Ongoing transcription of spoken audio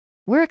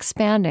we're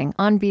expanding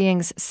On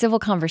Being's Civil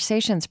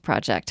Conversations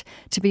project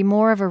to be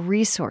more of a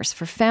resource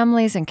for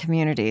families and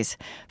communities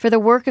for the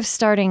work of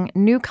starting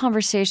new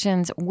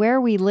conversations where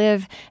we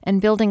live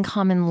and building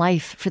common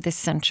life for this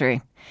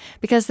century.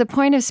 Because the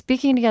point of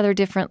speaking together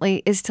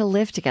differently is to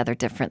live together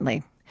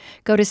differently.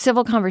 Go to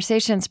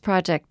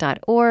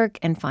civilconversationsproject.org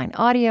and find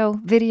audio,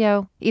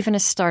 video, even a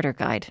starter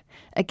guide.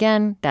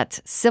 Again, that's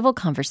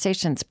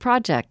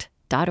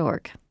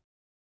civilconversationsproject.org.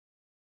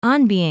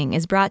 On Being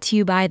is brought to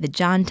you by the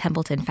John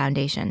Templeton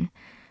Foundation.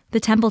 The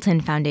Templeton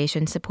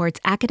Foundation supports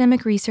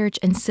academic research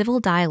and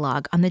civil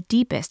dialogue on the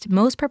deepest,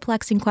 most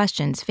perplexing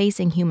questions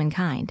facing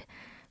humankind.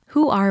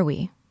 Who are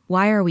we?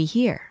 Why are we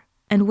here?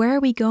 And where are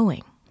we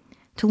going?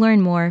 To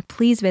learn more,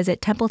 please visit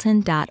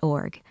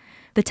templeton.org.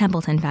 The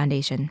Templeton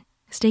Foundation.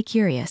 Stay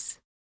curious.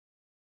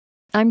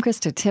 I'm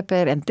Krista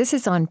Tippett, and this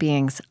is On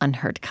Being's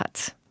Unheard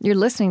Cuts. You're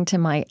listening to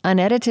my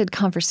unedited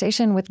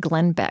conversation with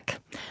Glenn Beck.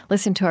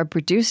 Listen to our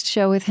produced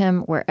show with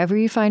him wherever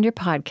you find your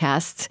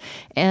podcasts,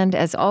 and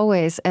as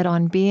always, at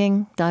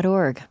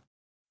onbeing.org.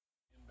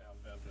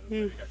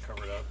 You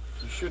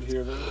should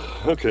hear them.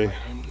 Okay.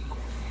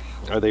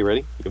 Are they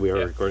ready? We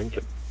are recording.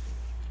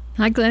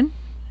 Hi, Glenn.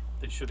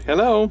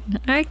 Hello.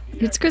 Hi,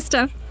 it's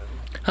Krista.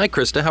 Hi,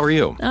 Krista. How are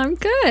you? I'm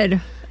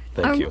good.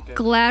 Thank you. I'm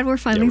glad we're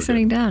finally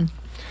sitting down.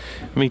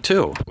 Me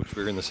too. Wish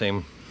we were in the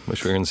same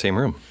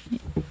room.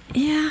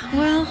 Yeah,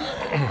 well,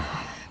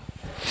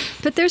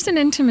 but there's an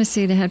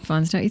intimacy to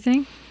headphones, don't you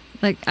think?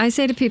 Like I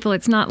say to people,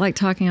 it's not like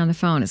talking on the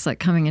phone. It's like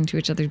coming into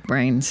each other's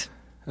brains.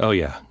 Oh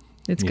yeah.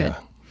 It's good.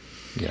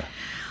 Yeah.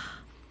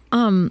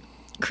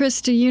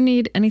 Chris, do you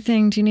need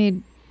anything? Do you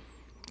need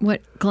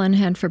what Glenn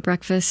had for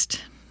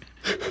breakfast?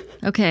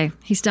 Okay,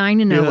 he's dying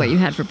to know what you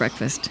had for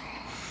breakfast.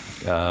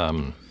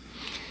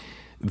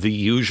 The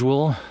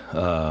usual,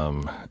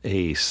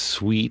 a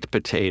sweet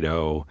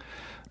potato,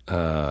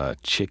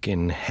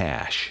 chicken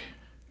hash.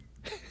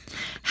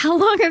 How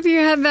long have you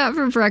had that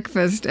for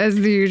breakfast, as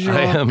the usual?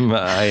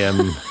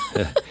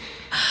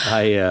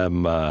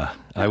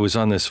 I was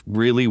on this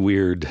really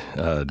weird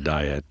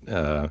diet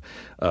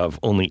of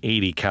only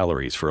 80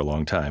 calories for a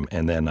long time,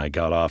 and then I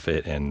got off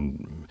it,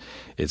 and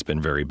it's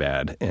been very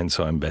bad, and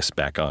so I'm best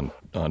back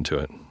onto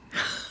it.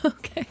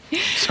 Okay.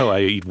 So I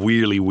eat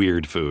really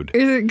weird food.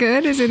 Is it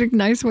good? Is it a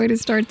nice way to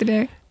start the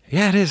day?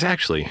 Yeah, it is,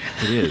 actually.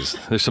 It is.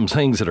 There's some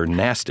things that are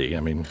nasty.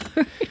 I mean,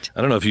 right.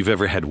 I don't know if you've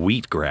ever had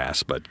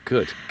wheatgrass, but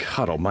good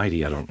God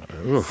almighty, I don't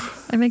know.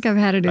 I think I've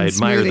had it in smoothies. I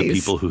admire the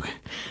people who...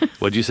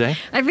 What'd you say?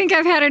 I think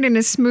I've had it in a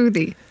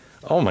smoothie.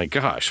 Oh, my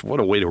gosh. What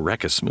a way to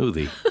wreck a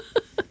smoothie.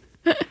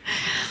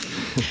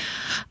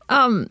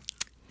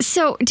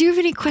 So, do you have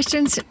any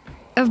questions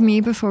of me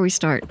before we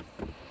start?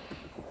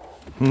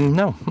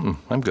 No,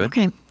 I'm good.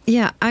 Okay.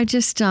 Yeah, I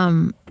just,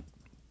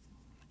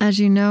 as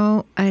you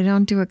know, I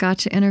don't do a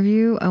gotcha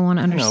interview. I want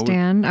to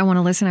understand. I want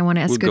to listen. I want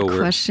to ask good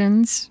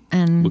questions.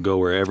 And we'll go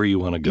wherever you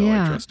want to go.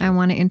 Yeah, I trust you. I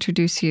want to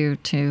introduce you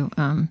to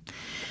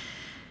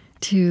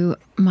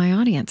my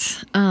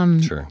audience.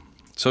 Sure.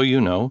 So you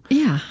know.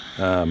 Yeah.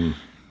 I'm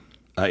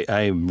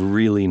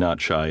really not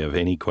shy of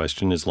any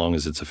question as long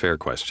as it's a fair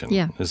question.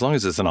 Yeah. As long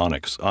as it's an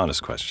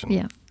honest question.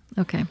 Yeah.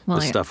 Okay. Well,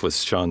 the stuff with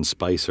Sean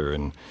Spicer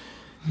and,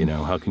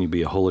 how can you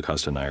be a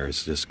Holocaust denier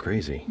is just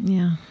crazy.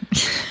 Yeah.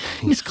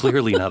 He's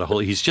clearly not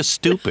he's just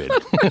stupid.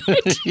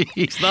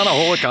 He's not a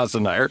Holocaust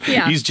denier.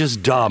 Yeah. He's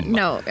just dumb.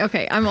 No.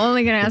 Okay. I'm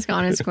only going to ask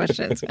honest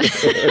questions.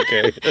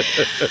 Okay.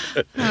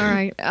 All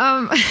right.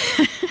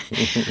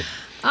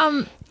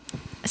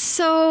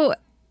 So,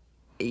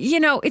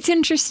 it's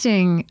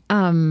interesting.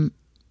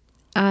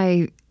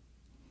 This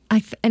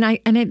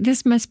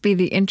must be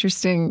the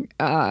interesting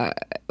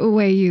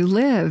way you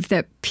live,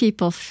 that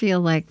people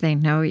feel like they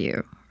know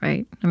you,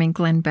 right? I mean,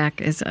 Glenn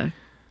Beck is a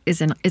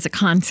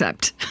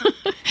concept.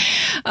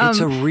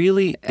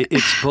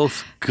 It's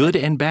both good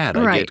and bad.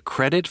 Right. I get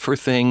credit for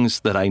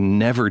things that I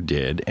never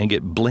did and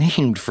get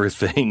blamed for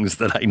things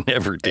that I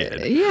never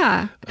did.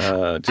 Yeah.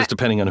 Just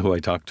depending on who I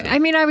talk to. I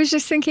mean, I was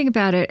just thinking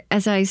about it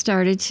as I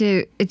started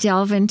to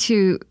delve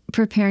into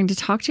preparing to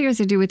talk to you, as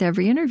I do with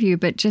every interview,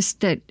 but just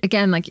that,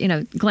 again,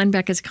 Glenn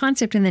Beck is a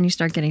concept, and then you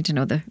start getting to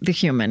know the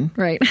human,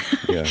 right?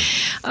 Yeah.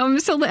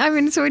 So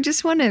I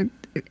just want to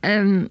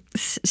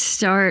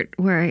start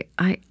where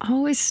I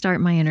always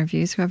start my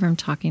interviews, whoever I'm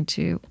talking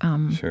to,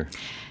 Sure.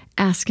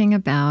 asking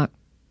about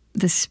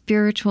the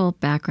spiritual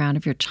background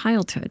of your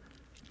childhood.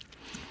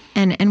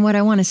 And what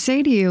I want to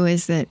say to you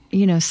is that,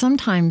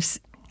 sometimes,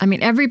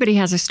 everybody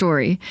has a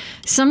story.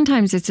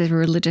 Sometimes it's a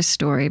religious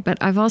story, but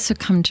I've also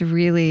come to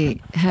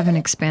really have an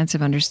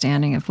expansive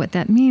understanding of what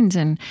that means.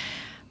 And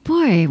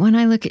boy, when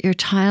I look at your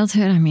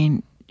childhood,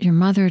 your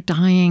mother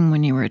dying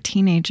when you were a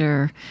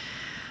teenager,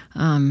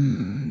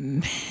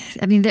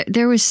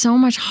 there was so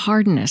much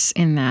hardness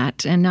in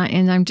that, and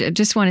I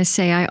just want to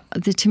say,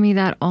 to me,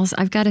 that also,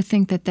 I've got to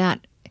think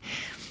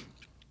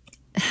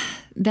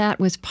that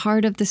was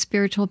part of the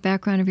spiritual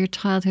background of your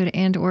childhood,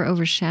 and or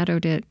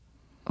overshadowed it,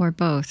 or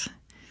both.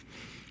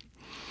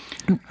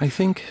 I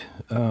think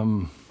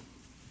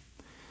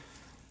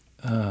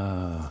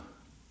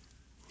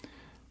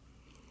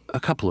A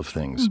couple of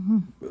things.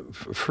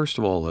 First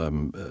of all,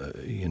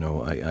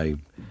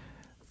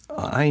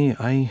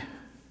 I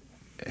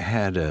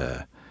had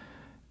an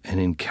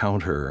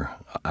encounter,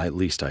 at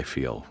least I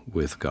feel,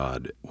 with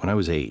God when I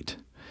was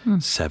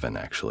 7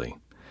 actually,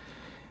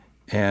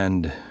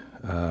 and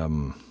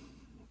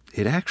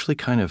it actually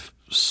kind of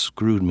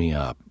screwed me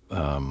up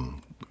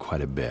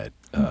quite a bit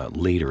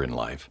later in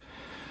life.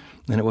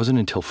 And it wasn't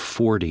until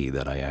 40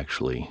 that I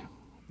actually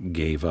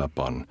gave up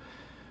on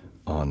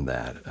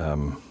that.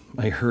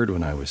 I heard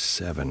when I was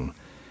 7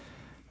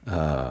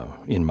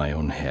 in my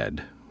own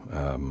head,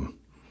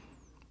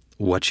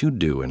 what you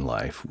do in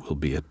life will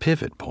be a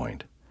pivot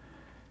point.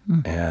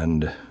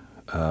 And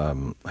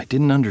I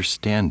didn't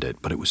understand it,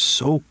 but it was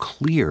so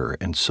clear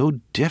and so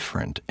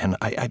different. And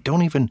I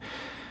don't even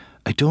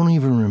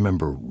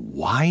remember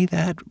why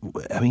that.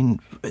 I mean,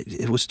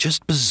 it was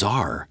just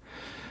bizarre.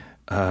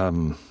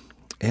 And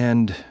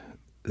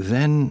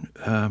then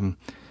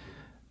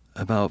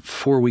about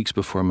 4 weeks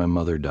before my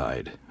mother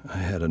died, I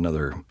had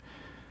another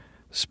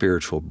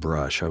spiritual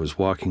brush. I was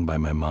walking by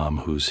my mom,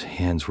 whose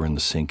hands were in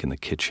the sink in the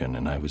kitchen,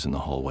 and I was in the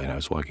hallway, and I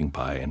was walking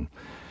by, and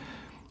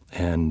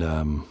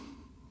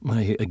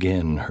I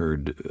again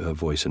heard a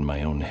voice in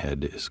my own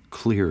head as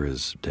clear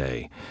as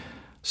day.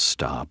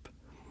 Stop.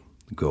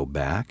 Go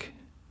back.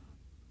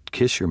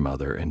 Kiss your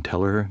mother and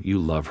tell her you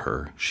love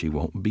her. She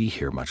won't be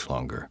here much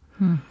longer.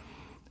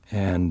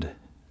 And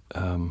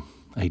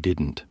I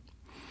didn't.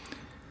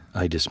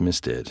 I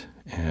dismissed it,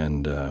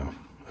 and a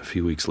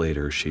few weeks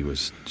later, she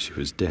was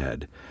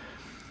dead.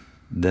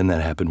 Then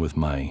that happened with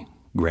my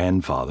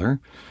grandfather,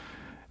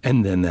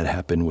 and then that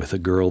happened with a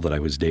girl that I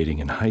was dating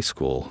in high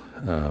school.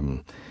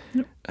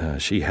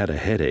 She had a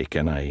headache,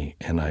 and I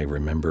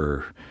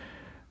remember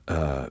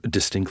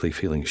distinctly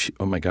feeling,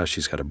 oh my gosh,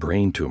 she's got a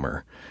brain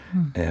tumor,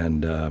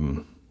 and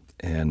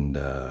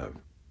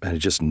I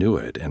just knew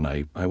it. And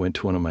I went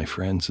to one of my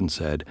friends and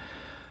said,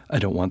 I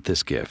don't want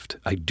this gift.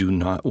 I do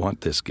not want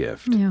this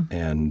gift. Yeah.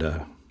 And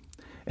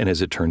as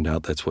it turned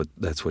out, that's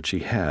what she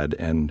had.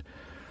 And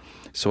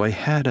so I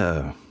had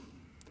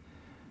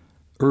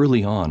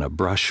early on a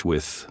brush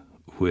with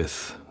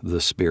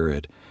the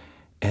Spirit,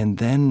 and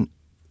then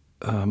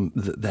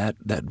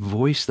that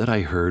voice that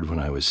I heard when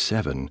I was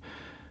 7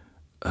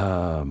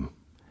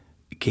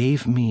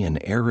 gave me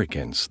an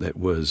arrogance that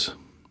was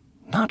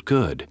not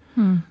good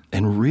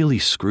and really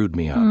screwed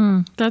me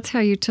up. That's how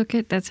you took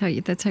it? That's how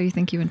you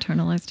think you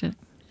internalized it,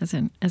 as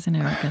an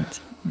arrogance?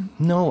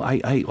 No,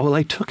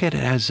 I took it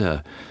as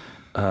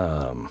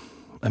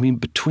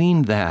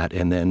between that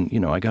and then,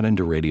 I got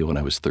into radio when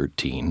I was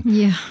 13.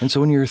 Yeah. And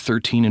so when you're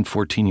 13 and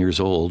 14 years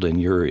old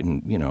and you're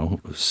in,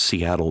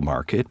 Seattle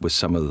market with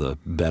some of the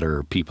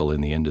better people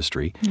in the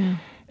industry,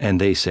 and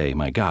they say,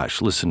 my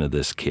gosh, listen to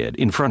this kid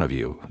in front of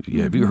you.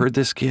 Have you heard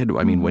this kid?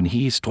 I mean, when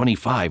he's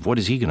 25, what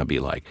is he going to be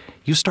like?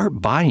 You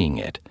start buying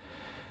it.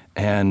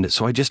 And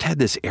so I just had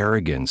this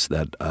arrogance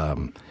that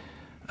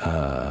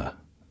I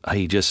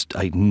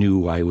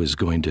knew I was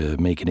going to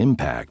make an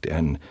impact.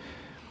 And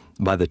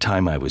by the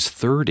time I was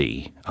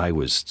 30, I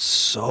was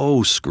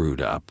so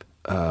screwed up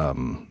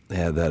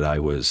that I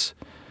was,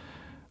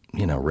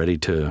 ready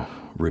to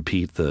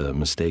repeat the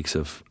mistakes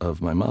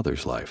of my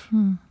mother's life.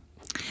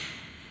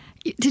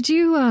 Did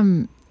you,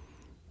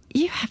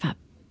 you have a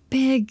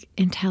big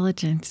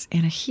intelligence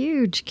and a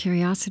huge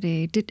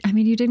curiosity.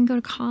 You didn't go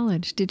to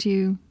college. Did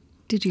you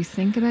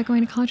think about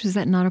going to college? Was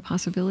that not a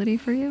possibility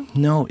for you?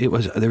 No,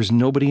 there's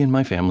nobody in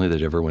my family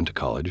that ever went to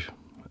college.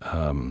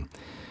 And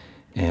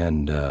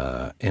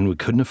we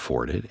couldn't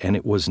afford it. And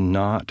it was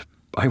not,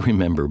 I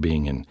remember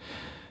being in,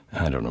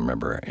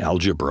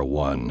 Algebra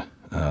 1,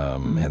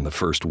 and the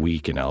first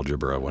week in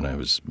algebra when I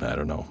was,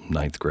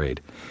 9th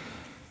grade.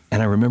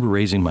 And I remember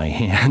raising my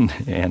hand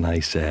and I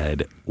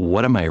said,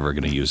 what am I ever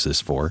going to use this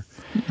for?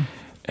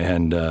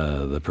 And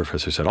the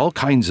professor said, all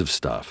kinds of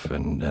stuff.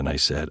 And I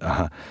said,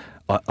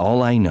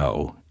 all I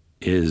know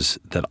is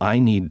that I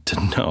need to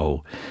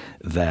know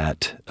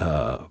that,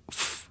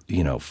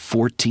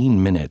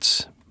 14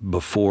 minutes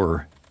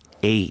before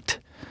 8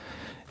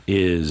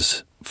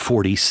 is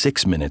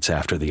 46 minutes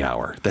after the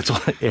hour. That's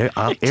all.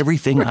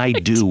 Everything I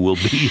do will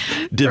be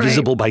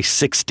divisible by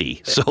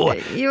 60. So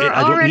You're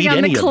I don't already need on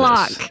any the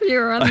clock. of this.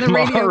 You're on the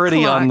radio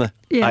clock.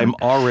 I'm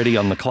already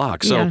on the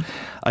clock. So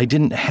I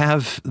didn't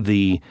have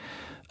the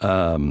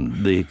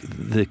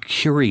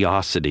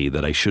curiosity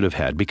that I should have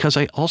had, because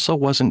I also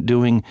wasn't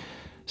doing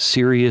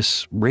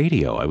serious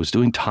radio. I was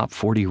doing top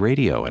 40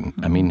 radio.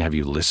 And have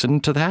you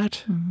listened to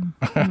that?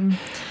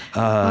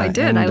 I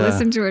did. I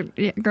listened to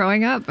it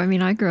growing up. I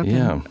grew up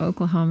in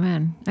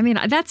Oklahoma. And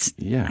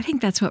I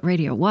think that's what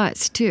radio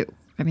was too.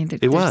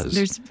 It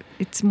was.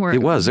 It's more.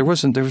 It was. There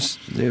was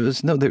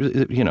no,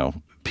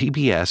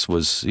 PBS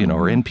was,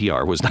 or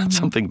NPR was not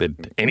something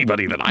that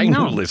anybody that I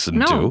knew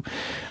listened to.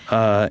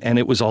 And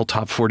it was all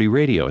top 40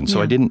 radio. And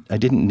so I didn't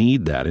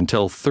need that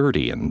until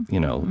 30. And,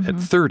 at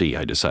 30,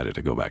 I decided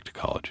to go back to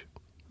college.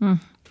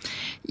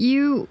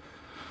 You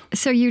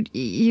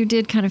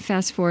did kind of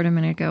fast forward a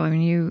minute ago.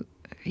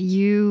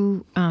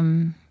 You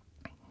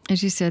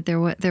as you said,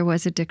 there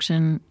was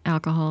addiction,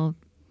 alcohol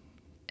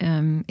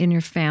in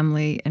your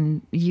family,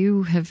 and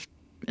you have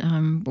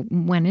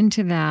went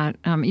into that.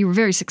 You were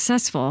very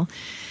successful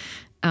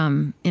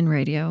in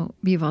radio.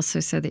 You've also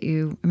said that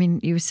you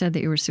said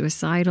that you were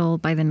suicidal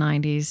by the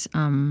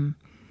 90s.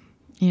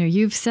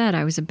 You've said,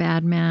 I was a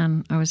bad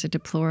man. I was a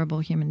deplorable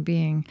human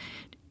being.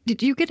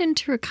 Did you get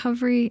into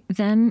recovery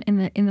then in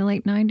the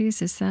late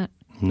 90s? Is that?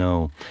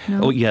 No.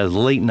 Oh, yeah, the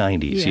late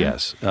 90s,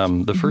 yes.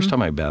 The first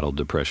time I battled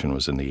depression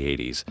was in the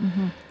 80s.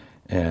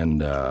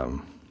 And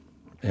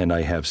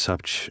I have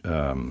such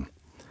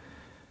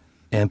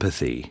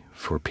empathy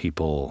for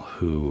people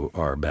who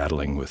are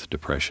battling with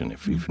depression.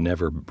 If you've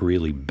never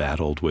really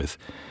battled with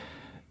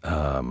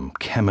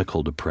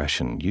chemical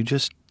depression, you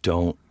just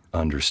don't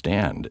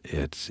understand.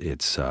 It's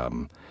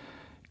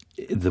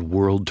the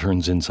world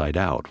turns inside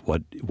out.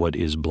 What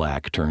is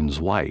black turns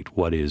white.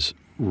 What is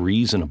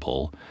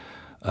reasonable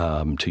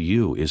to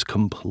you is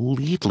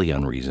completely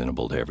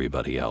unreasonable to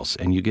everybody else.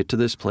 And you get to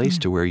this place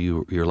to where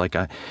you're like,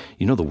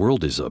 the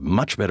world is a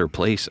much better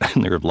place.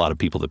 And there are a lot of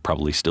people that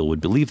probably still would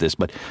believe this,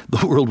 but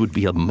the world would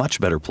be a much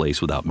better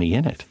place without me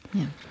in it.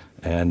 Yeah.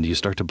 And you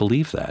start to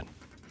believe that.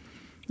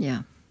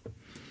 Yeah.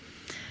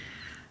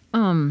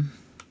 We're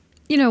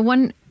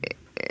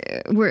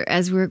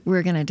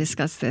going to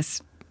discuss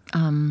this,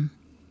 that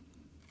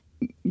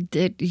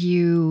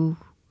you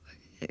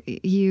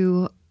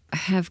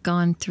have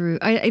gone through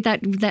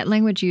that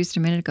language you used a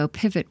minute ago,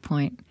 pivot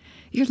point.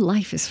 Your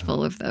life is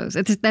full of those.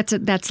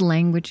 That's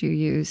language you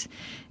use,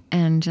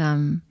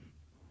 and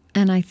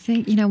I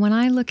think when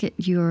I look at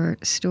your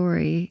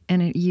story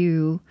and at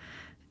you,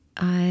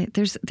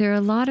 there's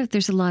a lot of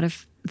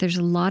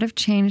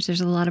change.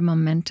 There's a lot of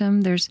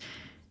momentum. There's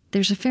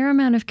a fair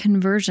amount of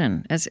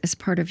conversion as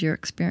part of your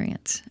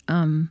experience,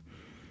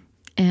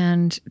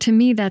 and to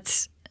me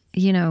that's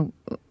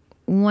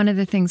one of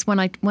the things when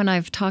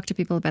I've talked to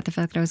people about the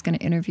fact that I was going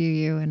to interview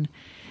you, and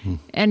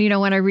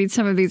when I read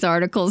some of these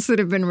articles that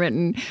have been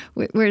written,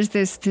 where's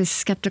this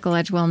skeptical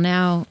edge? Well,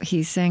 now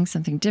he's saying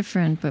something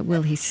different, but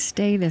will he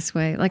stay this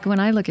way? Like when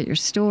I look at your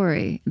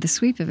story, the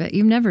sweep of it,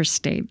 you've never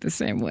stayed the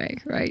same way,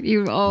 right?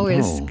 You've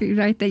always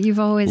that you've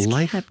always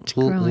kept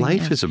growing.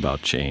 Life is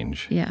about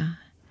change. Yeah,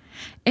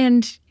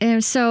 and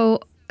so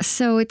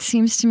it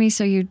seems to me.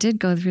 So you did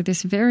go through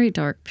this very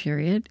dark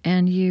period,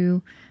 and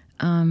you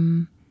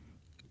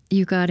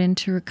got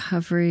into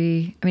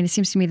recovery. I mean, it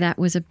seems to me that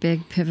was a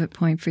big pivot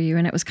point for you,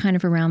 and it was kind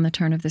of around the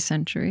turn of the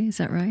century. Is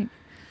that right?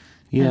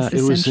 Yeah,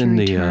 it was in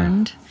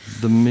the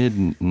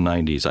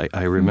mid-'90s.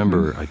 I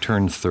remember I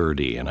turned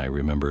 30, and I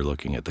remember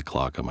looking at the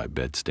clock on my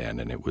bedstand,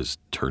 and it was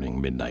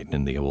turning midnight.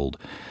 And the old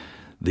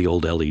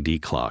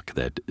LED clock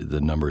that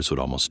the numbers would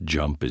almost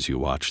jump as you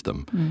watched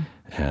them.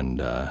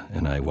 And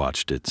I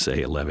watched it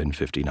say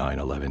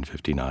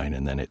 11:59,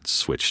 and then it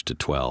switched to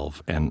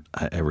 12. And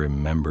I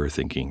remember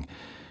thinking,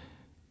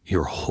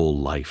 your whole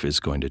life is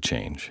going to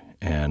change.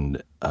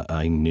 And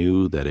I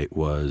knew that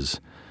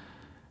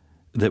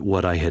that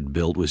what I had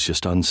built was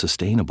just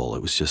unsustainable.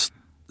 It was just,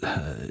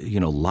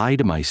 lie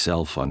to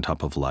myself on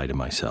top of lie to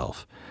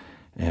myself.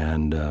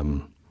 And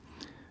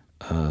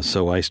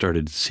so I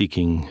started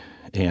seeking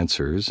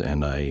answers,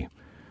 and I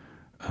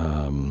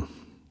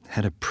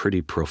had a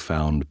pretty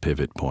profound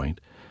pivot point.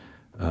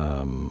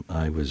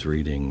 I was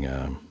reading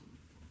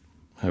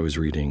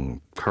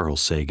Carl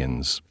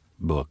Sagan's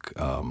book,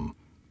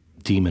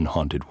 Demon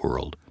Haunted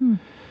World.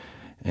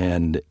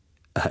 And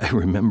I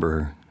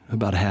remember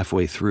about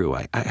halfway through,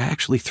 I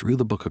actually threw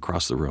the book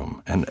across the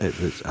room. And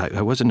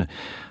I wasn't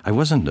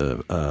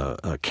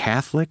a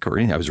Catholic or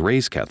anything. I was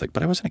raised Catholic,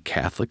 but I wasn't a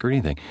Catholic or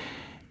anything.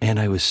 And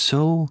I was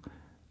so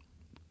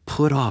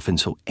put off and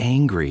so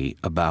angry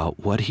about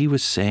what he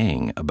was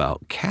saying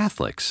about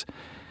Catholics.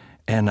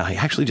 And I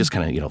actually just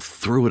kind of,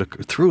 threw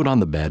it on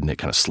the bed, and it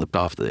kind of slipped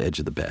off the edge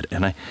of the bed.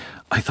 And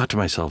I thought to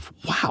myself,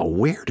 wow,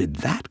 where did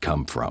that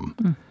come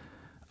from?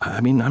 I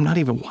mean, I'm not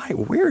even,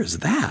 where is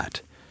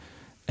that?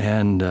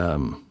 And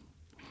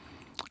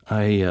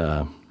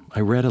I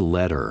read a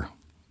letter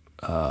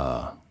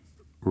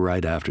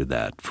right after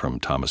that from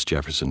Thomas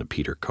Jefferson to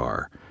Peter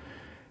Carr.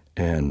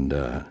 And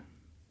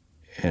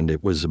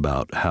it was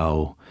about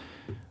how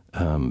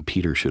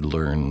Peter should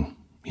learn,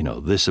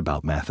 this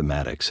about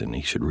mathematics, and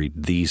he should read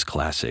these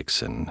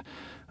classics, and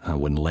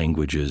when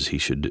languages, he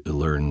should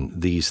learn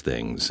these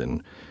things.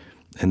 And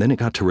then it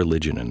got to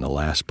religion, and the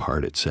last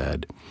part it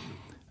said,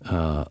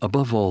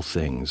 above all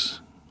things,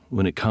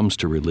 when it comes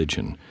to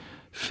religion,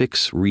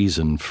 fix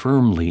reason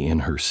firmly in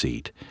her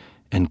seat,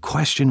 and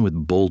question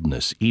with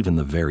boldness even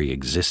the very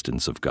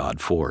existence of God.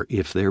 For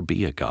if there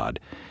be a God,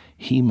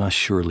 he must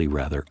surely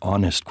rather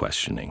honest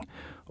questioning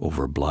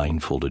over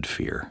blindfolded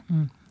fear.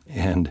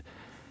 And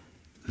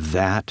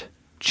that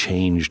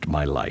changed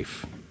my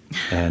life,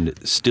 and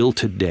still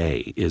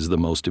today is the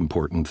most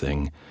important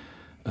thing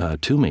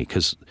to me,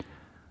 because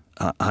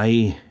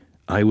I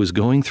was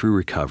going through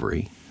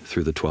recovery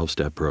through the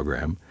 12-step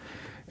program,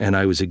 and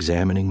I was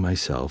examining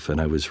myself,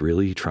 and I was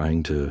really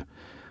trying to,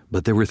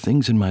 but there were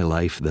things in my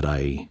life that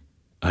I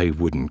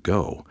wouldn't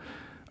go.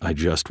 I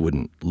just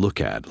wouldn't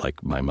look at,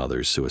 like my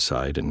mother's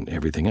suicide and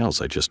everything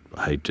else.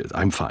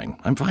 I'm fine.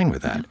 I'm fine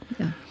with that.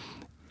 Yeah.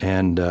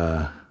 And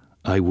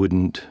I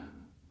wouldn't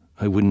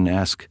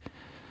ask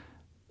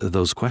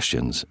those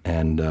questions.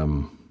 And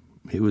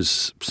it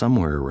was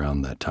somewhere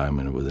around that time,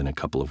 and within a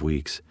couple of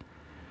weeks,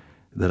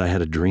 that I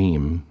had a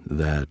dream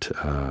that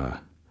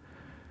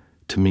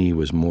to me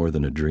was more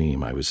than a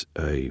dream. I was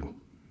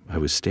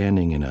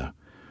standing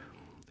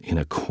in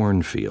a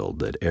cornfield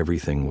that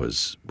everything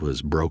was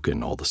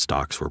broken. All the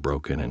stalks were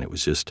broken, and it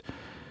was just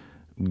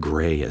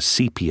gray, a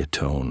sepia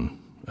tone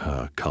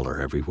color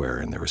everywhere.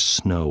 And there was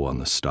snow on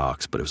the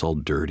stalks, but it was all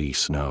dirty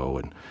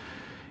snow,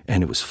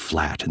 and it was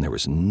flat, and there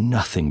was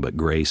nothing but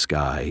gray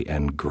sky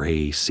and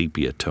gray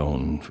sepia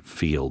tone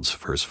fields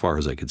for as far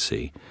as I could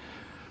see.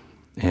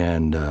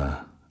 And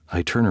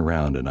I turn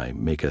around and I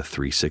make a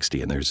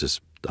 360, and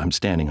I'm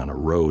standing on a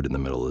road in the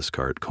middle of this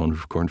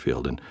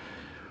cornfield, and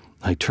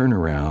I turn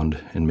around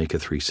and make a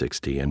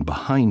 360, and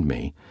behind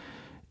me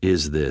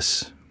is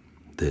this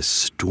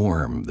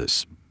storm,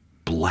 this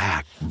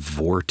black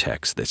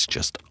vortex that's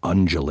just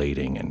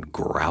undulating and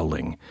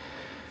growling.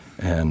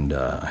 And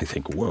I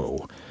think,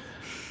 whoa,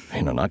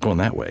 not going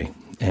that way.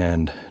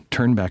 And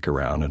turn back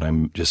around, and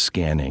I'm just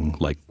scanning,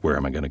 like, where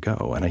am I going to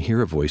go? And I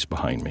hear a voice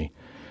behind me,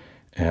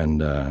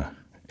 and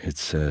it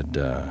said,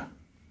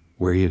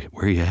 where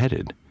are you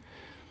headed?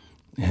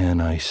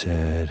 And I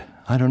said,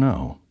 I don't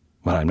know.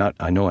 But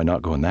I know I'm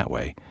not going that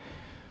way.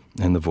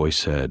 And the voice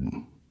said,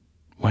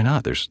 why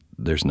not?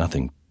 There's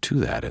nothing to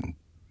that, and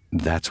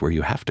that's where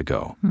you have to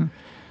go.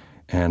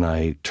 And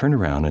I turned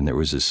around, and there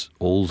was this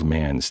old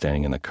man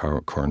standing in the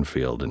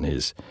cornfield, and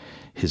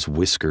his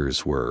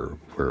whiskers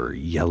were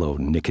yellow,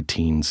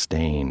 nicotine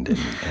stained,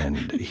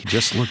 and he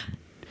just looked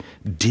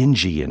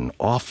dingy and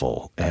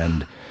awful.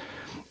 And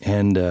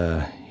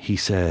he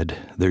said,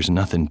 there's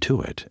nothing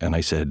to it. And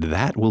I said,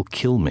 that will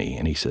kill me.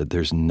 And he said,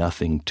 there's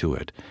nothing to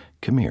it.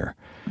 Come here.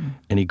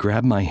 And he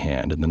grabbed my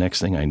hand, and the next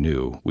thing I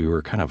knew, we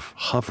were kind of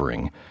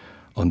hovering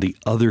on the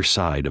other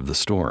side of the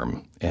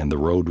storm, and the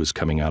road was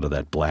coming out of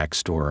that black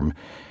storm,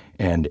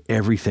 and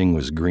everything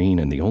was green,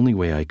 and the only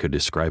way I could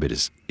describe it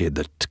is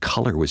the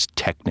color was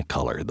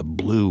technicolor. The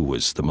blue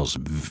was the most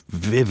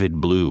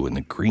vivid blue, and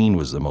the green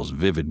was the most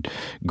vivid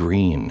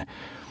green.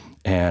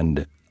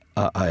 And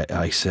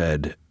I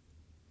said,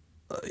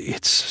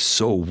 it's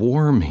so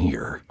warm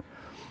here.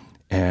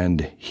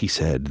 And he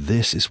said,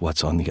 this is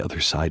what's on the other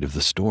side of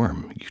the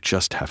storm. You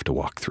just have to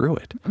walk through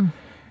it.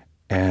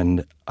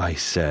 And I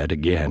said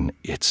again,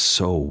 it's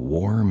so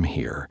warm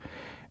here.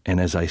 And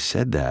as I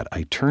said that,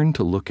 I turned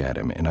to look at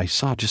him, and I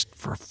saw just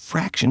for a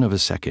fraction of a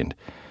second,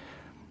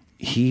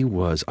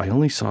 I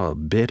only saw a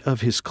bit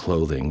of his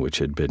clothing, which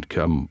had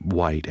become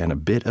white, and a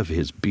bit of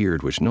his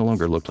beard, which no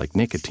longer looked like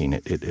nicotine.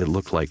 It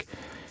looked like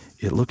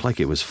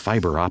it was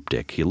fiber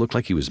optic. He looked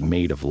like he was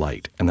made of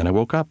light. And then I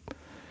woke up.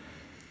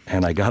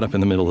 And I got up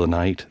in the middle of the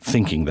night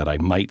thinking that I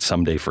might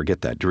someday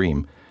forget that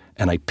dream,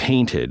 and I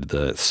painted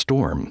the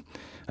storm.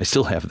 I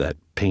still have that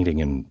painting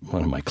in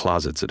one of my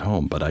closets at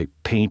home, but I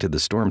painted the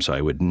storm so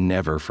I would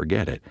never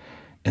forget it.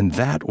 And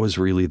that was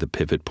really the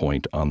pivot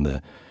point on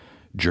the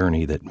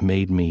journey that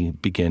made me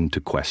begin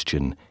to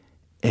question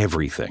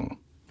everything.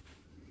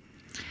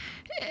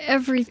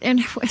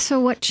 And so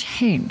what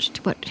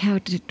changed? How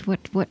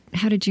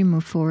did you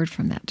move forward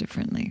from that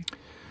differently?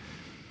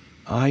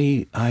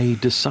 I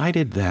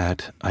decided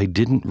that I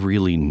didn't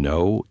really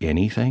know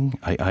anything.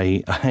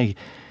 I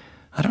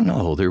don't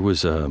know. There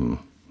was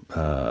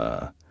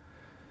a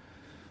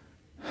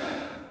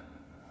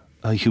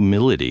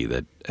humility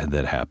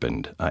that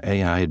happened. I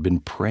had been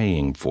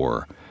praying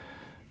for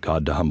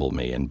God to humble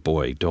me, and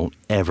boy, don't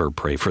ever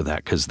pray for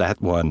that, because that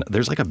one,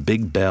 there's like a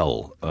big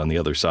bell on the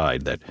other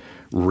side that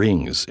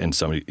rings,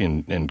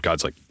 and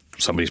God's like,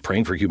 somebody's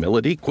praying for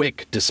humility?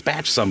 Quick,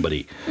 dispatch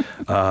somebody.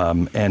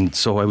 And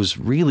so I was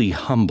really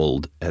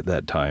humbled at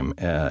that time,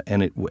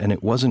 and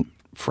it wasn't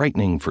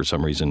frightening for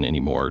some reason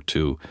anymore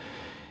to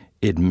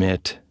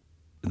admit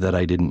that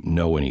I didn't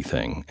know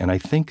anything. And I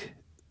think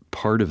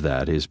part of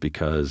that is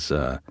because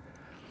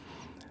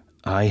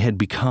I had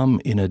become,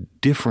 in a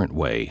different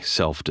way,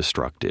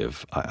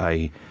 self-destructive.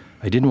 I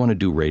didn't want to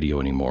do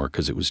radio anymore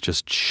because it was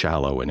just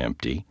shallow and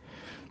empty.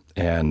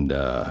 And,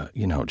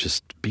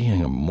 just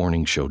being a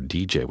morning show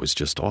DJ was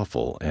just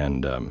awful.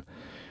 And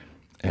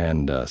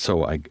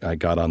so I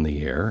got on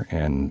the air,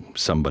 and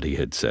somebody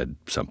had said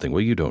something,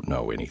 well, you don't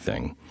know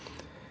anything.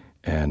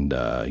 And,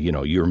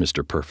 you're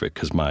Mr. Perfect,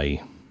 because my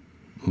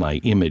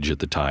image at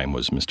the time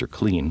was Mr.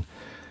 Clean.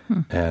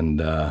 And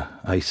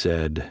I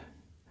said,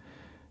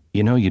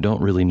 you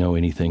don't really know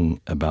anything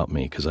about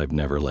me because I've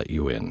never let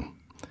you in.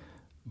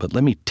 But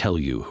let me tell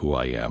you who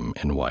I am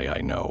and why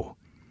I know.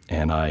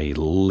 And I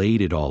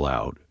laid it all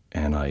out,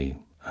 and I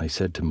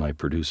said to my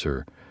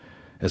producer,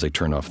 as I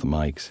turned off the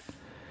mics,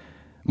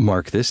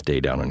 mark this day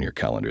down on your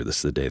calendar. This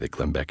is the day that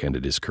Glenn Beck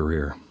ended his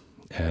career.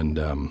 And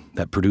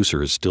that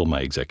producer is still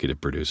my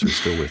executive producer,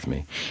 still with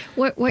me.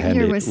 What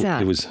year was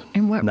that? It was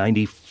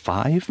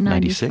 95,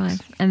 96.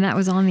 And that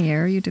was on the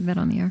air? You did that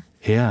on the air?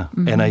 Yeah.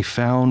 Mm-hmm. And I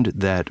found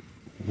that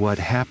what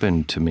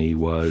happened to me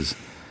was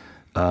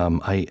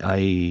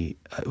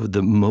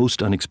the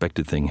most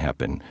unexpected thing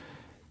happened.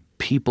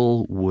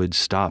 People would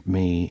stop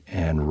me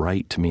and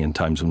write to me in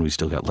times when we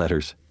still got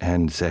letters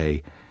and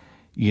say,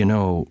 you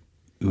know,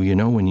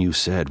 when you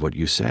said what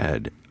you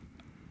said,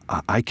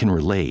 I can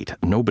relate.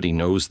 Nobody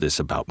knows this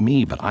about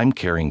me, but I'm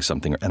carrying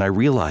something. And I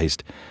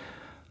realized,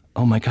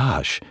 oh my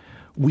gosh,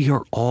 we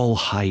are all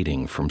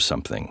hiding from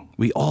something.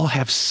 We all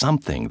have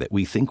something that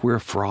we think we're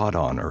a fraud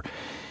on, or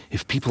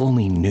if people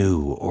only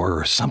knew,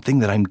 or something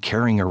that I'm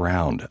carrying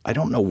around. I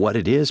don't know what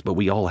it is, but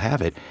we all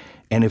have it.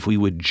 And if we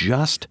would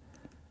just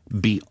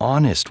be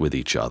honest with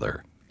each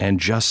other and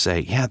just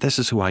say, yeah, this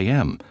is who I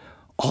am,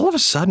 all of a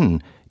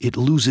sudden it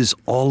loses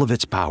all of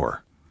its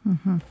power.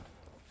 Mm-hmm.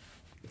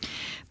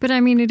 But I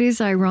mean, it is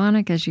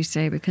ironic, as you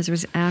say, because it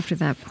was after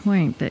that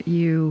point that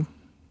you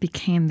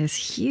became this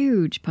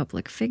huge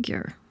public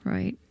figure,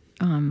 right?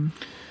 I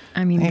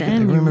mean,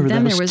 then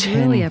there was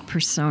really a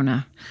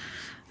persona,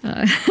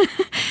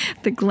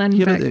 the Glenn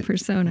Beck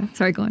persona.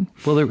 Sorry, go on.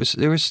 Well, there was,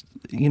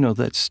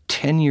 that's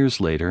 10 years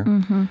later,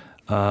 mm-hmm.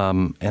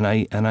 And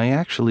I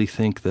actually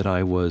think that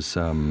I was,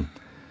 in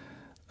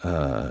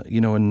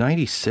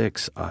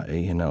 '96,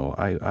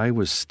 I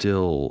was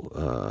still,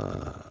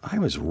 I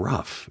was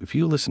rough. If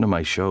you listen to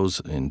my shows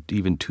in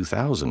even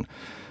 2000,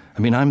 I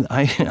mean, I'm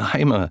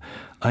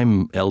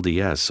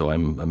LDS, so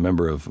I'm a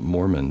member of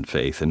Mormon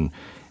faith, and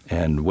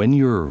when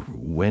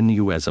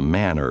you as a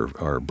man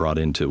are brought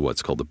into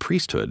what's called the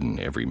priesthood, and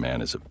every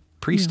man is a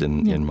priest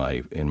in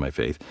my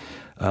faith,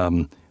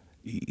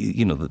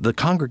 the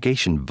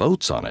congregation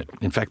votes on it.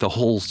 In fact, the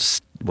whole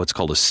what's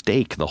called a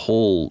stake, the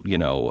whole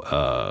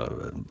I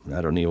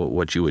don't know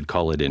what you would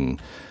call it in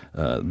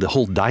the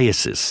whole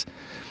diocese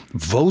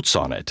votes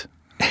on it,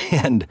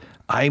 and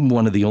I'm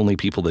one of the only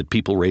people that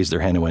people raised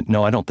their hand and went,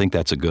 no, I don't think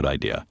that's a good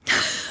idea.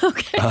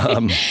 Okay.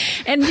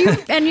 And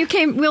you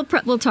came. We'll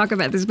talk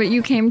about this, but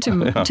you came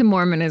to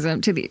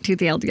Mormonism, to the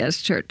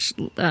LDS Church,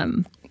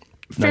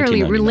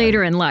 fairly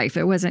later in life.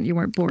 It wasn't. You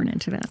weren't born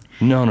into that.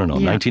 No.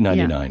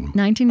 1999. Yeah.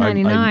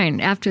 1999.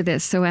 After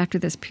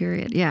this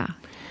period, yeah.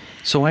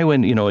 So I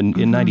went.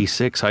 In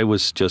 '96, I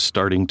was just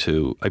starting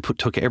to.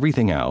 Took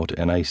everything out,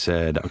 and I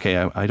said, okay,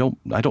 I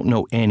don't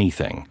know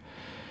anything,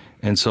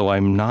 and so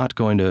I'm not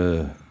going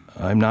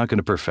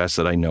to profess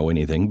that I know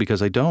anything,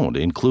 because I don't,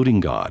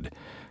 including God.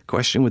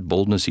 Question with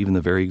boldness even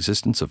the very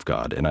existence of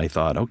God. And I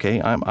thought,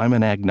 okay, I'm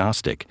an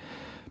agnostic,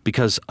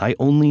 because I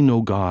only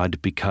know God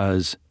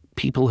because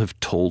people have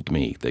told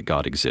me that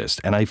God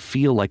exists. And I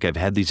feel like I've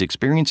had these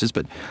experiences,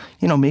 but,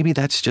 maybe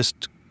that's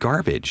just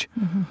garbage.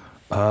 Mm-hmm.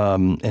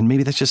 And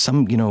maybe that's just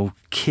some,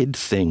 kid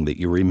thing that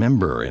you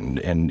remember and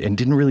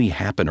didn't really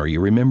happen, or you're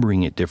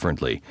remembering it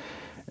differently.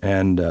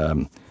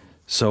 And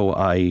so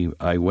I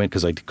went,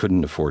 because I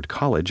couldn't afford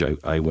college.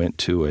 I went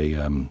to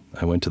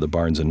the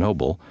Barnes and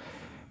Noble,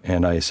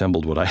 and I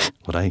assembled what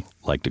I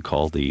like to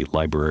call the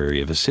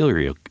library of a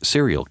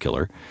serial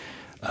killer.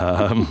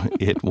 I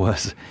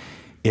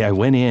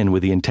went in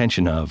with the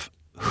intention of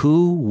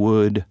who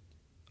would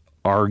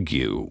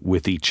argue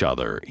with each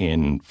other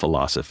in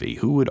philosophy,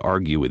 who would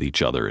argue with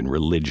each other in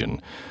religion,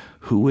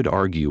 who would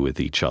argue with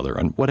each other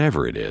on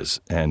whatever it is,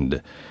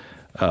 and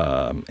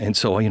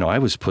so I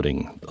was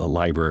putting a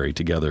library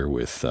together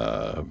with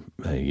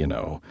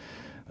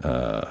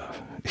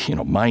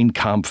Mein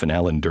Kampf and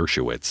Alan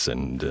Dershowitz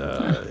and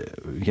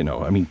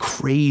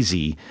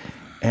crazy.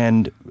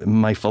 And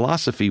my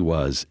philosophy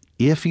was,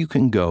 if you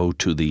can go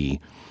to the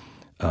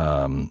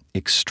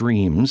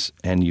extremes,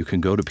 and you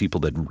can go to people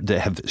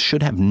that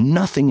should have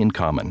nothing in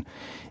common,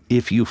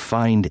 if you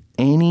find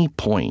any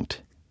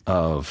point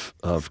of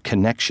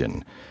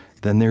connection,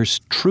 then there's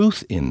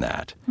truth in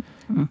that.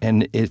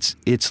 And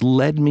it's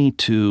led me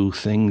to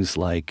things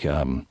like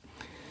that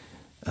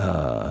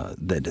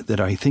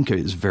I think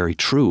is very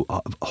true.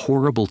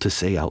 Horrible to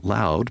say out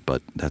loud,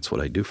 but that's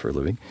what I do for a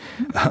living.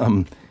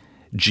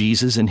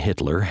 Jesus and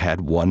Hitler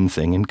had one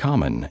thing in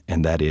common,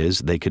 and that is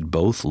they could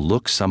both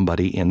look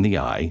somebody in the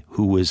eye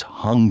who was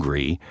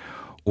hungry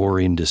or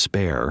in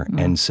despair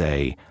and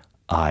say,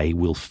 I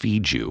will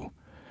feed you.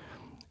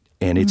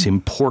 And it's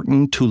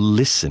important to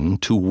listen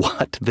to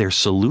what their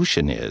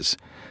solution is.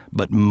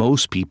 But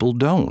most people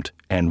don't.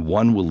 And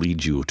one will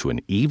lead you to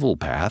an evil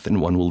path, and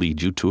one will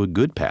lead you to a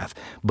good path.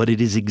 But it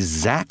is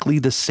exactly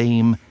the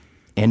same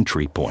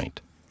entry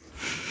point.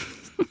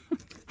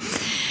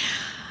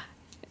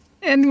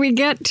 And we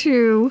get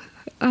to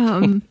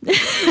Glenn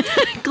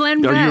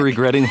Beck. Are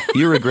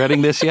you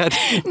regretting this yet?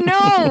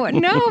 No,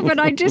 but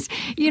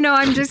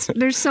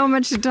there's so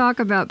much to talk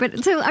about.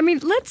 But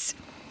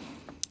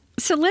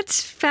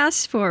let's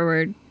fast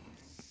forward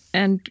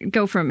and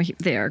go from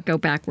there, go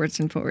backwards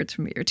and forwards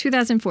from here.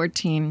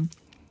 2014,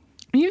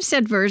 you've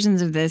said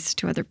versions of this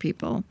to other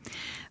people,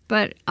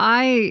 but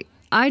I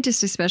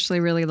just especially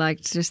really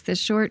liked just this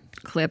short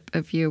clip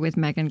of you with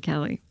Megyn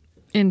Kelly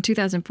in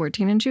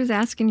 2014, and she was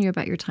asking you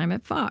about your time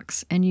at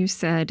Fox, and you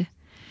said,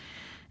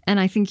 and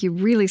I think you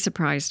really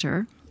surprised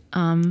her,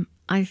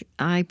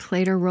 I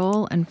played a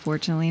role,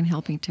 unfortunately, in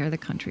helping tear the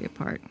country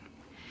apart.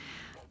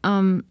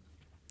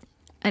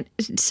 And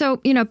so,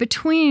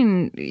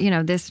 between,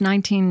 this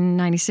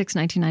 1996,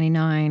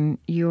 1999,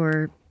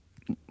 your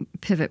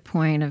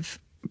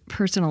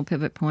personal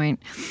pivot point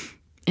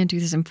in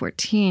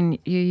 2014,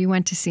 you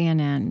went to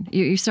CNN.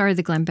 You started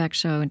the Glenn Beck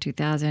Show in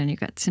 2000. You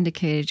got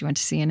syndicated. You went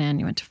to CNN.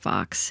 You went to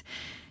Fox.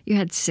 You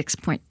had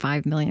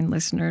 6.5 million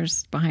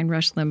listeners behind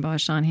Rush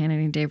Limbaugh, Sean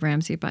Hannity, and Dave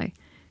Ramsey by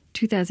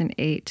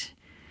 2008.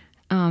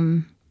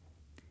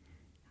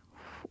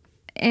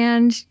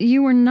 And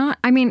you were not.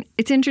 I mean,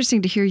 it's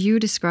interesting to hear you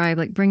describe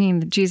like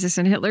bringing Jesus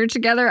and Hitler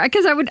together,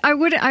 because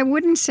I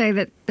wouldn't say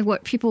that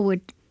what people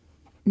would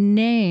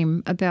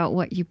name about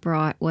what you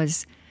brought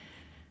was,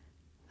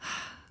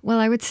 well,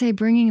 I would say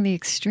bringing the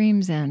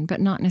extremes in, but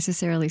not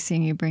necessarily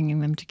seeing you bringing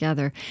them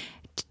together.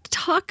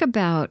 Talk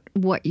about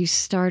what you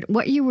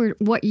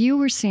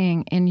were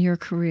seeing in your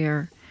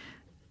career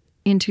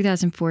in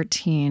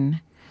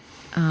 2014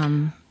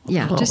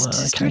 just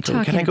start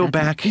talking. Can I go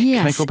back?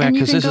 Yes, can I go back?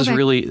 Because this is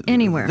really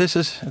anywhere. This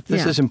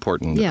is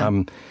important.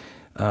 Yeah.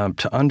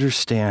 To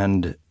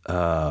understand.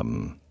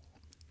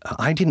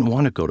 I didn't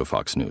want to go to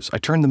Fox News. I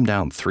turned them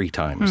down 3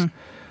 times.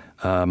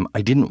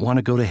 I didn't want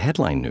to go to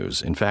headline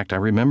news. In fact, I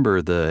remember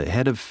the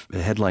head of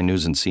headline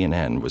news in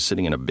CNN was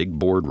sitting in a big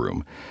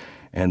boardroom,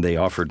 and they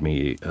offered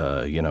me,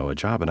 a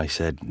job, and I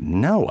said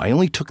no. I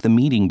only took the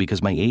meeting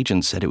because my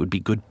agent said it would be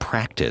good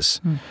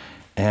practice.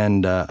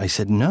 And I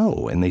said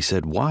no. And they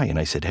said, why? And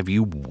I said, have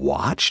you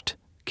watched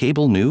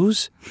cable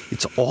news?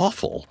 It's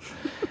awful.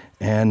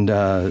 And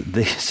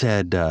they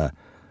said,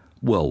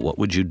 well, what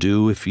would you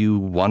do if you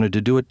wanted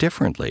to do it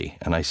differently?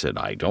 And I said,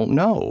 I don't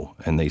know.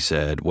 And they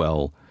said,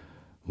 well,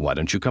 why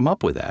don't you come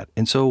up with that?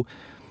 And so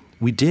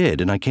we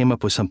did. And I came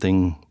up with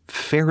something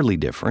fairly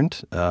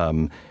different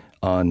on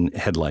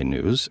headline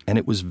news. And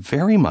it was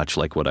very much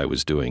like what I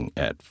was doing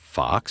at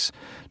Fox,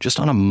 just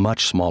on a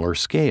much smaller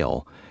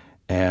scale.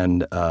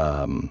 And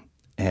so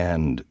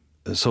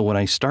when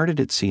I started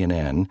at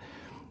CNN,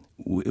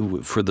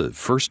 for the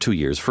first 2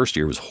 years, first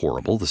year was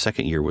horrible. The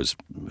second year was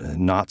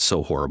not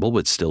so horrible,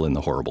 but still in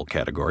the horrible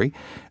category.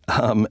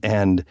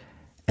 And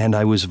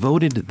I was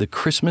voted the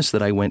Christmas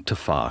that I went to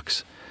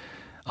Fox.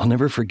 I'll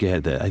never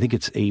forget that. I think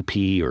it's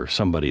AP or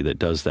somebody that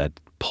does that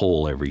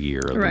poll every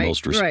year of the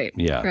most. Right.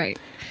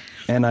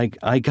 And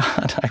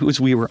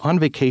we were on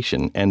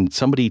vacation, and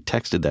somebody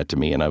texted that to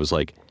me, and I was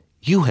like,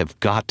 you have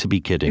got to be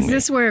kidding me. Is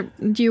this where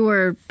you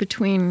were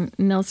between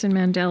Nelson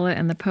Mandela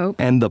and the Pope?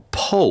 And the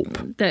Pope.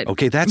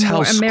 Okay, that's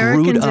how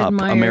screwed up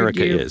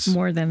America is.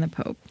 More than the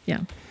Pope, yeah.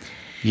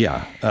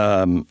 Yeah.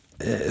 And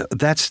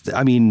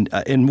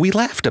we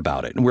laughed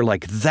about it. And we're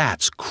like,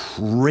 that's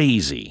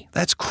crazy.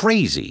 That's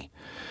crazy.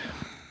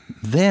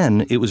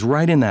 Then it was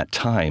right in that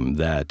time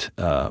that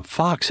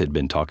Fox had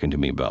been talking to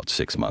me about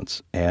 6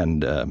 months.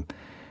 And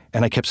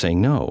I kept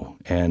saying no.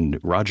 And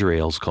Roger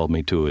Ailes called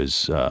me to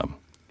his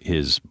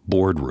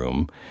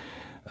boardroom,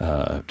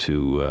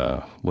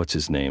 what's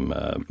his name,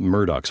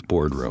 Murdoch's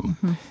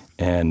boardroom,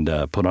 and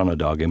put on a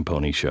dog and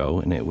pony show.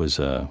 And it was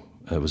a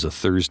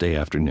Thursday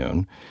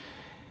afternoon.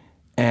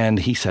 And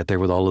he sat there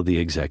with all of the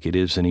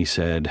executives, and he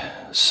said,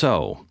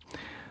 so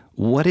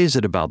what is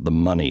it about the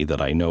money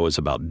that I know is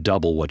about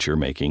double what you're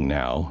making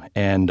now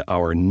and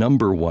our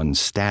number one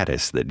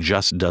status that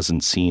just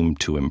doesn't seem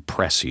to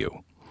impress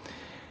you?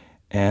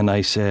 And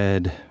I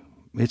said,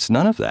 it's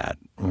none of that,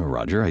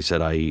 Roger. I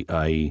said,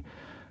 I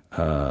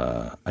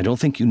don't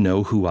think you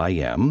know who I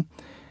am,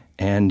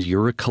 and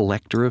you're a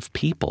collector of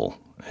people,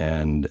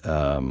 and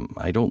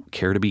I don't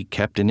care to be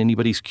kept in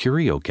anybody's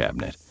curio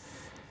cabinet.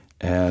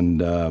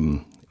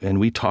 And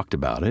we talked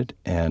about it,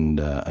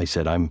 and I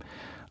said, I'm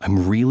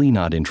really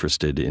not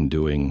interested in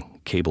doing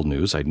cable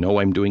news. I know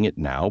I'm doing it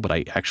now, but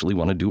I actually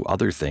want to do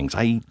other things.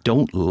 I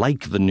don't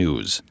like the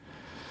news.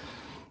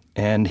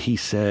 And he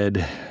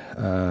said,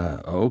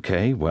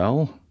 okay,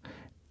 well,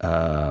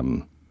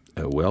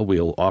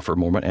 we'll offer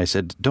more money. I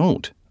said,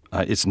 don't.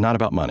 It's not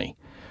about money.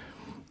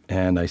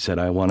 And I said,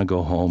 I want to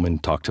go home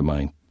and talk to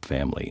my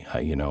family.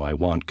 I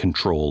want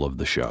control of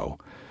the show.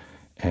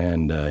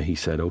 And he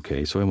said,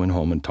 okay. So I went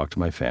home and talked to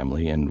my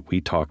family, and we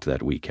talked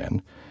that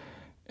weekend.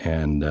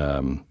 And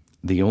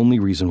the only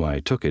reason why I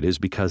took it is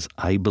because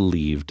I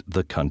believed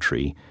the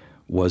country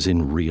was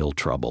in real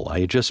trouble.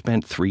 I had just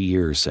spent 3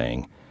 years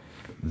saying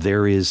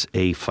there is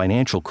a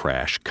financial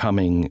crash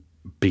coming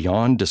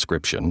beyond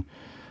description.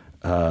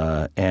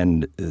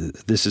 And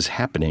this is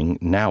happening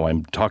now.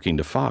 I'm talking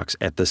to Fox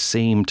at the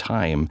same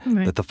time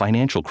that the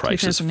financial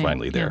crisis is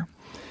finally there.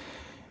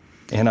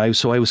 Yeah. And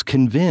I was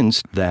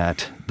convinced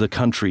that the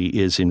country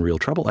is in real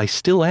trouble. I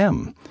still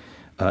am.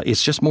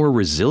 It's just more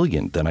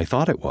resilient than I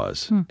thought it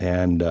was.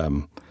 And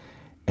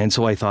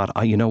so I thought,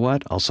 you know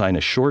what? I'll sign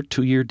a short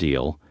 2-year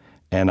deal,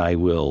 and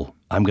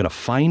I'm going to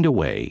find a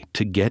way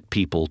to get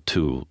people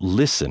to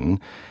listen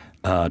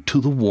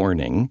to the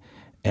warning.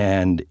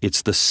 And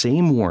it's the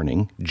same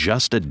warning,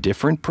 just a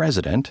different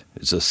president.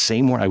 It's the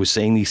same warning. I was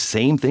saying these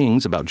same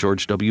things about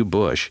George W.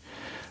 Bush,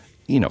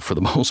 for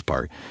the most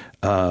part,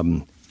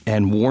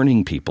 and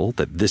warning people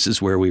that this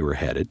is where we were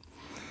headed.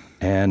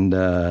 And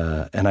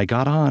I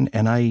got on,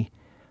 and I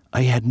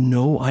I had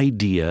no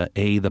idea,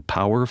 A, the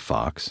power of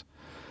Fox,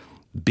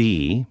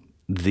 B,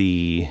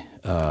 the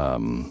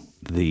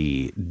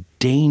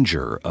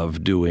danger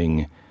of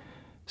doing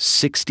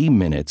 60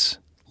 minutes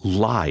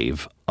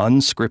live,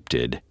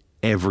 unscripted,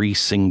 every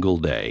single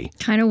day.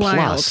 Kind of wild.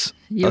 Plus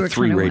You a were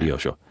 3 kinda radio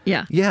wild. show.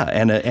 Yeah. Yeah,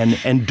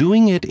 and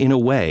doing it in a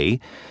way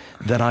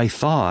that I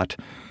thought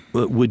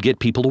would get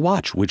people to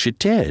watch, which it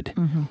did.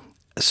 Mm-hmm.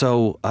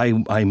 So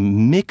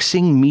I'm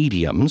mixing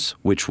mediums,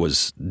 which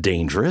was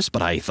dangerous,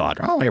 but I thought,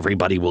 oh,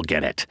 everybody will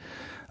get it.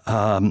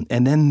 And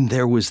then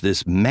there was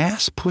this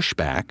mass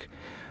pushback,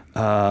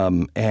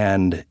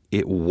 and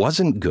it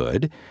wasn't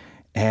good,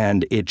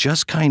 and it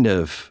just kind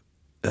of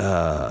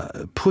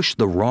pushed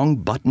the wrong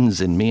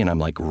buttons in me, and I'm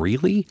like,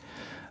 really?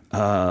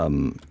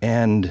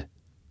 And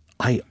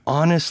I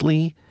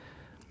honestly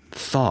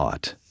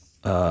thought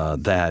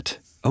that,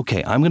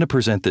 okay, I'm going to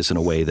present this in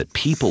a way that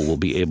people will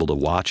be able to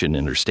watch and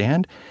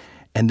understand,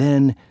 and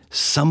then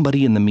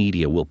somebody in the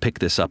media will pick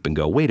this up and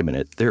go, wait a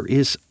minute,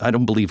 I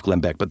don't believe Glenn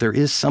Beck, but there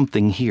is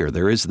something here.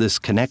 There is this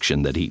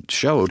connection that he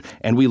showed,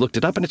 and we looked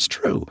it up, and it's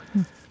true.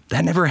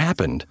 That never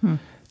happened.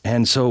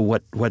 And so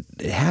what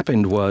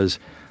happened was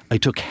I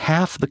took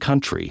half the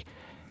country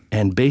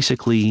and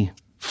basically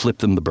flipped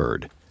them the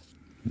bird.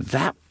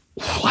 That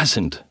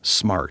wasn't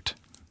smart.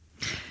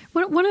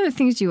 One of the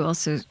things you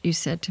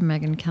said to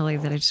Megyn Kelly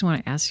that I just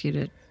want to ask you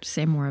to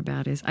say more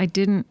about is I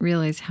didn't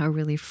realize how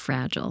really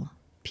fragile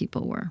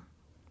people were.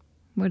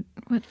 What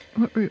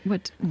are you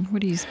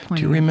pointing?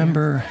 Do you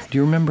remember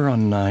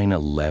on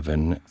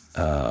 9/11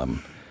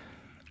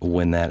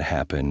 when that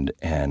happened,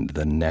 and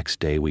the next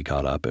day we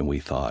got up and we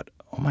thought,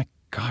 oh my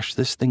gosh,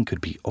 this thing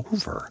could be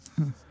over,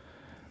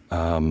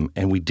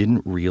 and we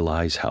didn't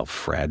realize how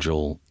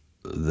fragile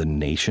the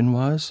nation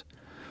was.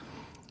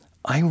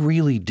 I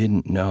really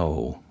didn't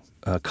know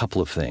a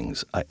couple of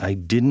things. I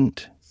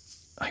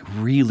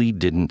really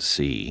didn't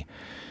see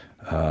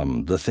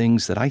the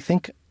things that I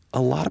think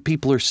a lot of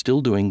people are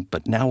still doing,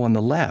 but now on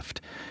the left.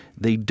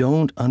 They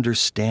don't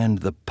understand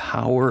the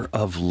power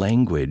of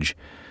language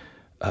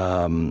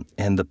and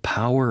the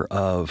power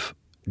of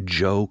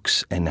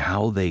jokes and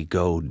how they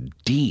go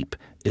deep,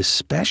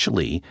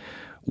 especially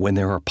when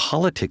there are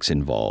politics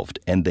involved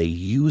and they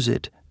use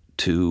it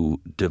to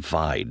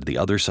divide. The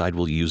other side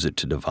will use it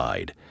to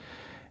divide.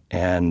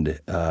 And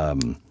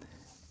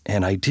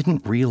I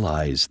didn't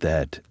realize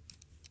that.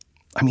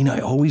 I mean, I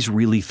always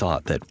really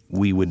thought that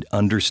we would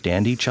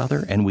understand each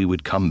other and we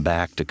would come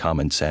back to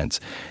common sense.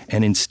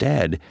 And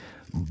instead,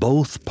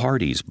 both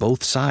parties,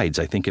 both sides,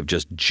 I think, have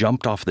just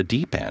jumped off the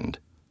deep end.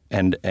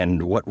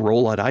 And what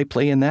role had I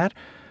play in that?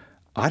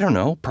 I don't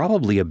know,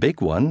 probably a big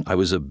one. I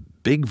was a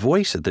big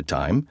voice at the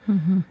time.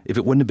 Mm-hmm. If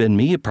it wouldn't have been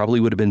me, it probably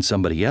would have been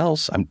somebody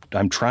else.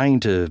 I'm trying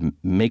to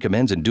make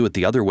amends and do it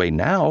the other way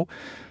now,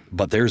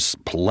 but there's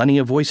plenty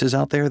of voices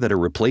out there that are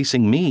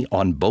replacing me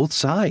on both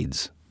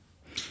sides.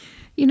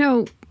 You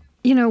know,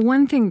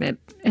 one thing that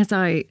as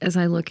I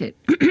look at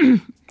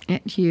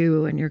at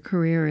you and your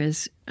career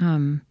is,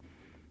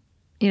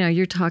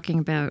 you're talking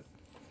about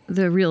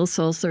the real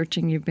soul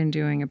searching you've been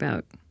doing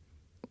about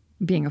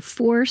being a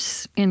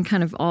force in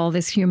kind of all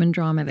this human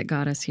drama that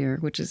got us here,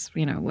 which is,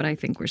 what I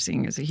think we're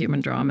seeing as a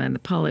human drama, and the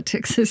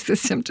politics is the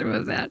symptom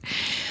of that.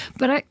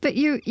 But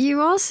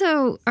you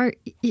also are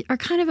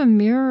kind of a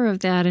mirror of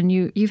that, and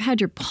you've had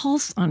your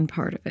pulse on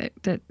part of it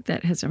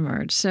that has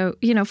emerged. So,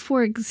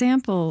 for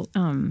example,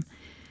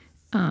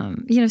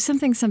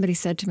 something somebody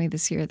said to me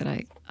this year that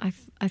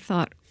I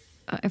thought,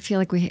 I feel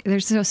like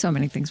there's so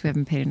many things we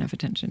haven't paid enough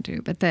attention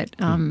to, but that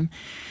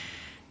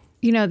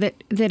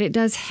that it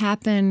does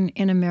happen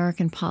in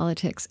American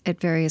politics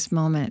at various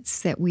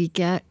moments that we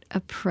get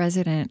a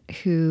president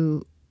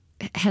who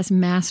has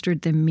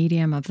mastered the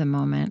medium of the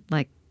moment,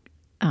 like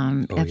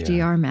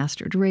FDR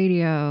mastered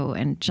radio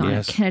and John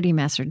F. Kennedy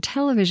mastered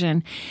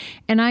television.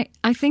 And I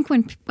think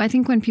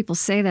when people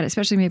say that,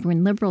 especially maybe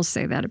when liberals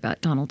say that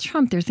about Donald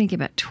Trump, they're thinking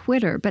about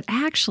Twitter. But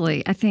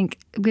actually, I think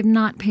we've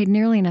not paid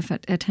nearly enough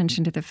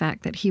attention to the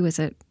fact that he was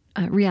a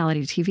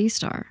reality TV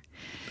star.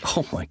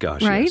 Oh my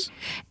gosh! Right, yes.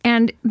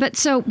 and that's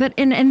so.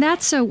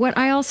 What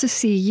I also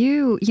see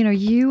you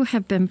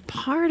have been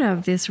part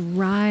of this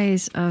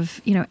rise of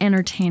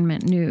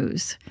entertainment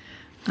news.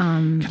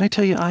 Can I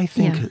tell you? I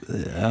think,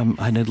 and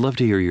I'd love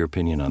to hear your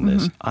opinion on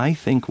this. I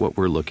think what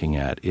we're looking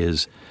at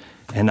is,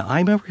 and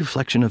I'm a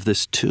reflection of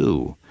this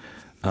too,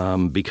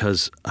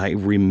 because I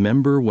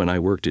remember when I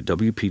worked at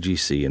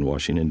WPGC in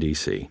Washington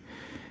D.C.,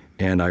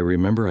 and I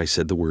remember I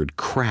said the word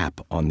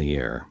 "crap" on the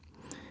air.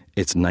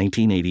 It's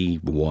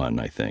 1981,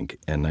 I think,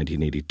 and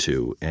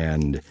 1982,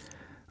 and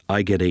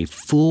I get a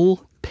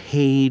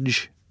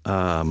full-page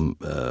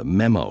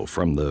memo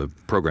from the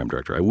program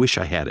director. I wish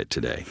I had it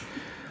today.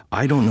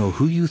 I don't know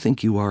who you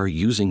think you are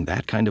using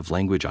that kind of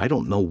language. I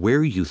don't know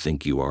where you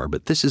think you are,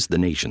 but this is the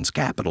nation's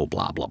capital,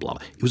 blah, blah, blah.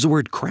 It was the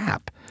word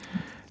crap.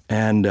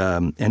 And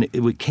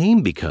it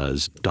came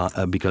because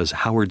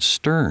Howard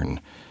Stern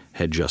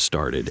had just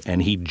started,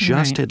 and he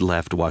just had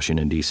left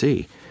Washington,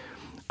 D.C.,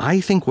 I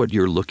think what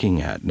you're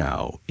looking at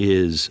now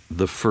is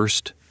the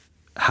first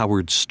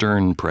Howard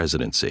Stern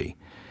presidency.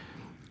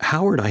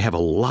 Howard, I have a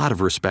lot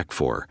of respect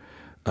for,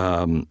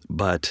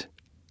 but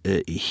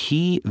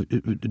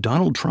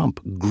Donald Trump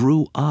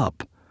grew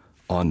up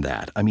on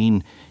that. I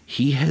mean,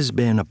 he has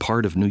been a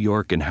part of New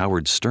York and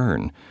Howard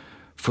Stern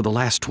for the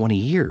last 20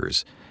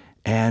 years.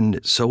 And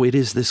so it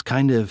is this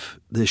kind of,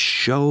 this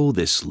show,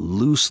 this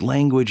loose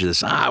language,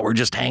 we're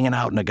just hanging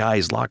out in a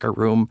guy's locker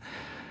room.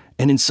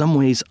 And in some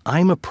ways,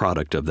 I'm a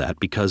product of that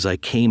because I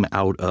came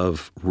out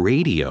of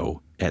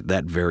radio at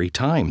that very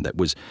time that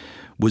was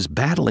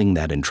battling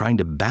that and trying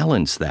to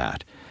balance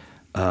that.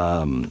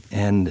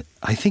 And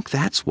I think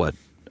that's what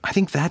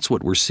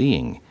we're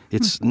seeing.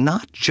 It's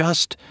not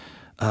just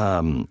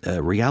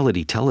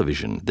reality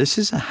television. This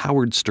is a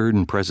Howard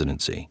Stern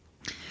presidency.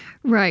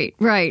 Right.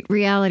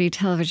 Reality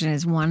television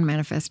is one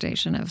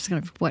manifestation of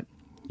sort of what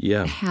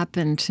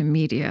happened to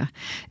media.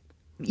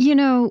 You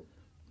know,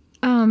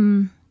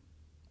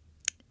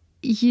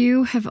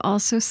 you have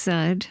also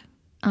said,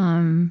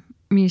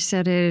 you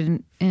said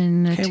it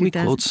in Can't we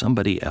quote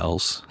somebody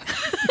else?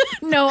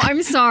 No,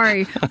 I'm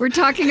sorry. We're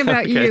talking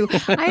about you.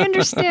 I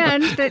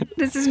understand that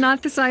this is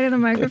not the side of the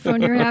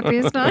microphone you're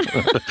happiest on.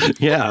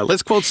 Yeah,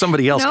 let's quote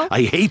somebody else. No,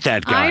 I hate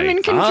that guy. I'm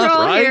in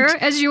control here,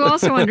 as you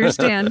also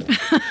understand.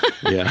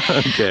 Yeah,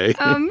 okay.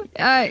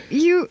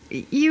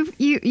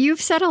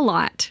 You've said a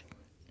lot.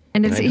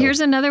 And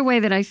here's another way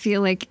that I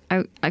feel like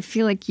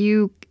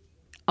you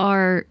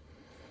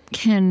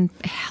can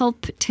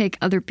help take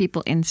other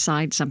people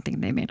inside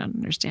something they may not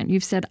understand.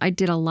 You've said, I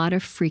did a lot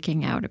of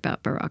freaking out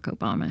about Barack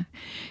Obama.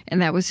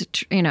 And that was,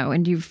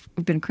 and you've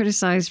been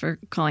criticized for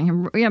calling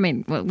him, we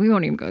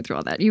won't even go through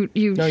all that. I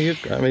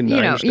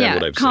understand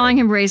what I've calling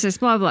him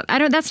racist, blah, blah.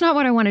 That's not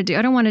what I want to do.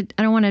 I don't want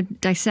to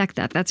dissect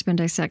that. That's been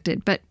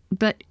dissected. But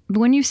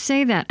when you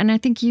say that, and I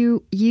think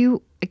you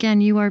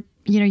are,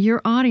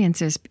 your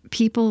audiences,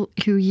 people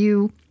who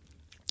you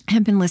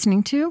have been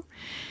listening to,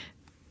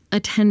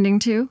 attending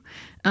to,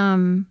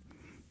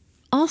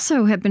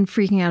 also have been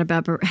freaking out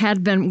about Barack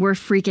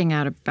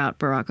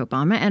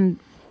Obama, and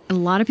a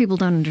lot of people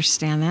don't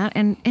understand that.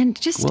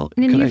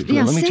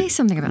 Say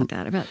something about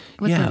that, about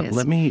what that is.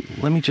 Let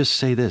me just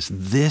say this.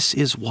 This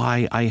is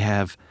why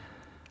I've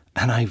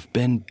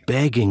been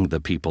begging the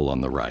people on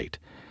the right.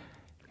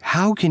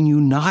 How can you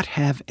not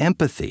have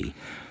empathy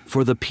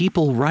for the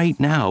people right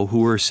now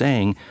who are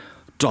saying,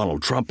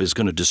 Donald Trump is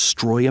going to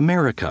destroy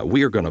America.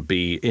 He's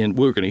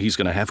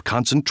going to have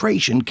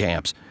concentration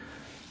camps.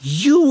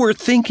 You were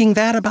thinking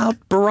that about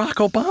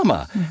Barack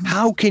Obama. Mm-hmm.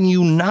 How can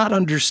you not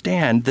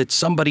understand that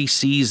somebody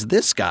sees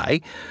this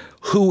guy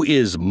who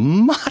is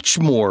much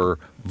more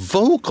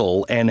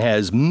vocal and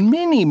has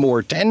many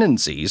more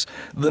tendencies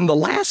than the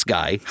last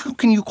guy? How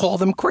can you call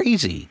them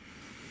crazy?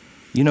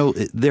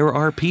 There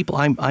are people,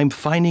 I'm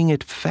finding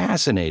it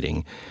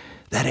fascinating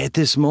that at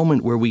this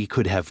moment where we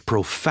could have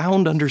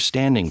profound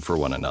understanding for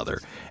one another,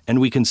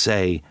 and we can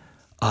say,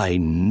 I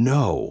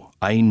know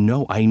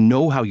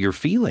how you're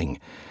feeling,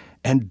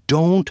 and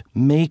don't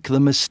make the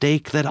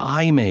mistake that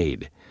I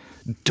made.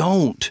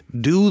 Don't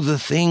do the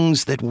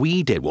things that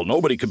we did. Well,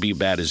 nobody could be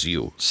bad as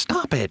you.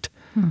 Stop it.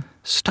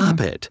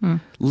 Stop it.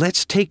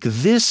 Let's take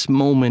this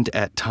moment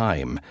at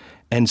time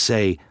and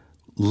say,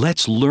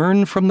 let's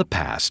learn from the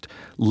past.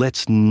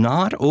 Let's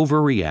not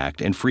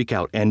overreact and freak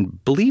out.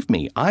 And believe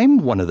me, I'm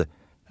one of the...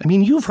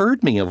 you've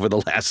heard me over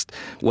the last,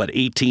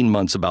 18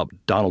 months about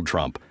Donald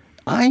Trump.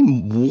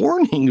 I'm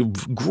warning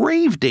of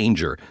grave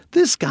danger.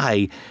 This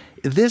guy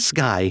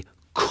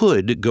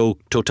could go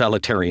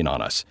totalitarian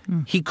on us.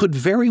 He could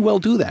very well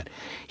do that.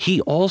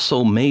 He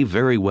also may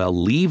very well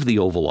leave the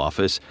Oval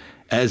Office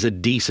as a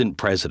decent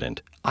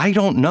president. I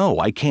don't know.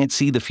 I can't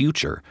see the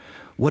future.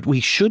 What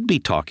we should be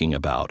talking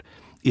about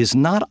is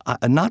not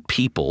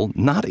people,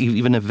 not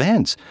even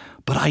events,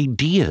 but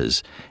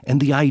ideas.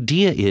 And the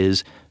idea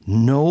is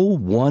no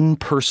one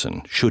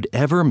person should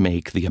ever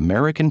make the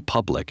American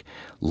public,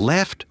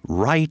 left,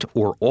 right,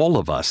 or all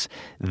of us,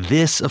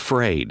 this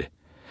afraid.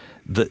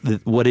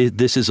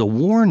 This is a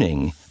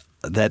warning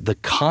that the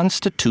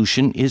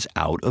Constitution is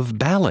out of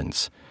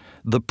balance.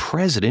 The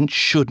president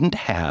shouldn't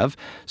have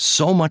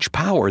so much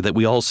power that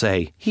we all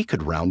say he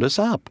could round us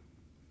up.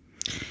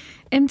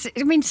 And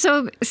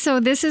so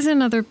this is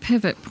another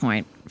pivot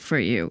point for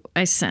you.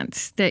 I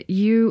sense that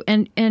you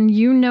and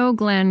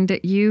Glenn,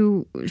 that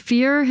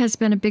fear has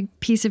been a big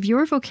piece of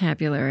your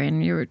vocabulary,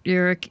 and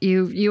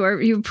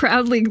you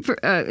proudly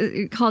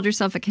called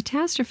yourself a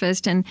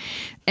catastrophist,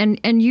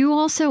 and you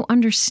also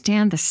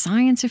understand the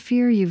science of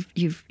fear.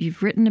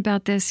 You've written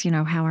about this.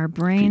 How our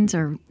brains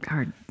are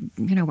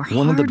we're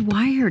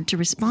hardwired to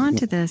respond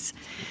to this.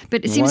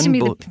 But it seems to me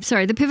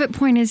the pivot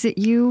point is that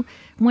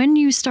when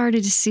you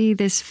started to see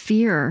this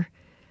fear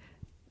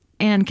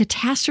and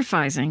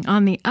catastrophizing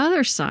on the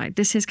other side,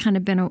 this has kind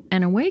of been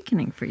an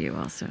awakening for you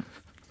also.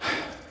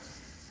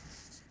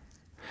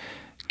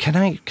 Can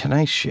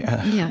I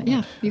share?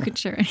 Yeah, you could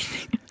share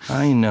anything.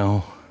 I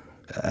know.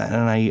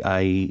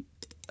 And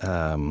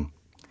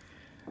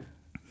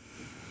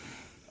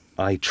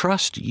I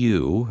trust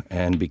you,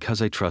 and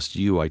because I trust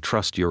you, I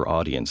trust your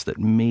audience that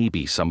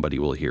maybe somebody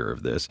will hear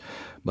of this,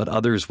 but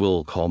others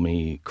will call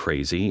me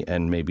crazy,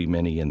 and maybe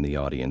many in the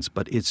audience,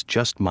 but it's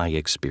just my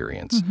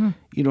experience. Mm-hmm.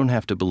 You don't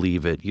have to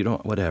believe it. You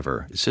don't,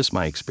 whatever. It's just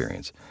my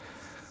experience.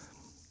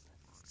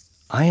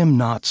 I am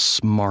not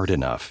smart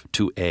enough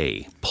to,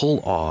 A, pull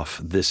off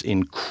this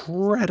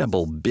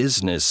incredible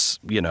business,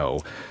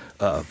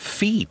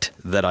 feat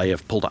that I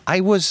have pulled off. I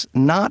was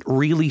not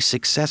really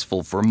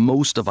successful for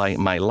most of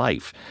my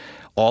life.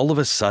 All of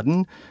a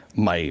sudden,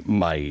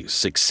 my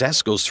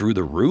success goes through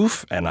the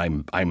roof, and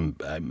I'm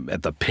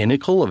at the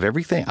pinnacle of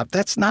everything.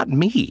 That's not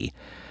me.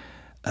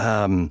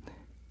 I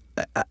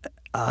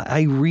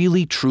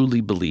really, truly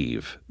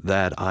believe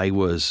that I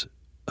was.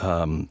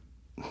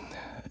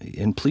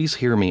 And please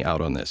hear me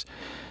out on this,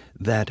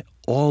 that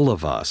all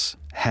of us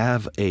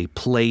have a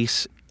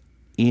place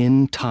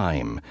in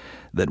time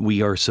that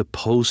we are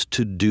supposed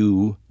to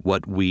do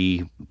what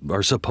we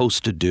are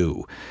supposed to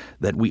do,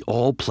 that we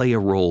all play a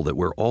role, that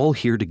we're all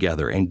here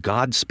together, and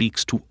God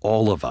speaks to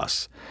all of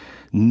us.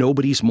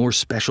 Nobody's more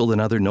special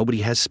than other.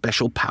 Nobody has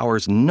special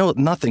powers. No,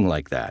 nothing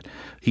like that.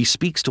 He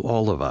speaks to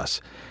all of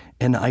us.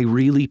 And I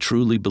really,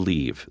 truly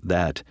believe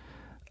that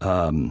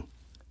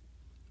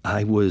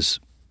I was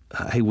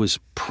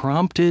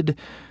prompted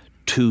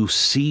to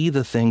see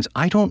the things.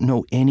 I don't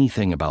know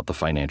anything about the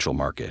financial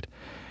market.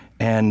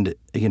 And,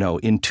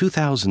 in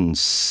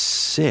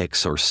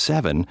 2006 or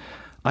 7,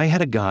 I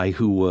had a guy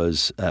who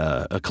was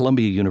a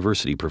Columbia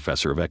University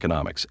professor of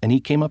economics. And he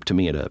came up to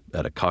me at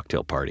a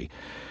cocktail party.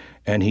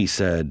 And he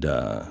said,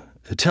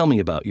 tell me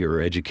about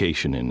your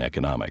education in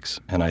economics.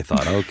 And I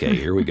thought, okay,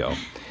 here we go.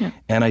 Yeah.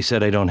 And I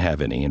said, I don't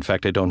have any. In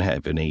fact, I don't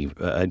have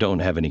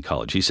any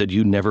college. He said,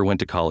 you never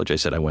went to college? I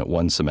said, I went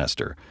one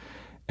semester.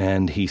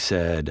 And he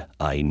said,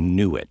 I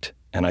knew it.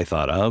 And I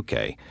thought,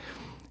 okay.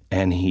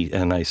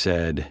 And I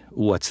said,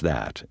 what's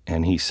that?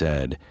 And he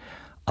said,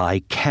 I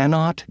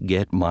cannot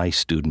get my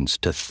students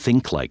to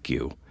think like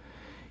you.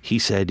 He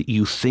said,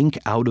 you think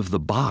out of the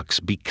box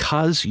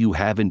because you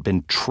haven't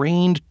been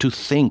trained to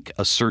think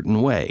a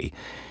certain way.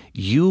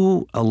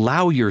 You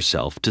allow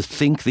yourself to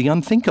think the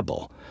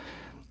unthinkable.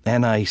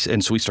 And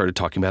so we started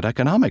talking about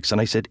economics. And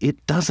I said,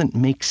 it doesn't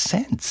make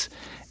sense.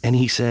 And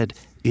he said,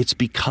 it's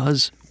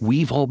because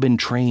we've all been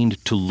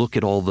trained to look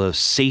at all the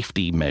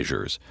safety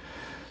measures.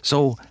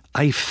 So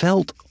I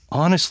felt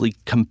honestly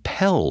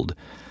compelled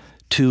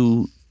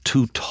to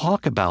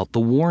talk about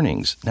the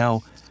warnings.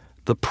 Now,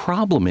 the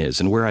problem is,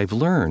 and where I've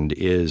learned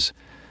is,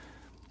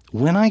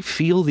 when I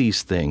feel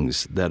these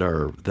things that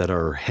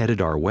are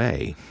headed our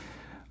way,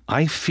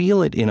 I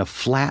feel it in a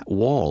flat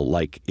wall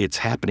like it's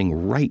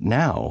happening right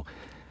now.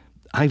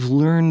 I've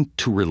learned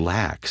to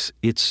relax.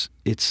 It's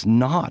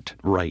not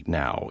right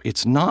now.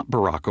 It's not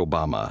Barack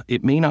Obama.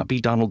 It may not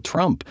be Donald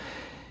Trump.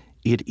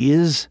 It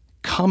is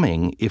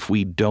coming if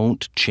we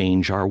don't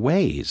change our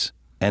ways.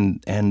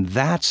 And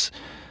that's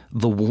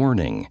the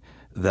warning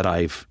that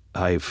I've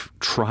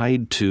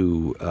tried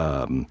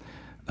to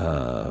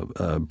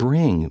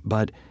bring,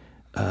 but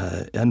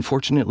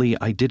unfortunately,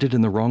 I did it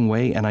in the wrong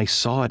way, and I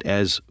saw it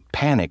as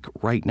panic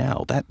right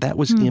now. That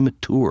was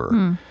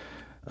immature.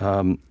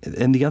 And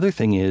the other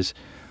thing is,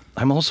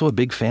 I'm also a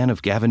big fan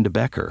of Gavin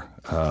DeBecker.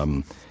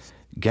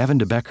 Gavin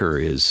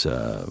DeBecker is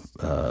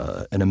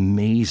an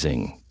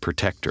amazing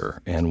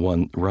protector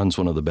and runs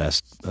one of the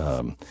best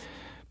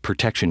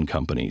protection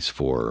companies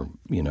for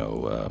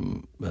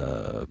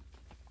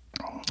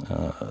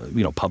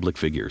public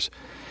figures.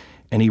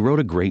 And he wrote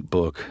a great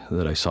book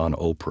that I saw on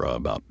Oprah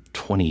about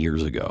 20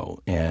 years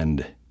ago.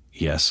 And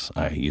yes,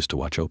 I used to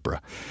watch Oprah.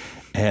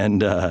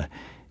 And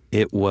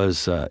it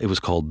was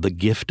called The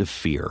Gift of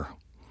Fear.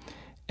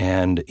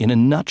 And in a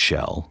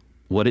nutshell,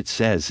 what it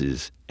says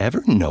is,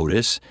 ever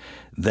notice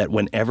that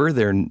whenever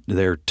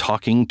they're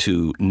talking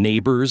to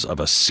neighbors of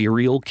a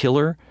serial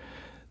killer,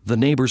 the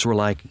neighbors were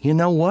like, you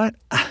know what?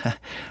 I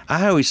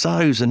always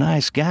thought he was a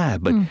nice guy,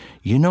 but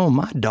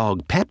my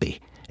dog Peppy,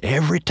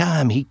 every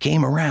time he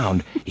came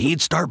around,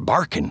 he'd start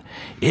barking.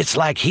 It's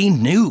like he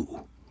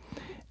knew.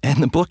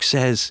 And the book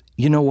says,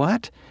 you know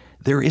what?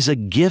 There is a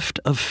gift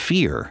of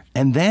fear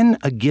and then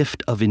a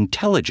gift of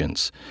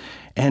intelligence.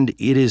 And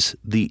it's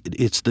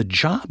the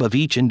job of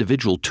each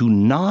individual to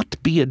not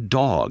be a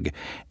dog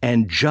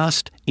and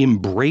just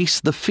embrace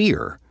the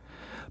fear,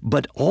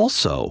 but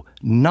also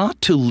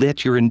not to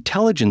let your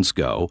intelligence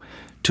go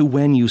to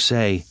when you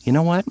say, you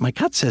know what, my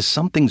gut says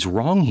something's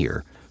wrong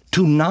here,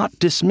 to not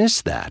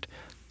dismiss that.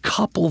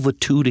 Couple the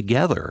two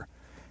together,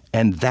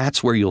 and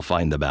that's where you'll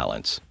find the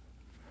balance.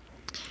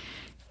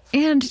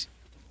 And,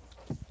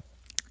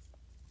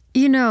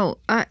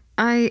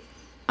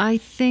 I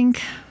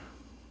think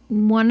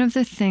one of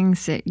the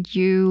things that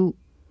you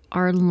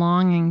are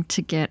longing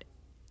to get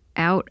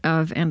out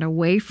of and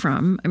away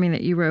from,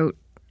 that you wrote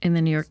in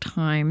the New York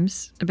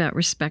Times about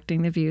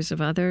respecting the views of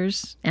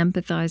others,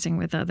 empathizing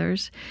with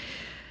others.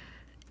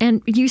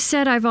 And you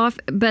said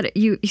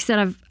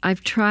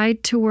I've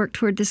tried to work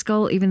toward this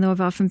goal, even though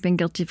I've often been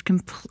guilty of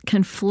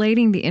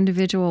conflating the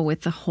individual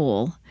with the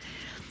whole.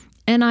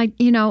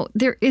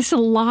 there is a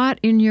lot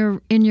in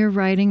your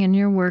writing and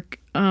your work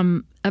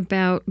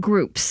about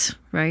groups,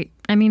 right?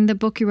 I mean, the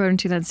book you wrote in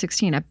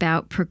 2016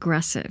 about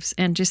progressives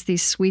and just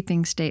these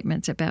sweeping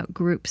statements about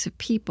groups of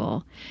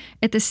people.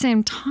 At the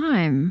same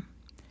time...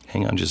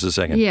 Hang on just a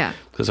second. Yeah.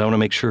 Because I want to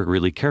make sure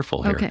really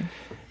careful here. Okay.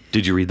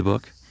 Did you read the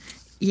book?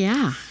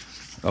 Yeah.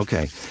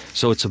 Okay.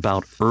 So it's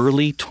about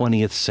early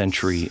 20th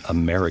century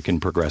American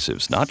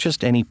progressives, not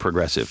just any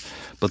progressive,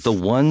 but the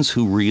ones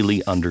who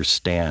really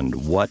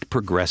understand what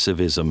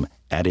progressivism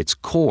at its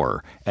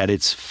core, at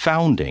its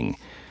founding,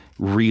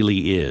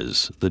 really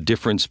is. The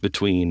difference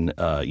between,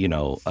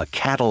 a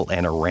cattle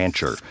and a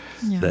rancher.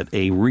 Yeah. That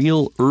a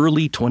real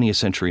early 20th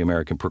century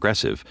American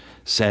progressive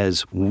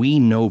says, we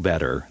know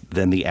better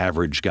than the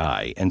average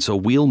guy, and so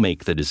we'll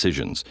make the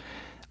decisions.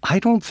 I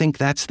don't think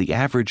that's the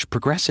average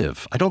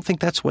progressive. I don't think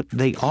that's what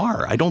they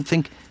are. I don't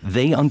think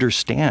they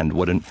understand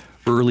what an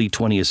early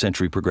 20th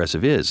century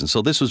progressive is. And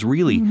so this was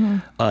really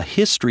a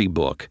history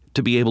book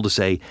to be able to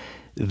say,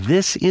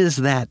 this is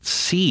that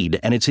seed,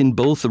 and it's in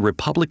both the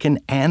Republican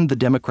and the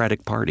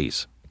Democratic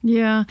parties.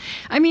 Yeah.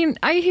 I mean,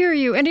 I hear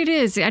you, and it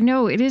is. I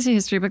know it is a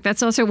history book.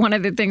 That's also one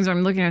of the things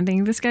I'm looking at and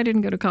thinking, this guy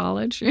didn't go to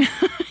college.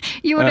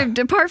 You would have,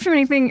 apart from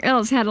anything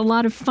else, had a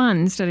lot of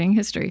fun studying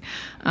history.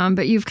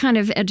 But you've kind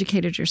of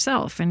educated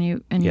yourself, and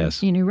you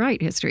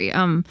write history.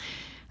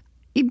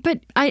 But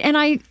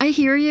I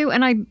hear you,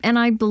 and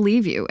I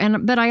believe you.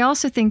 But I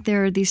also think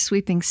there are these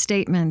sweeping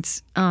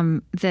statements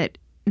that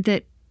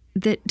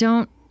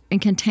don't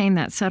contain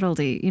that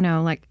subtlety.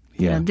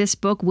 This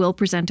book will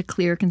present a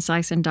clear,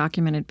 concise, and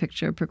documented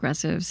picture of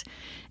progressives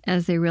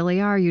as they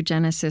really are: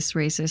 eugenicists,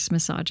 racists,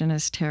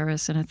 misogynists,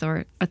 terrorists,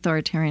 and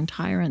authoritarian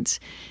tyrants.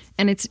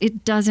 And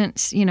it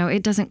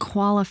doesn't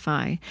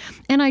qualify.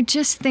 And I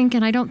just think,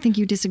 and I don't think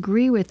you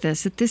disagree with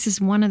this, that this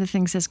is one of the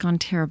things that's gone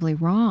terribly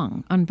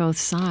wrong on both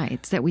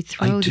sides, that we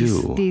throw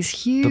these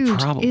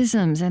huge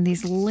isms and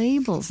these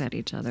labels at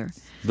each other.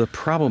 The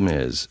problem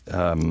is,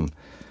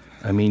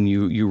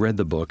 you read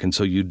the book, and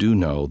so you do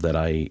know that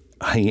I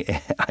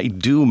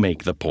do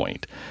make the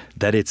point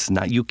that it's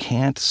not, you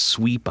can't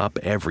sweep up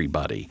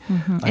everybody.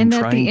 Mm-hmm. And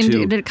that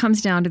it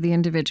comes down to the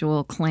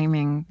individual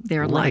claiming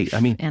their life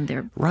and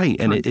their right.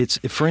 And it's,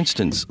 for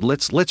instance,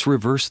 let's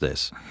reverse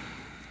this.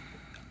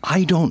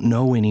 I don't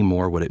know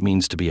anymore what it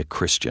means to be a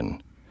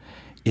Christian.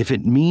 If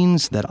it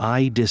means that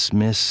I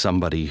dismiss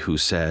somebody who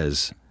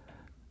says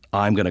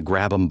I'm going to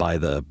grab them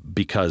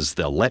because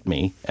they'll let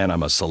me, and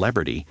I'm a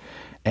celebrity,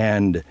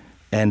 and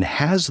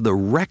has the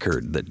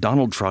record that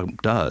Donald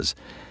Trump does,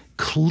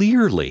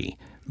 clearly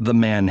the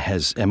man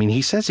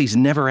he says he's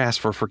never asked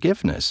for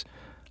forgiveness.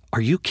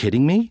 Are you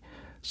kidding me?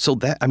 So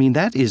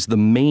that is the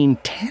main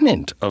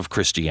tenet of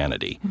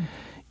Christianity.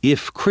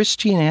 If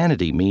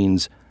Christianity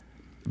means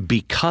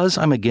because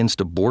I'm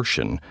against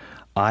abortion,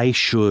 I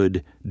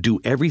should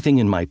do everything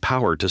in my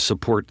power to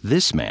support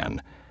this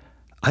man,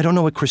 I don't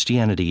know what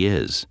Christianity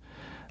is.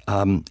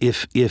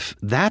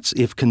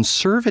 If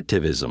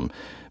conservatism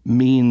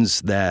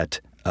means that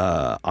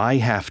I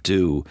have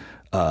to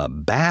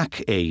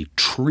back a $1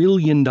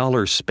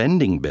 trillion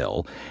spending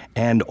bill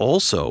and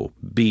also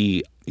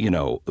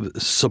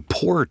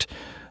support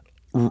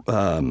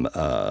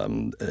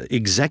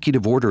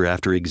executive order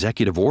after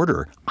executive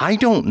order, I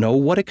don't know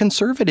what a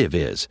conservative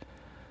is.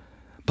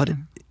 But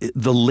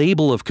the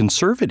label of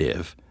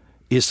conservative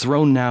is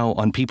thrown now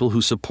on people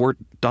who support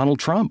Donald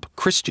Trump.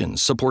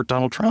 Christians support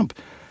Donald Trump.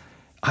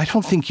 I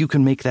don't think you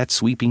can make that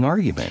sweeping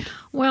argument.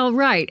 Well,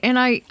 right. And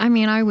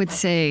I would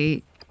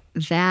say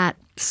that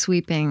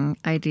sweeping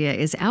idea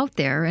is out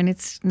there, and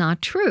it's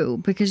not true,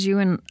 because you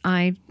and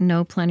I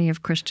know plenty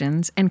of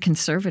Christians and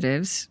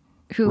conservatives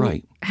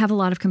who have a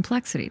lot of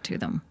complexity to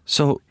them.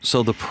 So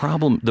the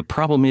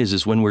problem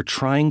is when we're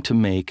trying to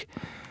make,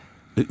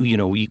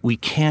 we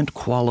can't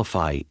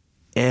qualify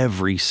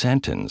every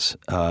sentence.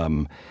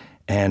 I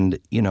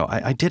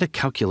did a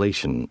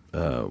calculation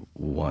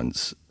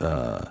once.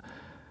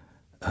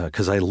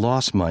 Because I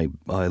lost my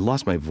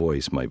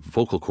voice, my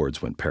vocal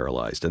cords went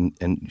paralyzed, and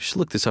you should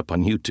look this up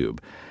on YouTube.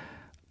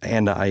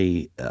 And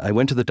I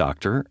went to the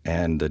doctor,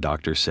 and the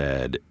doctor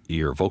said,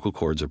 your vocal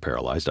cords are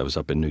paralyzed. I was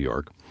up in New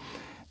York,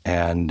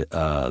 and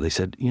they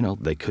said,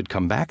 they could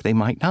come back, they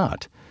might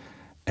not.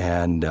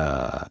 And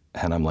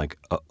I'm like,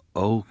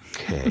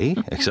 okay,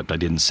 except I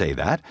didn't say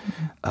that.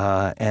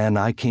 And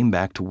I came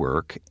back to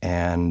work,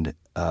 and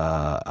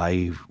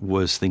I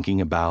was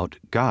thinking about,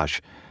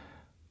 gosh,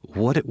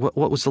 what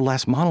was the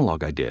last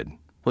monologue I did?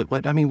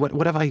 What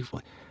have I?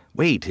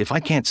 Wait, if I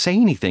can't say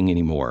anything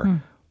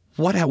anymore,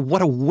 what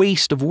a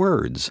waste of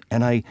words.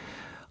 And I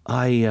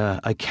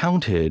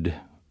counted,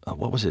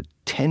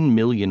 10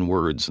 million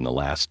words in the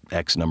last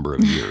X number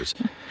of years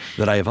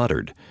that I have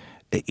uttered.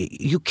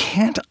 You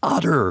can't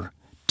utter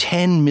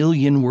 10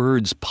 million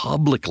words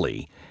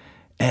publicly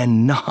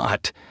and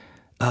not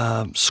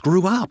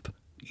screw up.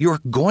 You're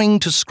going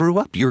to screw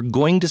up. You're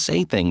going to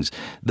say things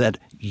that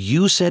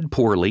you said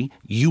poorly,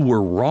 you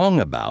were wrong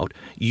about,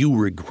 you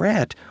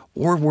regret,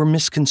 or were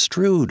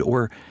misconstrued,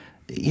 or,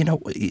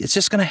 it's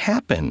just going to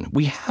happen.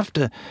 We have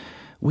to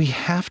we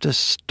have to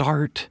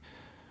start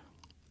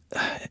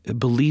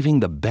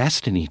believing the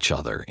best in each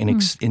other and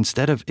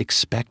instead of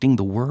expecting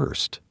the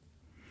worst.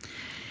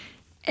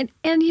 And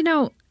you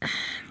know,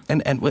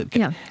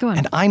 yeah, go on.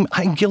 And I'm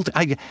guilty.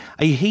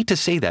 I hate to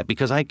say that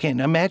because I can't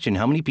imagine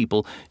how many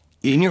people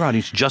in your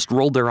audience just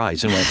rolled their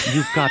eyes and went,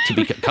 "You've got to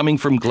be coming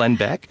from Glenn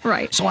Beck."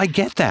 Right. So I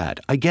get that.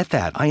 I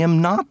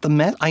am not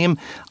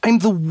I'm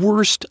the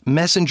worst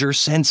messenger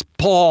since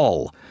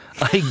Paul.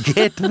 I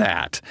get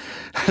that.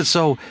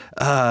 So,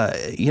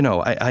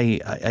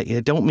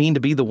 I don't mean to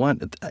be the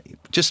one.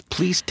 Just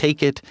please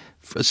take it.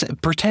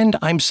 Pretend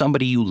I'm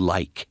somebody you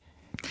like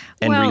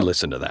and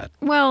re-listen to that.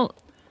 Well,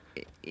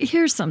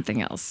 here's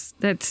something else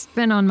that's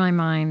been on my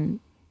mind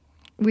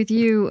with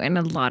you and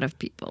a lot of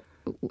people.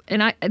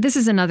 And this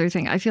is another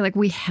thing I feel like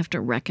we have to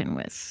reckon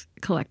with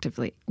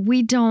collectively.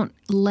 We don't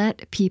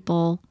let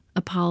people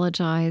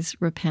apologize,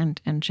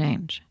 repent, and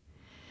change.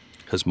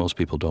 Because most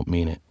people don't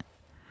mean it.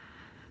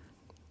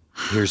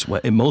 Here's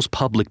what, most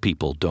public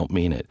people don't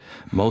mean it.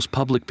 Most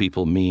public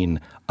people mean,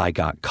 I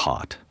got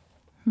caught.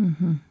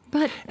 Mm-hmm.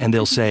 And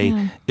they'll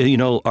say,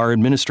 our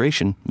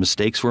administration,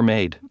 mistakes were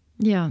made.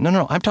 Yeah.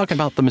 No, I'm talking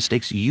about the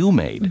mistakes you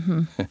made.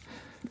 Mm-hmm.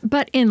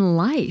 But in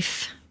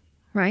life,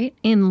 right?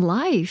 In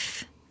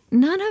life,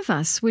 none of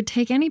us would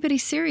take anybody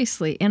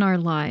seriously in our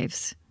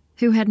lives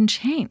who hadn't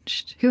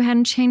changed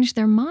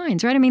their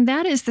minds, right? I mean,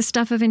 that is the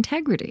stuff of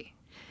integrity.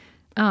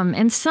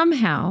 And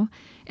somehow,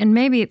 and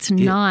maybe it's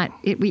not,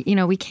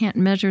 we can't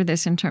measure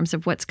this in terms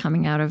of what's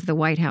coming out of the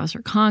White House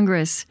or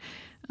Congress,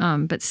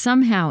 but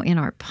somehow in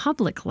our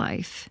public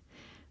life,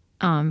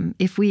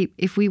 if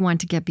we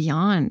want to get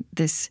beyond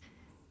this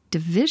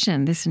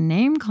division, this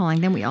name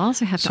calling, then we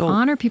also have to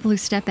honor people who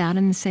step out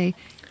and say,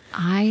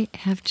 I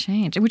have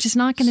changed, which is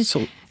not going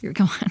to.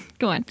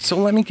 Go on. So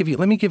let me give you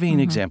an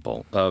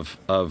example of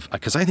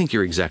because I think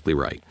you're exactly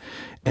right,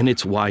 and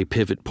it's why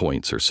pivot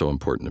points are so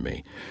important to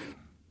me.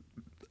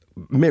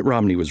 Mitt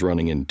Romney was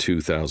running in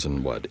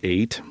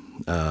 2008,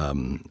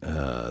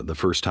 the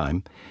first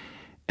time,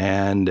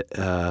 and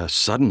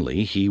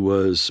suddenly he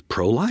was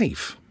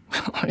pro-life.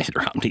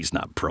 Romney's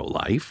not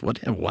pro-life.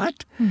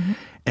 What? Mm-hmm.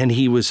 And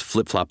he was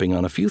flip-flopping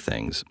on a few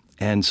things,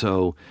 and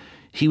so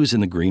he was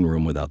in the green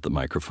room without the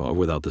microphone,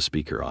 without the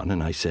speaker on,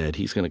 and I said,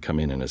 he's going to come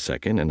in a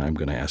second, and I'm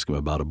going to ask him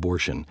about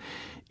abortion.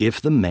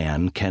 If the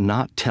man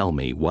cannot tell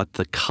me what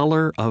the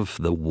color of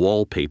the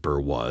wallpaper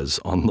was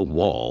on the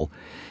wall,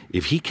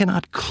 if he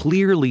cannot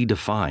clearly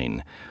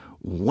define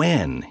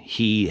when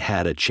he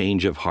had a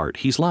change of heart,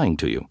 he's lying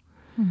to you.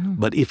 Mm-hmm.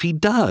 But if he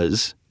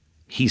does,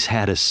 he's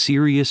had a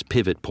serious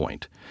pivot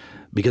point.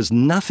 Because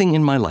nothing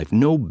in my life,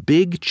 no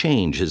big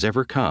change has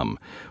ever come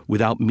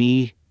without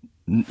me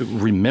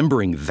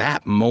remembering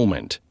that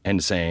moment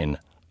and saying,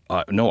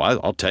 no,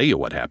 I'll tell you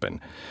what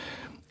happened.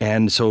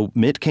 And so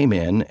Mitt came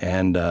in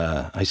and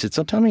I said,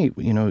 so tell me,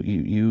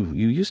 you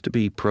used to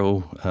be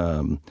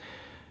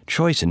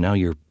pro-choice and now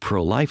you're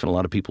pro-life. And a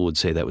lot of people would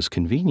say that was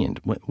convenient.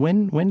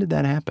 When did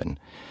that happen?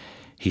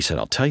 He said,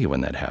 I'll tell you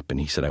when that happened.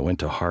 He said, I went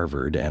to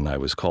Harvard and I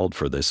was called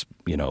for this,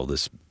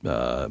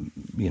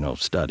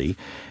 study.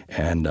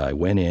 And I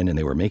went in and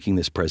they were making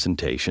this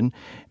presentation.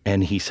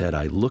 And he said,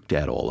 I looked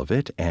at all of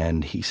it.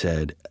 And he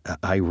said,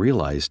 I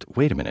realized,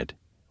 wait a minute,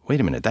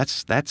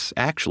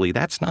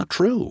 that's not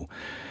true.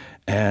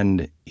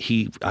 And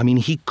he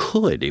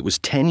could, it was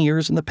 10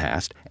 years in the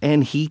past,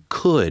 and he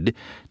could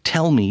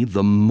tell me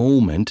the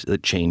moment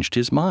that changed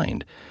his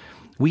mind.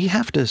 We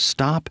have to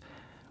stop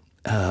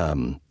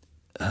and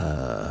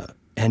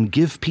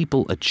give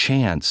people a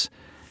chance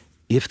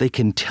if they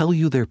can tell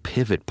you their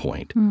pivot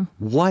point.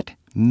 What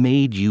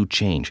made you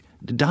change?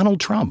 Donald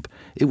Trump,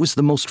 it was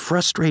the most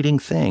frustrating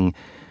thing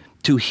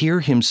to hear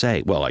him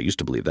say, well, I used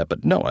to believe that,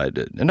 but no,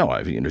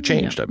 I've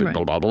changed. I've been right.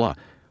 blah, blah, blah.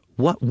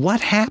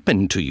 What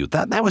happened to you?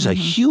 That was a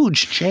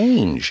huge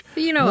change.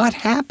 What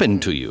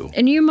happened to you?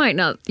 And you might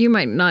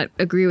not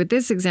agree with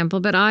this example,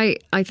 but I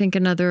think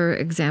another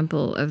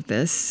example of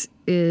this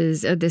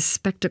is this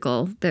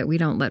spectacle that we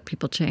don't let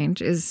people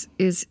change is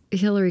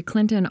Hillary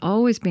Clinton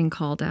always being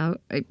called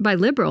out by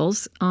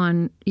liberals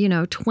on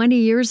 20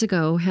 years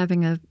ago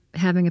having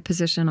a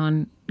position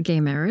on gay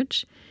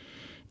marriage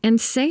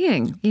and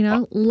saying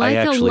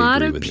like a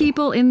lot of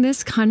people in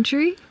this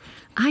country,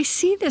 I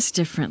see this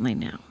differently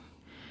now.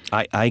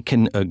 I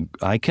can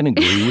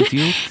agree with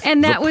you.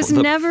 And that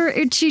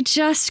she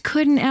just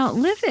couldn't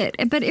outlive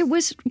it. But it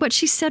was what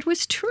she said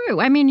was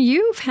true. I mean,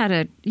 you've had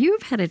a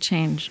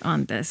change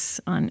on this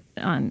on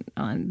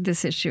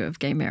this issue of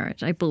gay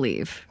marriage, I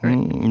believe. Right?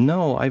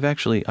 No,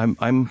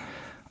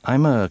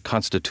 I'm a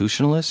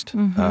constitutionalist,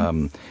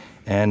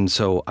 and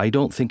so I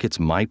don't think it's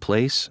my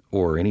place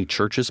or any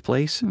church's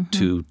place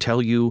to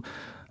tell you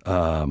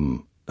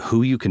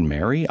who you can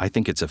marry. I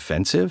think it's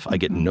offensive. I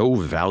get no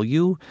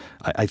value.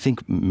 I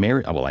think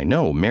I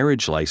know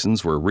marriage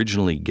licenses were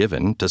originally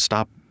given to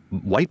stop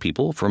white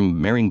people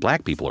from marrying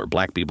black people or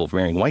black people from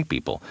marrying white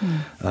people.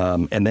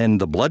 And then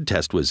the blood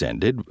test was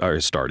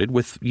started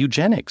with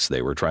eugenics.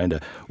 They were trying to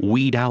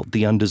weed out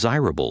the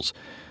undesirables.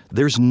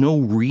 There's no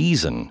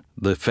reason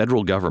the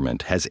federal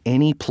government has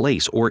any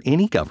place, or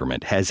any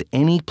government has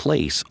any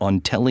place, on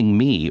telling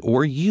me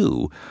or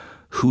you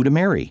who to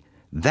marry.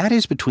 That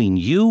is between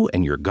you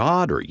and your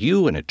God, or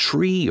you and a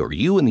tree, or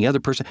you and the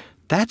other person.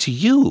 That's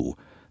you.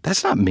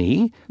 That's not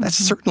me. That's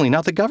certainly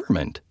not the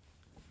government.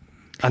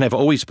 And I've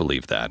always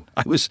believed that.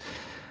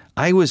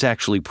 I was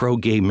actually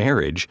pro-gay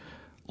marriage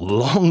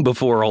long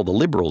before all the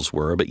liberals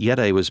were, but yet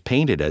I was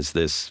painted as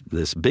this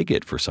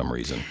bigot for some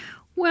reason.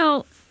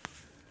 Well,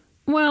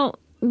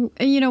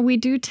 we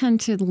do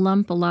tend to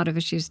lump a lot of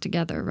issues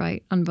together,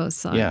 right, on both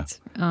sides.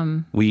 Yeah.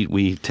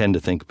 We tend to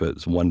think,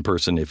 but one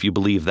person, if you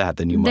believe that,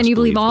 then you must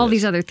believe all this.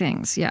 these other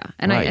things, yeah.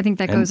 And right. I think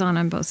that goes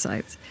on both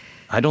sides.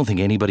 I don't think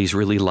anybody's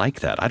really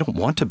like that. I don't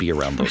want to be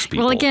around those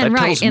people. Well, again,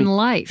 right, in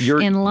life.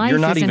 In life,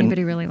 not is even,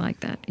 anybody really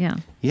like that? Yeah.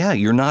 Yeah,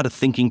 you're not a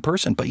thinking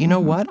person. But you know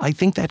what? I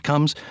think that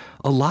comes,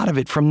 a lot of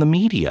it, from the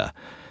media.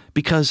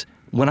 Because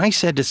when I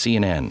said to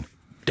CNN,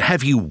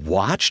 have you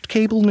watched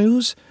cable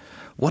news?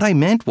 What I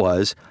meant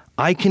was,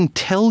 I can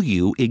tell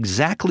you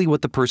exactly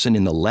what the person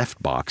in the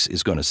left box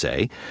is going to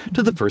say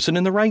to the person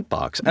in the right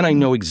box. And I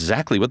know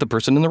exactly what the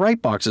person in the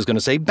right box is going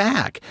to say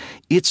back.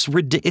 It's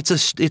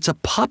a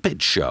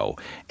puppet show.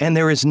 And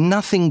there is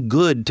nothing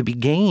good to be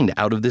gained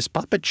out of this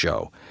puppet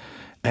show.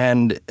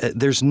 And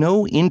there's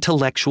no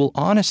intellectual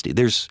honesty.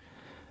 There's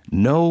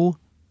no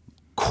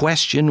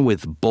question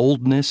with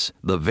boldness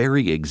the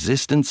very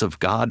existence of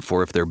God,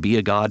 for if there be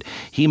a God,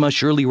 he must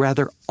surely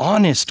rather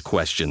honest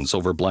questions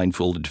over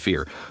blindfolded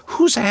fear.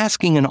 Who's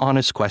asking an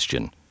honest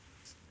question?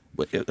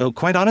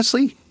 Quite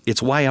honestly,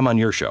 it's why I'm on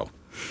your show.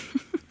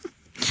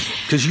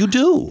 Because you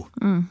do.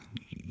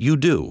 You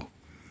do.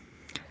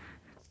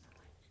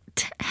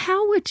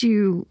 How would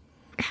you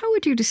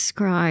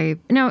describe,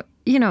 now,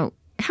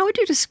 how would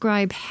you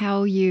describe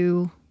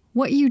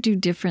what you do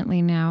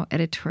differently now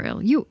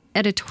editorially? You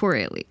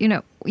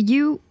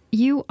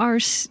are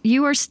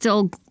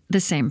still the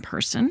same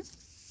person.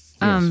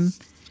 Yes.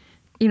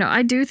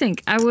 I do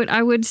think I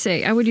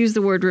would use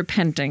the word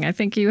repenting. I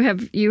think you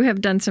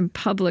have done some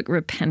public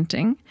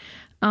repenting,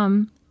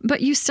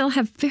 but you still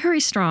have very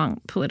strong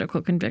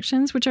political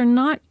convictions, which are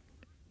not,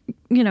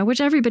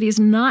 which everybody is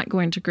not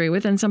going to agree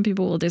with, and some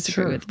people will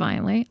disagree with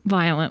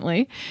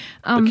violently.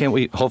 But can't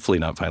we? Hopefully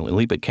not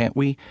violently, but can't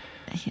we?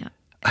 Yeah.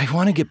 I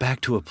want to get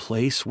back to a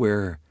place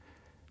where,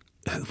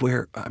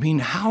 I mean,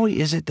 how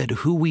is it that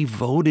who we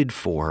voted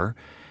for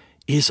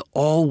is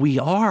all we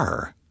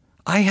are?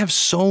 I have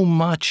so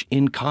much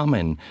in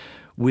common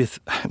with,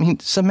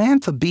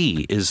 Samantha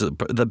Bee is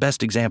the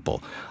best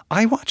example.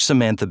 I watch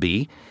Samantha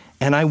Bee,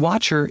 and I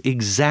watch her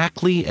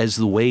exactly as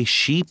the way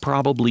she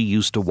probably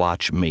used to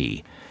watch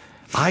me.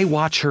 I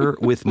watch her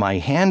with my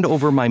hand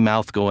over my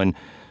mouth going,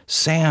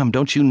 Sam,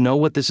 don't you know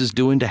what this is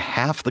doing to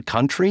half the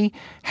country?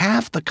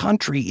 Half the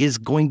country is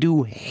going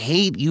to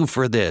hate you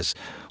for this.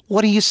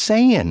 What are you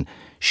saying?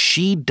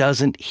 She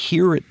doesn't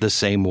hear it the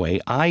same way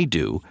I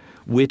do,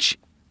 which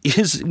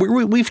is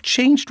we've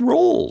changed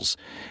roles.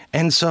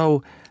 And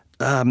so,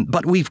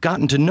 but we've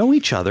gotten to know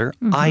each other.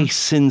 I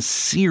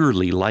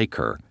sincerely like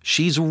her.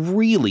 She's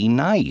really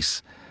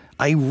nice.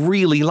 I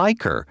really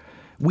like her.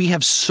 We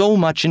have so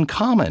much in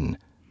common,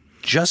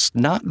 just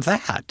not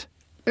that.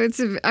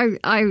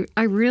 I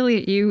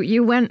really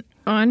you went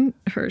on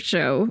her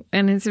show,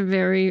 and it's a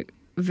very,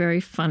 very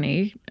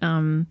funny.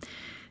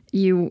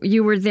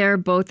 You were there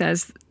both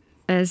as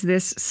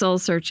this soul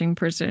searching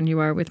person you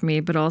are with me,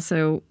 but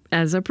also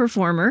as a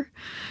performer,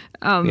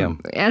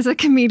 as a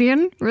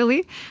comedian.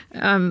 Really,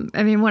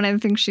 one of the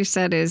things she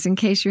said is, in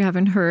case you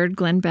haven't heard,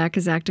 Glenn Beck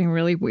is acting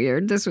really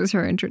weird. This was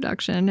her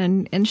introduction,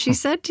 and she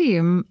said to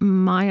you,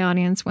 "My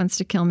audience wants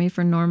to kill me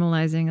for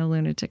normalizing a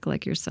lunatic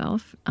like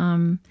yourself."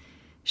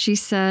 She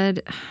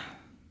said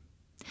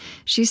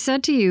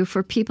to you,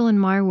 for people in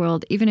my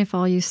world, even if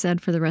all you said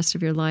for the rest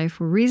of your life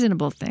were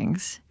reasonable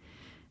things,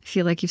 I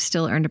feel like you've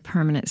still earned a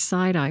permanent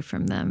side eye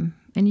from them.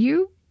 And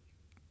you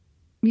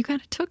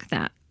kind of took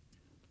that.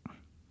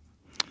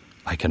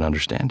 I can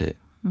understand it.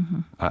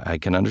 I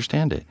can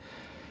understand it.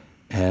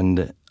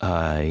 And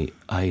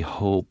I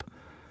hope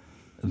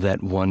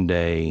that one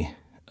day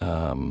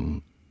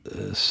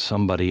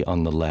somebody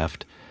on the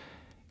left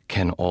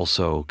can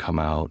also come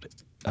out,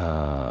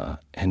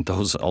 and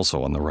those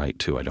also on the right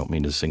too. I don't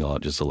mean to single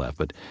out just the left,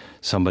 but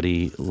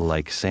somebody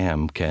like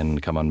Sam can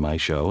come on my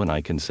show and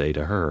I can say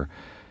to her,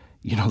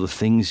 the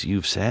things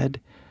you've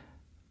said,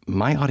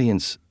 my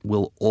audience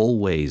will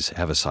always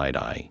have a side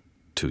eye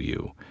to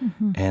you.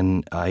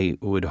 And I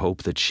would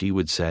hope that she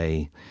would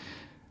say,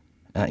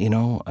 I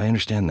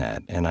understand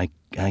that, and I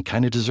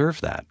kind of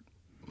deserve that,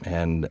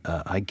 and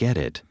I get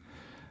it.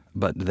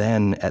 But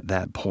then at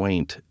that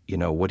point,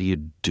 what do you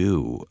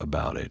do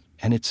about it?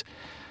 And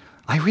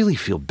I really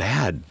feel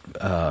bad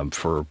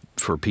for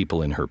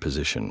people in her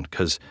position,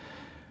 because,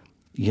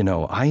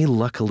 I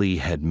luckily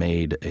had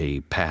made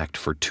a pact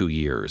for 2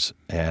 years,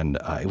 and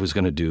I was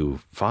going to do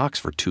Fox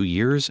for 2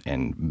 years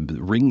and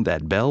ring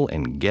that bell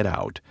and get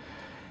out.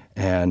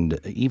 And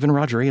even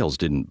Roger Ailes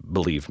didn't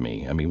believe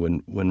me.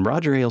 When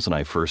Roger Ailes and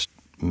I first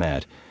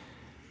met,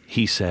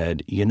 he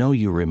said,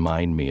 you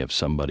remind me of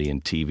somebody in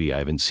TV. I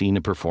haven't seen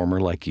a performer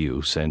like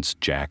you since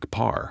Jack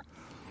Parr.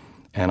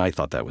 And I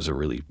thought that was a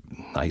really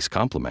nice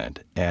compliment.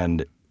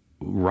 And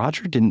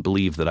Roger didn't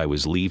believe that I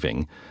was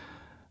leaving.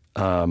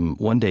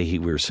 One day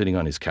we were sitting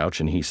on his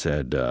couch and he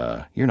said,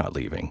 you're not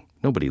leaving.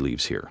 Nobody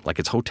leaves here. Like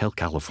it's Hotel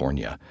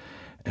California.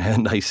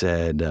 And I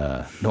said,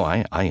 no,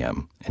 I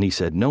am. And he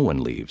said, no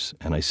one leaves.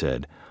 And I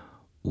said,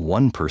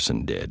 one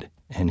person did.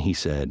 And he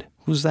said,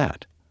 who's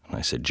that? And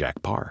I said,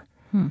 Jack Parr.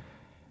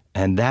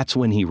 And that's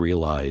when he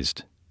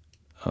realized,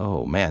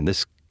 oh man,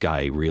 this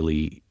guy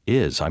really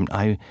is.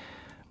 I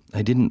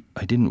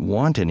didn't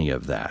want any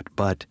of that,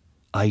 but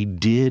I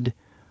did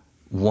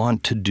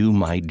want to do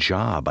my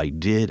job.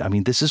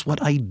 This is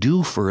what I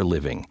do for a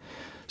living.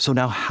 So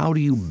now how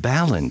do you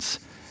balance,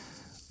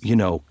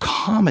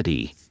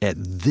 comedy at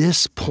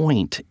this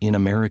point in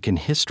American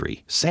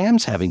history?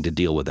 Sam's having to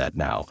deal with that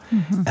now.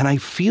 Mm-hmm. And I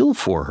feel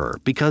for her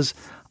because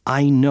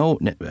I know,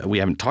 we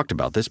haven't talked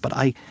about this, but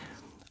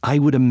I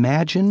would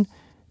imagine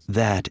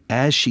that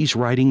as she's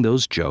writing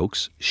those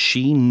jokes,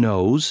 she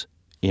knows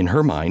in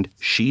her mind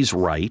she's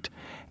right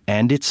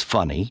and it's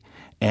funny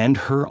and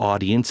her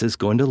audience is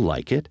going to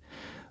like it.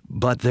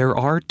 But there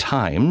are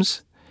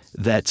times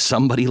that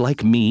somebody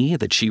like me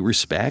that she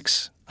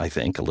respects, I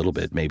think a little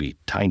bit, maybe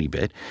tiny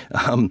bit,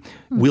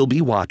 will be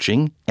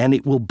watching and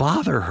it will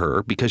bother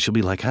her because she'll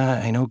be like,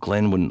 I know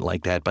Glenn wouldn't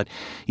like that, but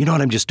you know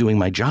what? I'm just doing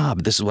my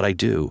job. This is what I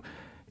do.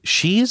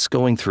 She is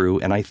going through,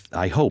 and I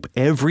hope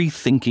every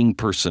thinking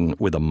person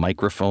with a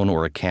microphone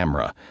or a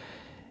camera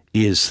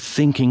is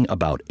thinking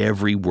about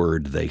every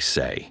word they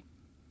say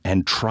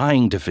and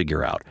trying to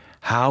figure out,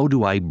 how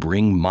do I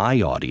bring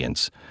my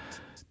audience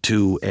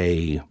to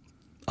a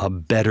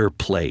better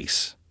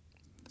place?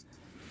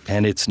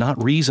 And it's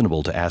not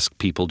reasonable to ask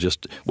people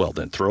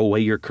then throw away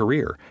your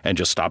career and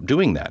just stop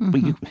doing that.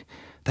 Mm-hmm.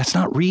 That's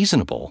not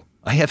reasonable.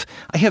 I have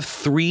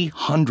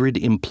 300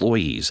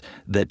 employees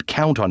that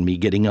count on me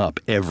getting up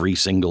every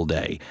single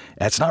day.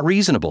 That's not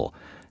reasonable.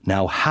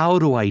 Now, how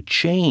do I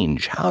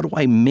change? How do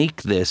I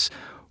make this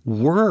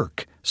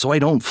work so I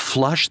don't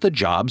flush the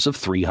jobs of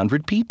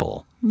 300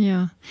 people?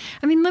 Yeah.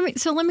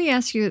 Let me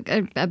ask you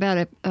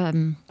about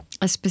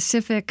a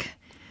specific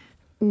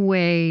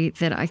way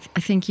that I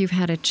think you've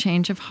had a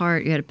change of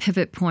heart. You had a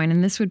pivot point,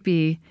 and this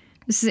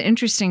is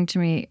interesting to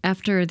me.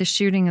 After the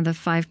shooting of the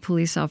 5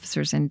 police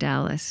officers in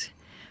Dallas,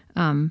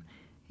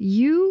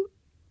 you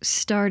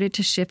started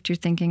to shift your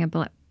thinking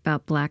about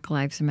Black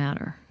Lives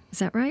Matter. Is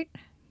that right?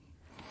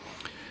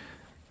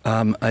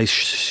 I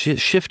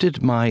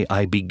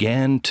I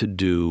began to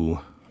do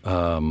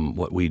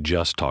what we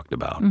just talked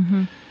about.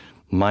 Mm-hmm.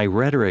 My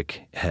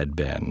rhetoric had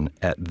been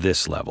at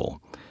this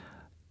level.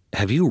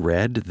 Have you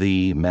read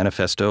the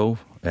manifesto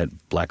at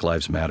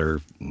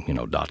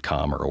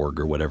blacklivesmatter.com or org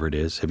or whatever it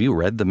is? Have you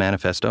read the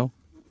manifesto?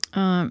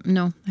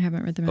 No, I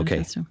haven't read the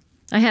manifesto. Okay.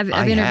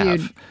 I've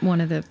interviewed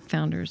one of the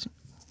founders.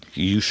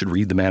 You should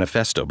read the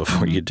manifesto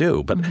before you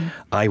do. But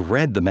I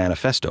read the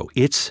manifesto.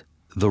 It's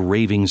the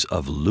ravings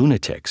of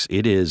lunatics.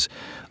 It is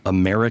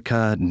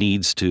America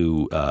needs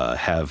to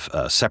have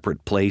a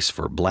separate place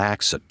for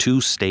blacks, a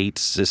 2-state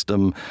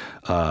system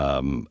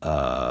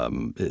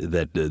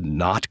that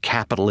not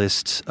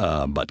capitalists,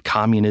 but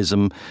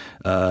communism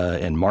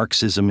and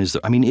Marxism is.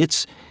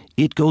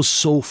 It goes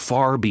so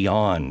far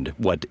beyond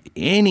what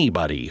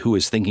anybody who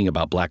is thinking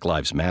about Black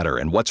Lives Matter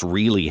and what's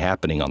really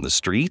happening on the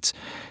streets.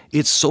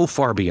 It's so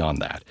far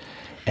beyond that.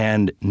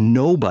 And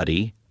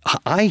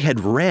I had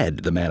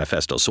read the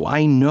manifesto, so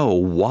I know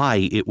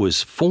why it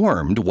was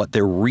formed, what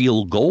their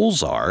real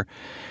goals are.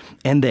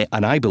 And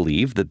I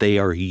believe that they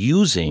are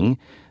using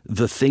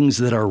the things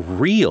that are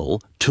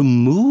real to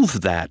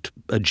move that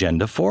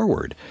agenda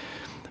forward.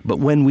 But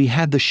when we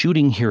had the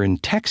shooting here in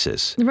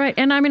Texas... Right.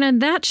 And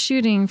and that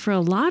shooting, for a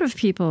lot of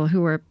people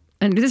who were...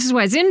 And this is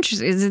why it's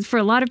interesting, is for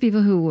a lot of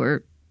people who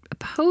were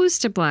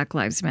opposed to Black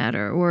Lives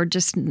Matter or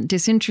just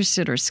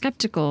disinterested or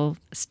skeptical,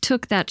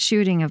 took that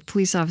shooting of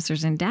police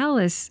officers in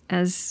Dallas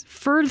as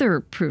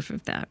further proof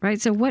of that, right?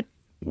 So why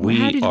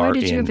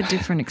did you have a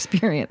different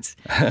experience?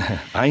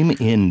 I'm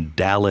in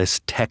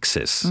Dallas,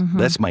 Texas. Mm-hmm.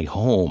 That's my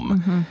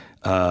home. Mm-hmm.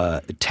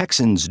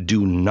 Texans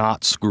do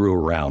not screw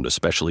around,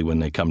 especially when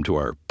they come to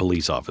our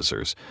police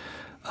officers.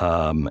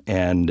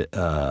 And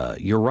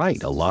you're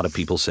right. A lot of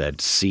people said,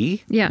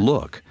 see,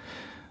 look,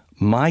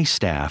 my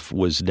staff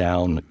was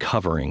down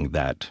covering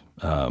that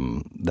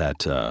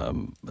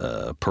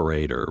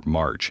parade or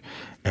march.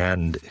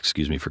 And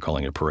excuse me for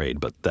calling it a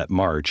parade, but that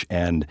march.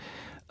 And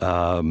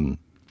so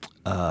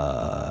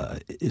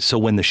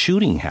when the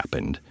shooting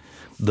happened,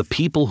 the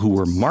people who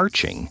were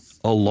marching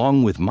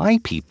along with my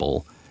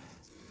people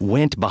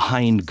went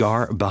behind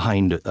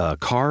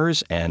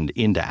cars and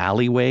into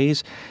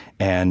alleyways,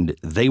 and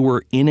they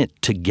were in it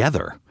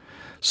together.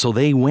 So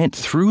they went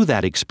through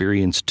that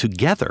experience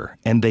together,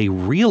 and they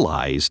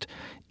realized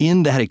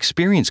in that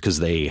experience, because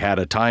they had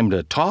a time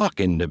to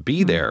talk and to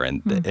be there,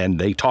 and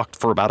they talked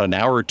for about an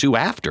hour or two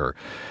after,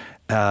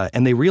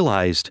 and they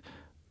realized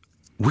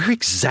we're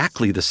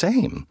exactly the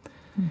same.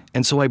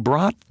 And so I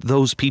brought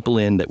those people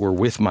in that were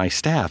with my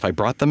staff. I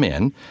brought them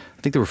in.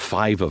 I think there were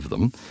 5 of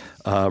them,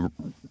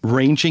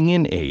 ranging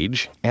in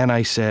age. And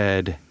I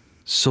said,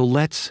 so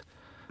let's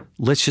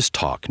just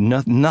talk.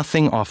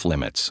 Nothing off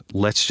limits.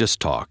 Let's just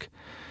talk.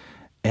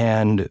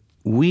 And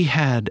we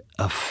had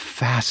a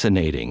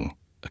fascinating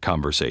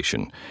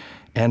conversation.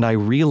 And I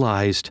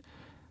realized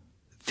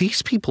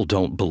these people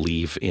don't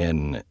believe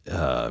in,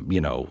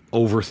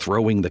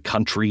 overthrowing the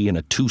country in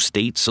a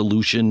 2-state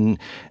solution,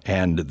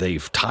 and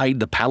they've tied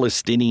the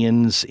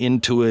Palestinians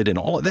into it and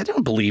all. They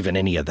don't believe in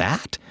any of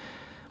that.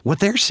 What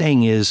they're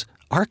saying is,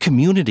 our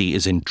community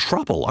is in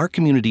trouble. Our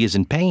community is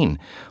in pain.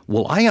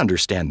 Well, I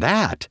understand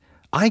that.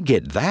 I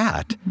get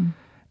that. Mm-hmm.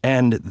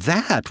 And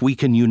that we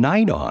can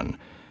unite on.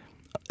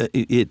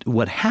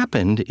 What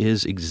happened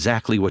is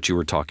exactly what you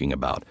were talking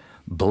about.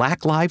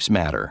 Black Lives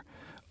Matter.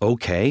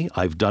 Okay,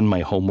 I've done my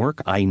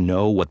homework. I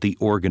know what the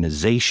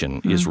organization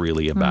is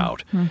really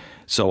about.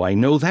 So I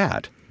know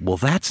that. Well,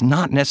 that's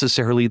not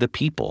necessarily the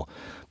people.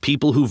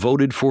 People who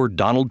voted for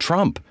Donald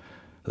Trump,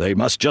 they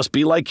must just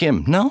be like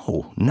him.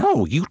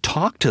 No, you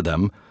talk to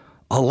them.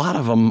 A lot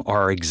of them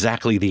are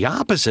exactly the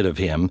opposite of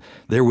him.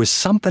 There was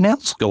something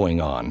else going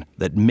on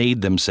that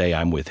made them say,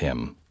 I'm with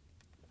him.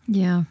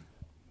 Yeah.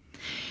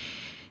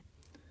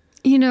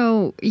 You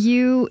know,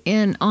 you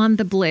On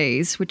the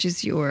Blaze, which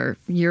is your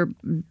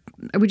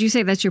would you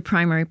say that's your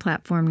primary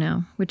platform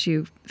now, which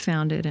you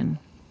founded?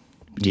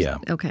 Yeah.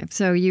 Okay.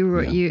 So you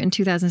in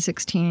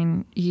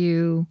 2016,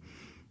 you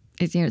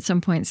at some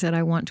point said,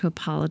 I want to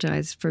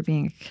apologize for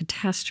being a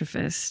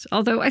catastrophist.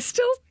 Although I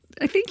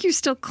think you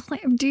still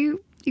claim,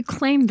 you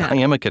claim that? I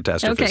am a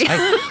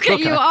catastrophist. Okay,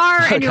 you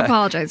are, and you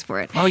apologize for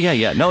it. Oh,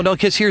 yeah. No,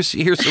 because here's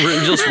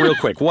just real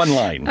quick, one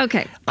line.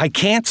 Okay. I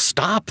can't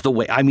stop the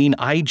way, I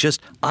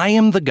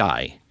am the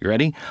guy, you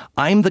ready?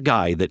 I'm the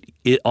guy that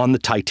on the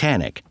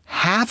Titanic,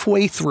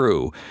 halfway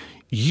through,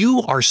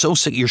 you are so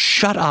sick, you're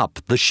shut up,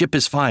 the ship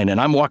is fine,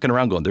 and I'm walking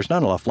around going, there's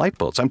not enough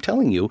lifeboats. I'm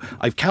telling you,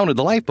 I've counted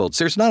the lifeboats.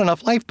 There's not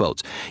enough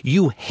lifeboats.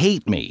 You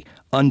hate me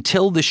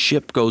until the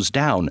ship goes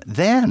down.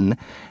 Then,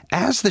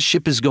 as the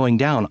ship is going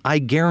down, I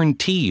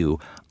guarantee you,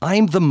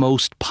 I'm the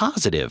most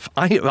positive.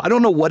 I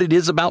don't know what it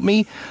is about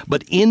me,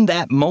 but in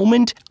that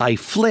moment, I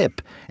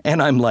flip,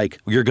 and I'm like,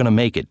 you're going to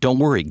make it. Don't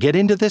worry. Get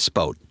into this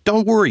boat.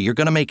 Don't worry. You're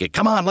going to make it.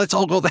 Come on, let's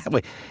all go that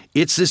way.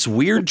 It's this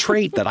weird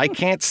trait that I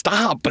can't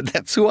stop, but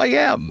that's who I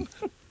am.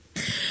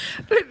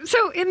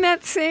 So in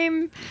that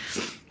same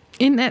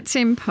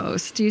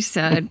post, you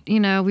said,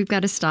 we've got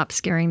to stop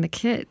scaring the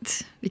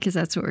kids, because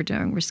that's what we're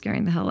doing. We're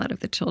scaring the hell out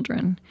of the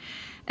children.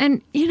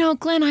 And,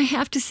 Glenn, I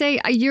have to say,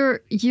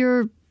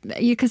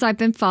 because I've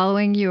been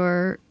following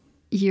your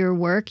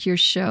work, your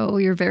show,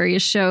 your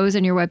various shows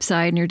and your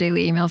website and your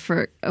daily email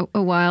for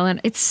a while.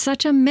 And it's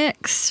such a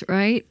mix,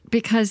 right?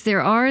 Because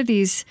there are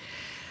these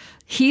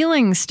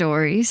healing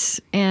stories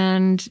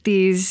and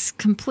these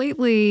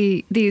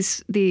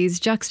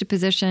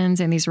juxtapositions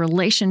and these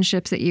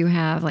relationships that you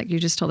have, like you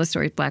just told the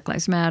story of Black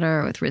Lives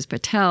Matter with Riz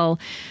Patel,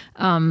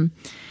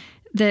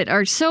 that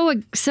are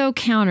so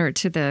counter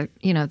to the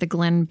the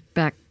Glenn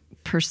Beck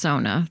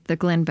persona, the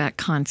Glenn Beck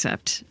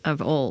concept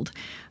of old.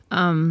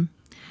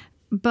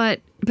 But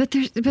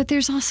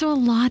there's also a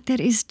lot that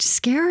is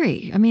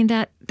scary. I mean,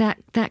 that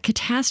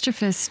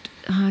catastrophist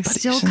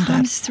still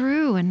comes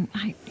through, and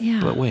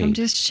I'm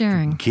just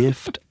sharing.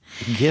 Gift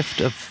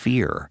of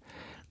fear.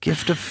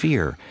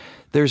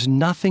 There's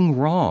nothing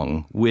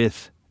wrong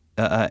with.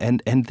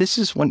 And this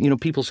is when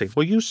people say,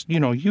 well,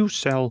 you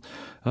sell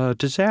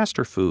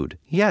disaster food.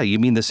 Yeah, you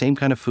mean the same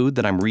kind of food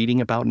that I'm reading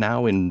about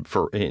now in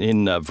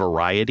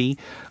Variety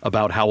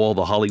about how all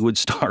the Hollywood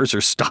stars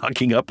are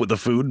stocking up with the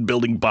food and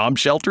building bomb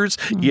shelters?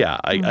 Mm-hmm. Yeah,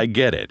 I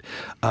get it.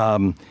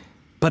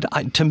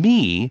 But to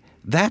me,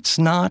 that's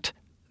not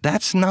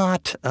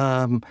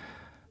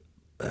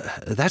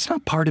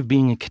part of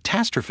being a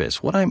catastrophist.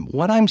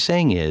 What I'm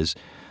saying is,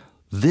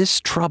 this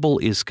trouble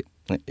is.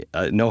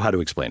 I know how to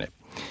explain it.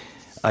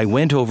 I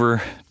went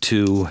over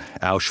to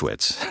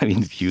Auschwitz. I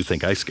mean, you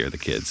think I scare the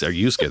kids, or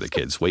you scare the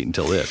kids. Wait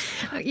until this.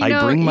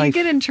 You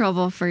get in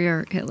trouble for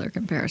your Hitler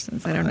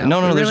comparisons. I don't know.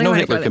 No, there's no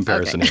Hitler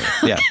comparison here.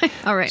 Yeah.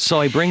 All right. So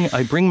I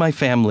bring my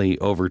family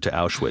over to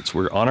Auschwitz.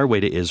 We're on our way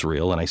to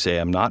Israel, and I say,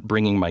 I'm not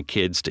bringing my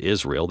kids to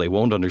Israel. They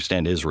won't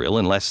understand Israel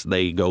unless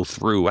they go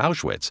through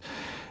Auschwitz.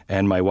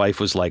 And my wife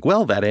was like,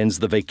 well, that ends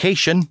the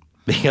vacation.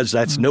 Because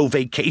that's no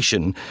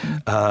vacation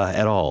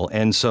at all.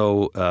 And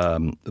so,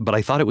 but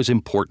I thought it was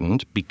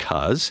important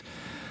because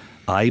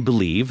I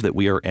believe that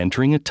we are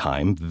entering a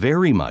time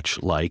very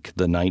much like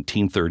the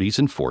 1930s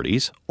and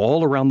 40s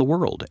all around the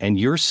world. And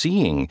you're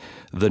seeing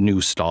the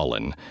new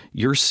Stalin.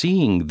 You're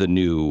seeing the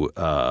new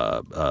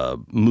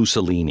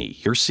Mussolini.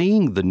 You're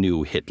seeing the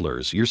new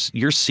Hitlers.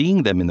 You're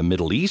seeing them in the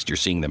Middle East. You're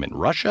seeing them in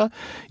Russia.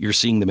 You're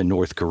seeing them in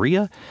North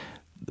Korea.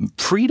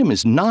 Freedom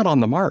is not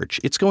on the march.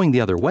 It's going the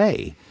other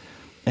way.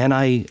 And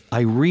I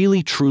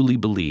really, truly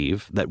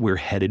believe that we're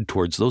headed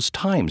towards those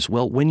times.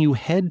 Well, when you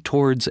head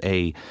towards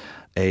a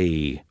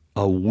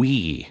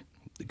wee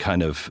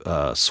kind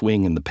of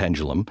swing in the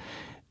pendulum,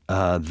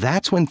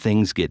 that's when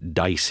things get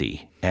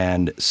dicey.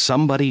 And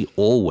somebody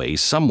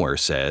always somewhere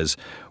says,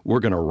 we're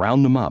going to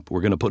round them up.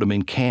 We're going to put them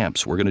in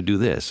camps. We're going to do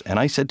this. And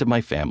I said to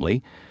my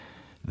family,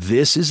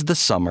 this is the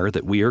summer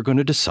that we are going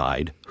to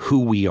decide who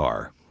we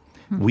are.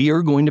 We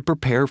are going to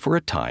prepare for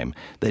a time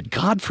that,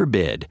 God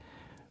forbid,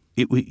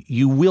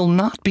 you will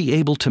not be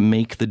able to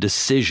make the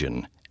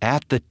decision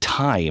at the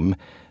time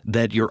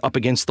that you're up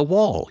against the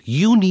wall.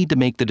 You need to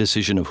make the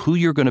decision of who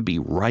you're going to be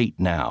right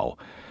now.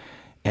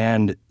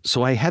 And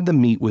so I had them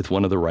meet with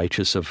one of the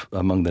righteous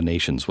among the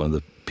nations, one of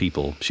the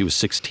people. She was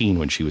 16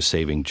 when she was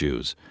saving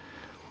Jews.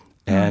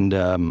 And,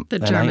 the and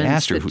Germans, I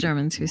asked her, the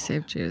Germans who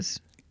saved Jews.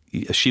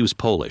 She was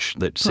Polish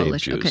that saved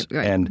Jews. Okay,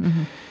 right.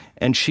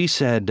 And she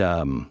said,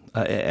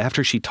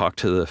 after she talked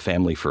to the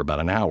family for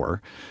about an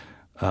hour,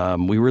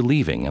 we were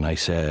leaving. And I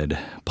said,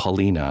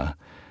 Paulina,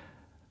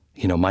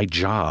 my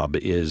job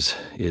is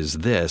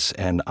this,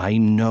 and I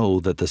know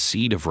that the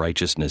seed of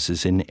righteousness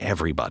is in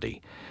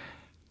everybody.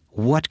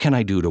 What can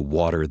I do to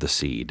water the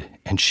seed?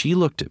 And she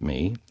looked at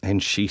me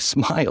and she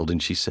smiled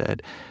and she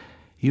said,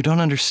 you don't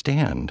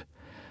understand.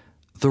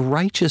 The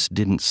righteous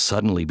didn't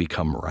suddenly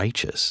become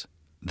righteous.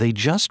 They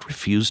just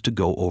refused to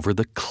go over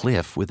the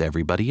cliff with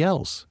everybody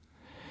else.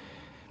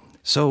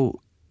 So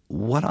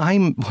what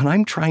I'm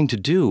trying to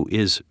do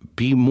is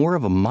be more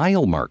of a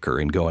mile marker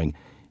in going,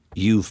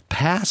 you've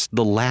passed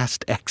the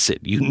last exit.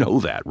 You know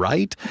that,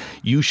 right?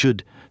 You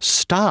should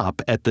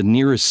stop at the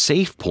nearest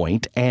safe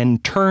point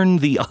and turn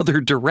the other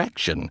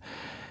direction,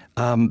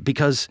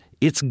 because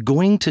it's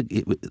going to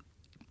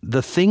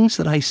the things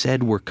that I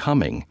said were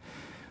coming,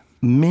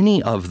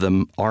 many of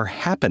them are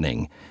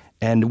happening,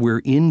 and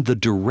we're in the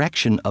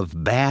direction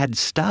of bad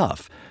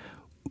stuff.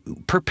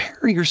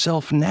 Prepare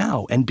yourself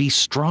now and be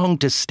strong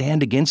to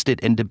stand against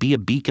it and to be a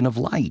beacon of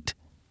light.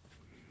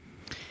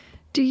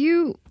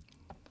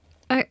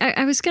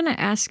 I was going to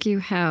ask you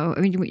how,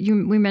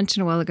 we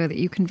mentioned a while ago that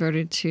you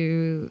converted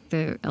to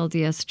the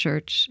LDS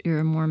Church. You're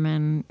a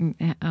Mormon.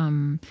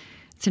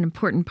 It's an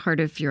important part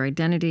of your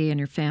identity and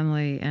your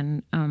family.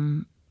 And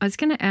I was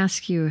going to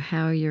ask you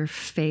how your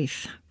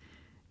faith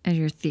and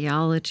your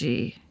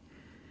theology,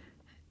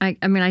 I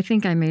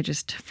think I may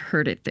just have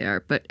heard it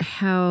there, but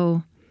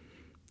how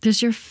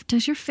does your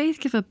faith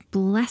give a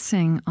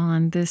blessing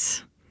on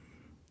this,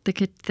 the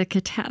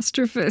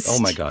catastrophist? Oh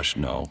my gosh,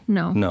 no.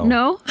 No. No.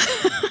 No?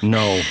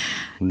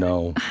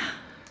 No.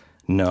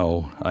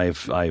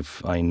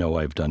 I know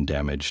I've done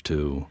damage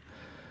to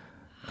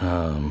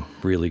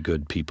really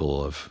good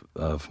people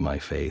of my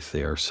faith.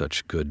 They are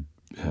such good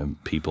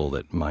people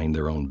that mind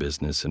their own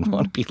business and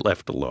want to be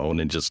left alone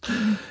and just,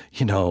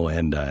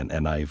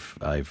 and I've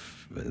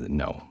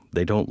no,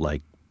 they don't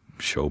like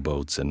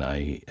showboats, and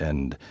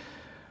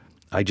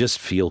I just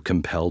feel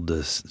compelled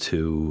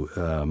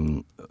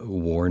to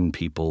warn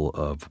people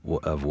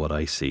of what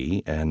I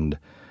see, and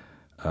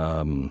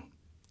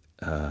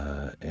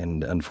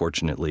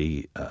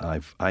unfortunately, I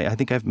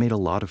think I've made a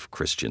lot of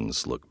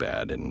Christians look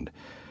bad, and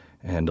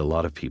a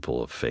lot of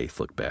people of faith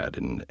look bad,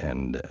 and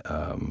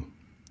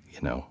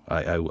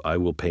I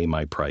will pay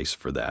my price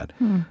for that.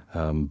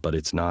 But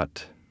it's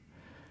not,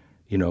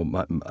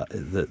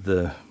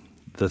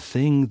 the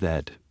thing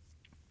that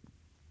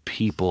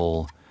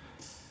people.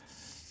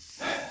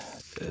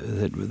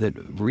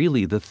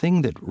 The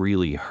thing that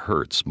really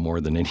hurts more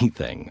than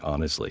anything,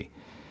 honestly,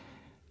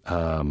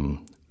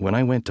 when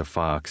I went to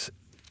Fox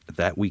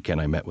that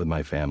weekend, I met with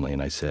my family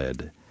and I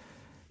said,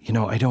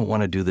 I don't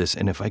want to do this.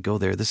 And if I go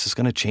there, this is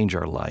going to change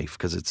our life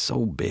because it's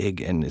so big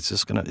and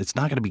it's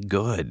not going to be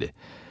good.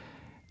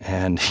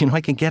 And,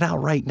 I can get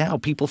out right now.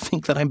 People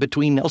think that I'm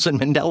between Nelson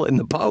Mandela and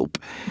the Pope.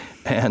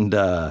 And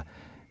the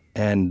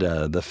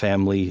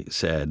family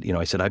said,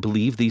 I said, I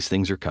believe these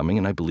things are coming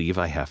and I believe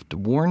I have to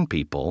warn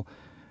people.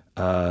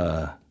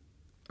 Are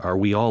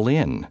we all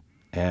in?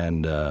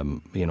 And,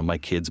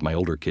 my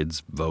older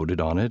kids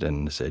voted on it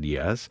and said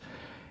yes.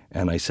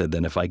 And I said,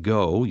 then if I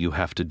go, you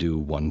have to do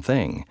one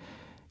thing.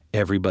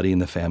 Everybody in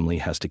the family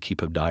has to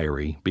keep a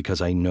diary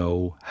because I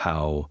know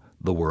how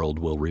the world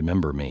will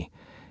remember me.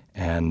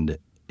 And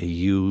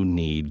you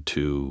need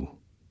to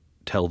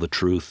tell the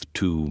truth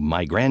to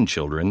my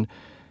grandchildren.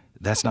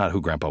 That's not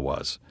who Grandpa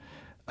was.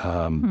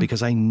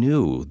 Because I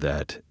knew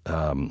that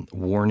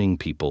warning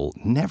people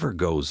never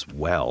goes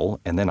well,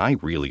 and then I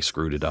really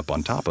screwed it up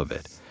on top of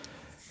it.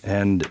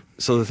 And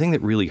so the thing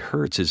that really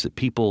hurts is that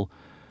people,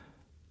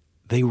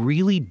 they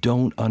really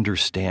don't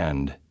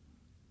understand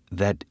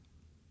that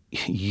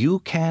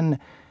that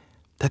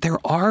there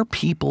are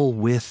people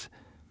with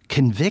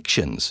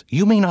convictions.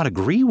 You may not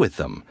agree with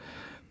them,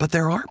 but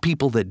there are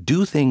people that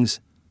do things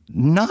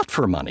not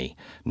for money,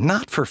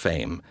 not for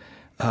fame.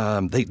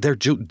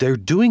 They're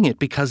doing it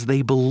because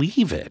they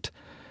believe it.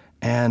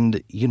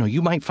 And,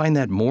 you might find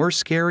that more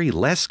scary,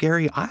 less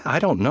scary. I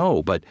don't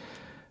know. But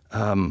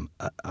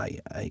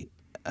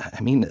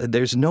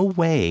there's no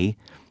way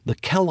the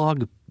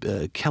Kellogg,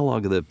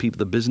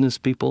 the business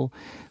people,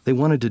 they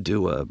wanted to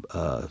do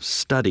a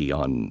study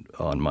on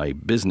my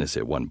business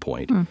at one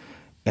point.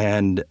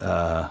 And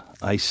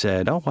I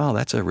said, oh, wow,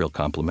 that's a real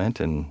compliment.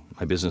 And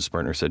my business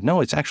partner said, no,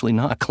 it's actually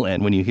not,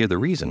 Glenn, when you hear the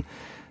reason.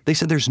 They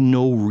said, there's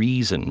no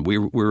reason.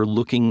 We're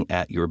looking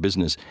at your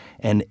business,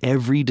 and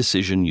every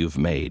decision you've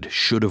made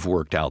should have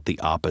worked out the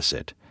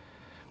opposite.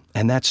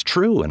 And that's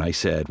true. And I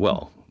said,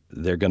 well,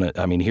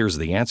 here's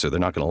the answer. They're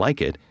not going to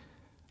like it.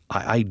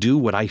 I do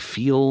what I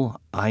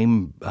feel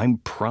I'm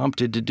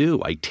prompted to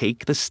do. I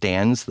take the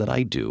stands that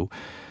I do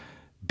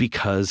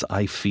because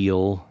I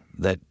feel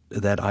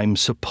that I'm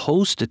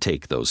supposed to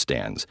take those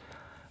stands.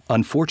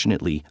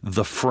 Unfortunately,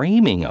 the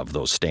framing of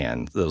those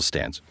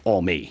stands,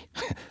 all me.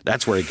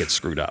 That's where it gets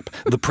screwed up.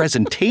 The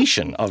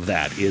presentation of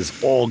that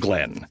is all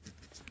Glenn.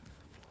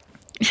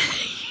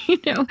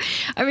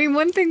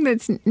 One thing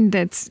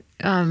that's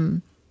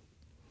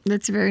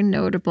very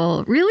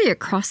notable, really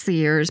across the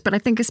years, but I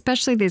think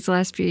especially these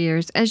last few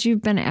years, as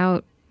you've been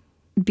out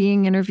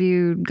being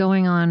interviewed,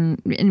 going on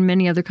in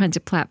many other kinds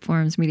of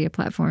platforms, media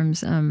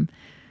platforms,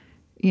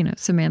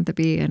 Samantha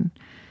Bee and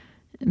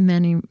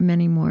many,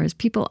 many more, is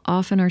people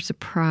often are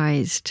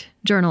surprised,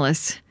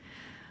 journalists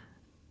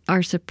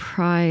are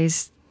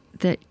surprised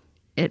that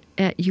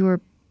at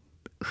your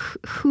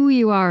who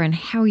you are and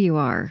how you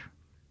are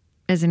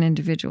as an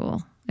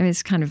individual. I mean,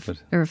 it's kind of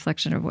a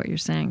reflection of what you're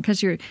saying,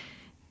 because I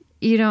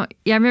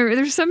remember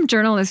there's some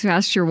journalist who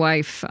asked your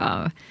wife,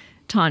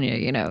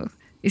 Tanya,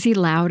 is he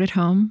loud at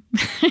home?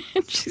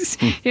 She's,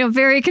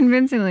 very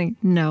convincingly,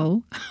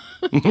 no.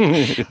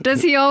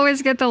 Does he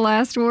always get the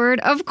last word?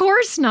 Of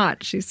course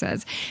not, she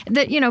says.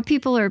 That,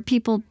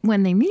 people,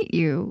 when they meet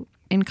you,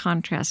 in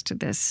contrast to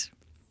this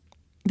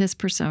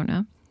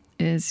persona,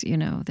 is,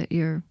 that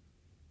you're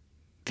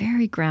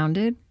very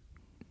grounded,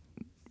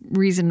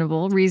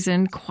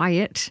 reasoned,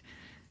 quiet.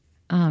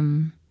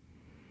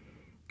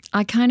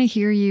 I kind of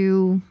hear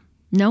you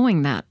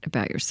knowing that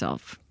about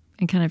yourself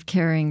and kind of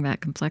carrying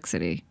that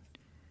complexity.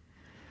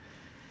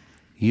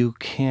 You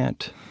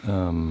cannot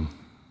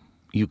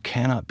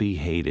be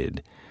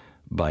hated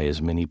by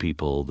as many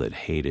people that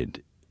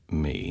hated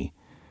me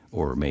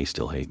or may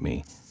still hate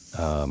me,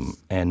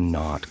 and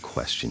not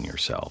question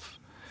yourself.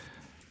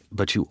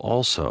 But you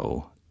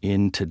also,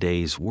 in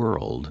today's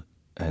world,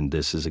 and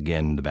this is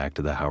again back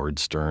to the Howard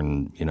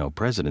Stern,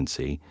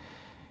 presidency,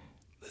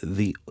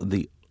 the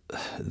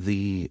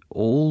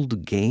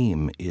old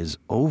game is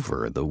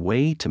over. The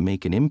way to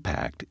make an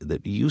impact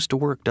that used to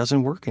work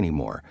doesn't work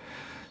anymore.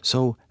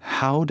 So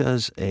how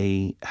does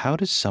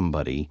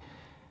somebody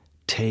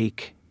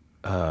take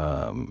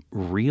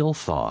real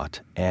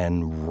thought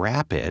and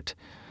wrap it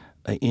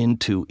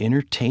into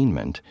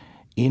entertainment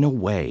in a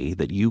way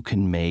that you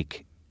can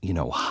make,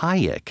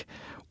 Hayek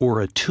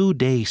or a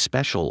 2-day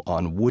special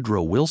on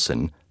Woodrow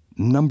Wilson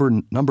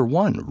number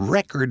one,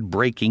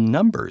 record-breaking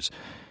numbers?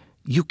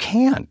 You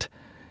can't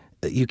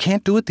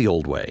do it the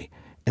old way.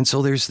 And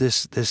so there's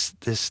this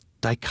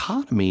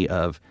dichotomy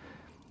of,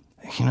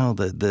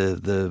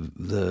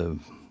 the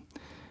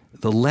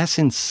less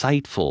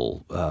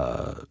insightful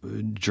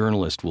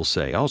journalist will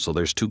say, oh, so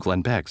there's two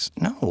Glenn Becks.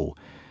 No,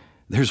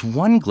 there's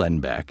one Glenn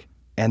Beck,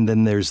 and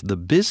then there's the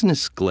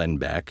business Glenn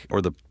Beck or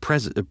the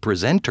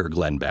presenter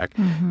Glenn Beck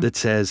that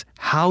says,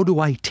 how do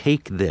I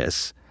take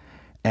this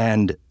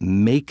and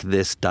make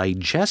this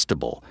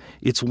digestible?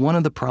 It's one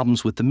of the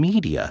problems with the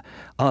media.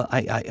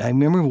 I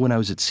remember when I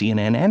was at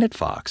CNN and at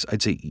Fox,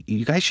 I'd say,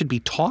 you guys should be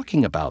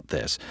talking about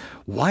this.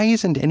 Why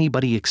isn't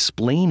anybody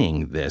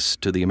explaining this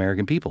to the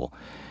American people?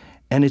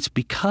 And it's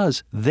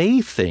because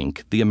they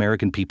think the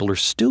American people are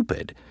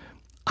stupid.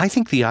 I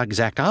think the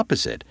exact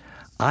opposite.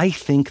 I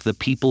think the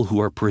people who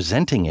are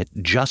presenting it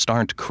just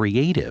aren't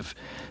creative.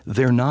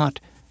 They're not.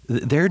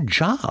 Their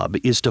job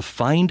is to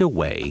find a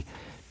way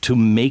to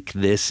make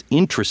this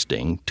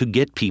interesting, to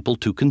get people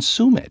to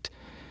consume it.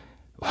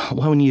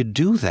 Well, when you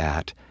do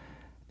that,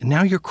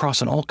 now you're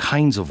crossing all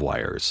kinds of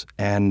wires,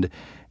 and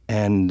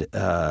it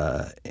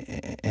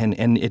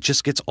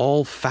just gets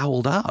all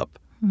fouled up.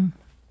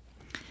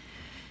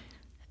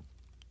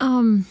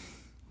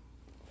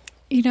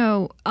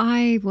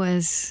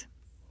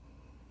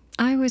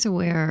 I was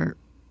aware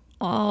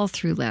all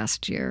through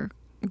last year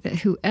that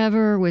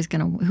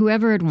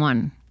whoever had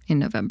won in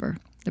November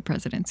the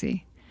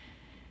presidency,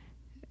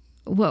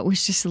 what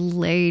was just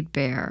laid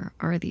bare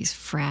are these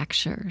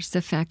fractures,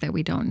 the fact that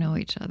we don't know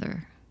each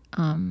other,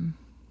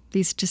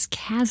 these just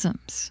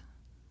chasms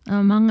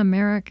among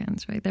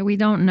Americans, right? That we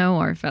don't know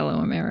our fellow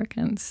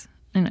Americans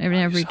in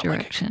every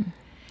direction.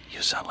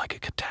 You sound like a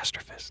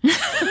catastrophist.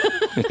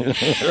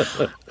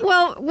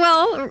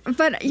 well,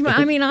 but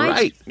I mean,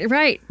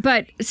 right.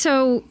 But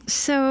so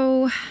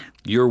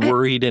you're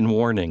worried and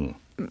warning.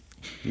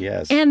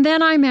 Yes. And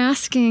then I'm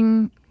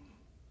asking,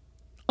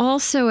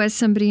 also as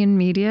somebody in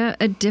media,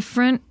 a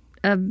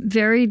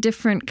very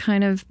different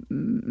kind of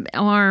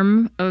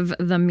arm of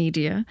the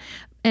media,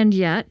 and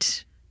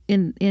yet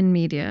in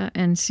media,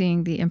 and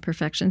seeing the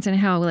imperfections and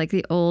how like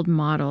the old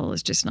model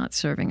is just not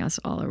serving us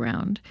all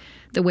around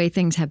the way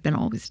things have been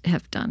always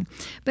have done.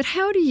 But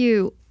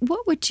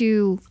what would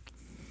you,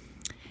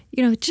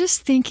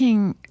 just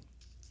thinking,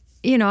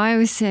 I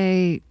always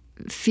say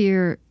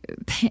fear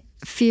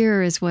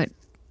is what,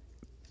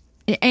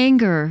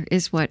 anger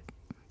is what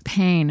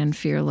pain and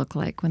fear look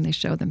like when they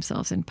show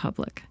themselves in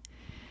public.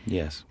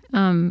 Yes.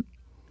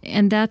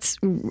 And that's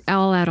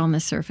all out on the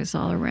surface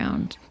all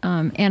around.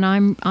 And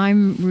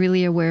I'm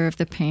really aware of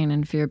the pain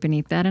and fear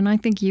beneath that, and I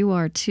think you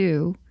are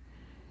too.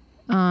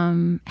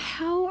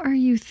 How are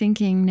you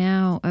thinking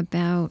now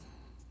about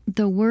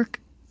the work,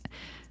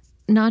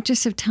 not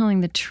just of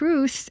telling the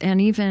truth and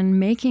even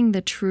making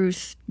the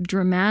truth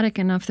dramatic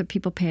enough that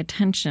people pay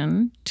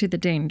attention to the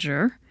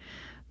danger,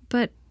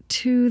 but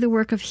to the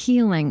work of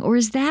healing? Or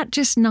is that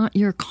just not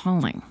your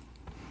calling?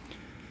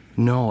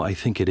 No, I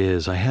think it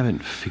is. I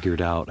haven't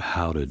figured out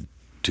how to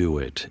do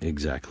it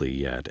exactly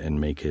yet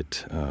and make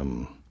it.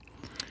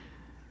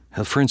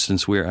 For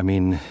instance, I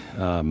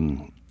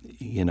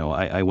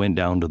went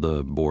down to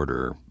the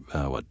border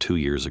 2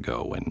 years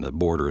ago when the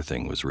border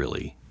thing was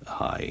really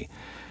high,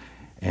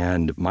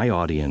 and my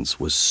audience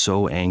was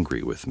so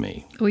angry with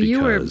me. Well,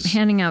 you were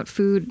handing out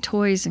food,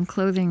 toys, and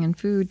clothing and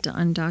food to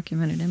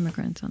undocumented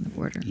immigrants on the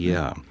border.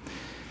 Yeah.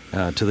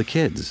 To the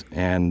kids,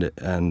 and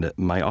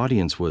my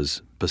audience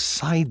was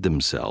beside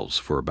themselves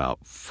for about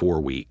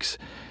 4 weeks,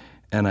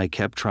 and I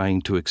kept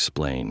trying to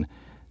explain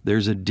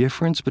there's a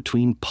difference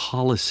between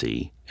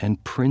policy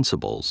and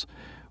principles.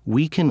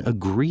 We can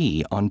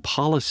agree on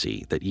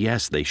policy that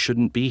yes, they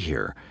shouldn't be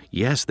here,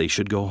 yes, they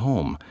should go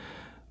home,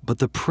 but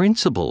the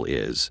principle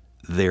is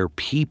they're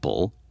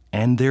people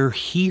and they're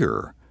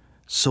here.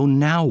 So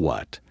now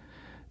what?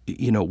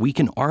 We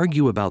can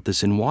argue about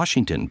this in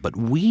Washington, but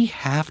we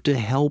have to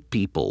help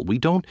people.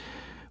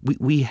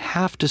 We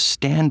have to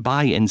stand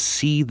by and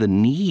see the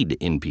need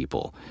in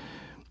people.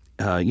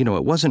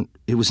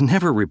 It was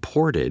never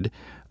reported,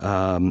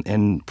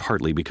 and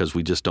partly because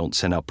we just don't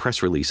send out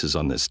press releases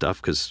on this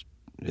stuff because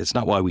it's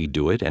not why we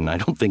do it, and I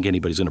don't think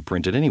anybody's going to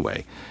print it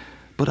anyway.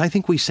 But I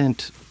think we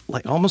sent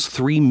like almost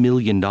 $3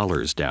 million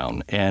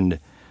down and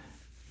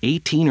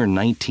 18 or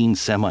 19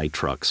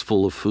 semi-trucks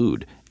full of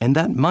food. And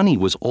that money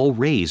was all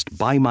raised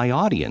by my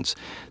audience.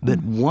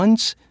 That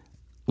once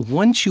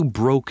you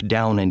broke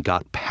down and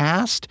got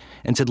past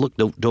and said, look,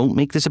 don't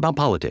make this about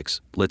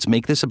politics. Let's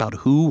make this about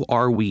who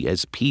are we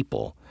as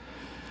people.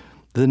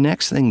 The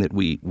next thing that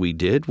we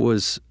did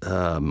was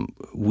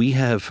we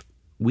have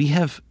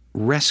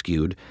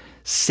rescued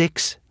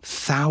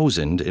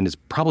 6,000, and it's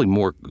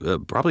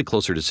probably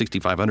closer to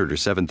 6,500 or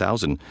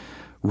 7,000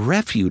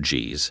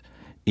 refugees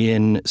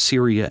in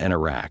Syria and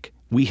Iraq.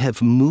 We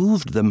have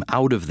moved them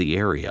out of the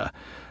area.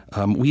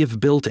 We have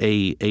built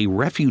a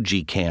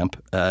refugee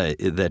camp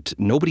that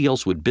nobody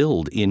else would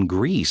build in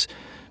Greece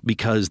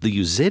because the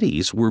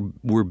Yazidis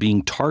were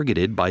being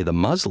targeted by the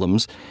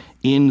Muslims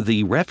in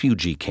the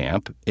refugee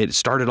camp. It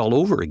started all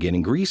over again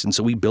in Greece, and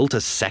so we built a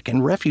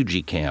second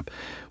refugee camp.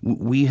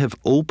 We have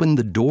opened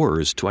the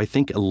doors to, I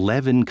think,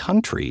 11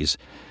 countries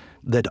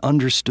that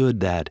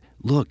understood that,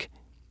 look,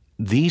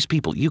 these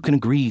people, you can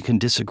agree, you can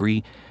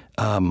disagree,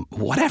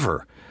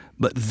 whatever,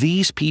 but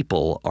these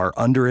people are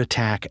under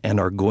attack and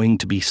are going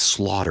to be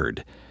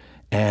slaughtered.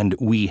 And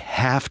we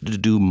have to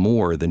do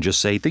more than just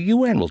say the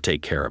UN will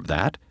take care of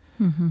that.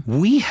 Mm-hmm.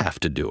 We have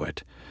to do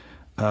it.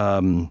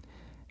 And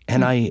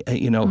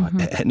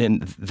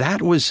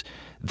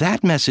that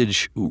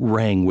message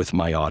rang with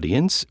my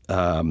audience.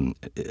 And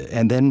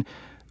then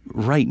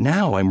right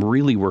now I'm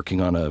really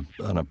working on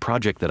a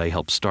project that I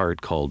helped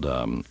start called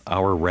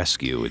Our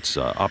Rescue. It's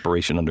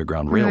Operation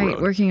Underground Railroad.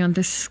 Right, working on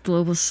this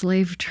global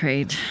slave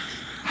trade.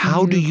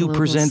 How do you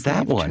present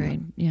that one?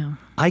 Trade. Yeah.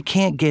 I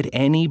can't get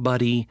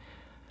anybody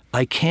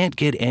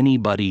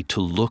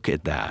to look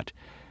at that.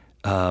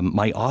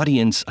 My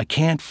audience, I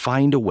can't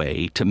find a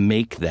way to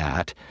make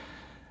that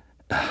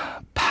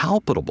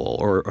palpable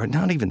or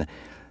not even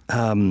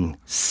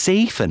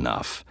safe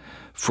enough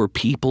for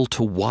people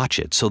to watch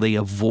it so they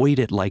avoid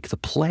it like the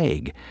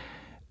plague.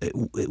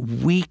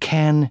 We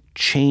can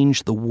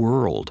change the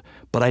world,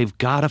 but I've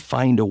got to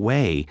find a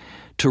way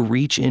to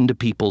reach into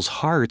people's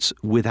hearts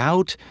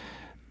without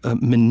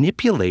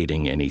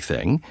manipulating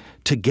anything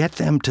to get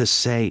them to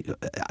say,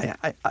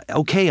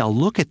 okay, I'll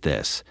look at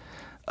this.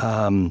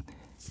 And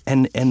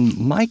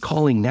my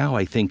calling now,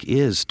 I think,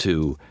 is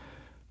to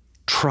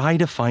try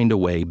to find a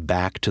way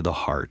back to the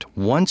heart.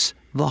 Once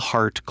the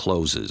heart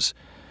closes,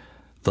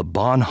 the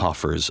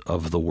Bonhoeffers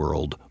of the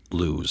world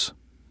lose.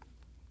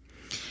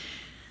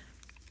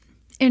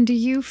 And do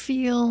you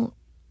feel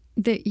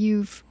that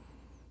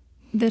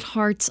that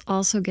hearts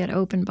also get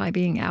opened by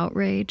being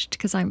outraged?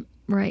 Because I'm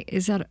right.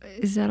 Is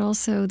that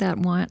also that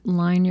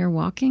line you're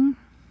walking?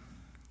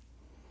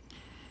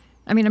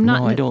 I mean, I'm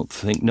not. No, I don't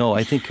think. No,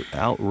 I think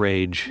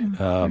outrage,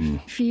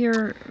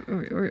 fear,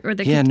 or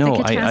the yeah. No,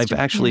 the I've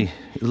actually. Yeah.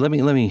 Let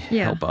me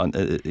help on.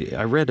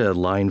 I read a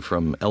line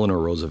from Eleanor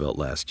Roosevelt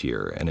last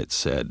year, and it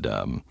said,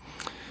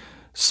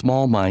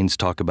 "Small minds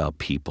talk about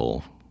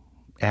people,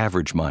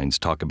 average minds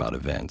talk about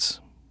events,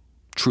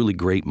 truly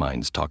great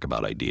minds talk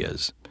about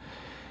ideas."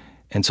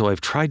 And so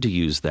I've tried to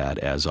use that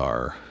as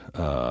our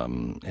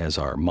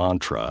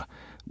mantra.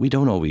 We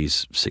don't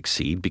always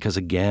succeed because,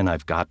 again,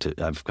 I've got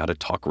a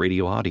talk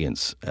radio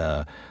audience.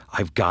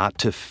 I've got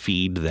to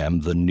feed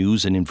them the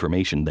news and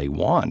information they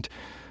want.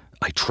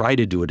 I try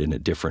to do it in a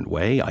different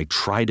way. I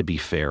try to be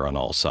fair on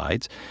all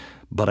sides,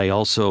 but I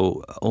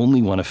also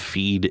only want to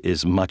feed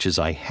as much as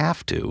I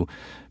have to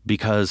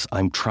because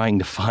I'm trying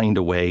to find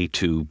a way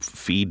to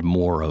feed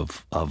more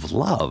of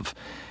love.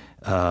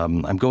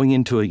 I'm going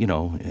into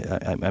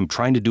I'm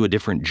trying to do a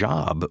different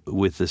job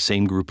with the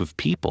same group of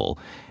people,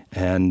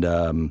 and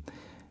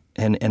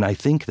I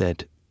think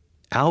that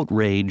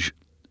outrage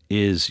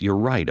is, you're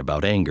right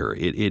about anger.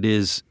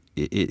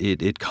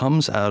 It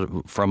comes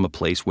out from a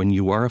place when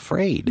you are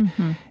afraid.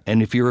 Mm-hmm.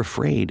 And if you're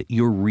afraid,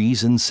 your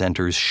reason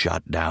centers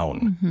shut down.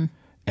 Mm-hmm.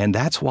 And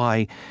that's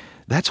why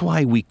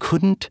we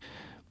couldn't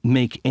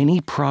make any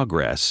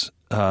progress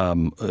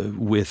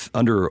with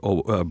under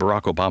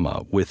Barack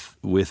Obama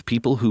with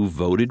people who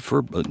voted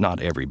for,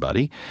 not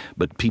everybody,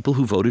 but people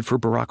who voted for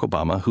Barack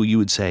Obama, who you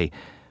would say,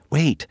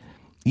 wait,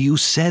 you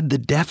said the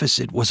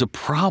deficit was a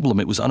problem.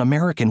 It was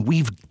un-American.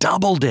 We've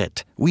doubled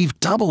it.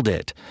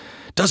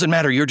 Doesn't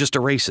matter. You're just a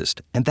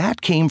racist. And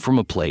that came from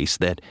a place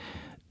that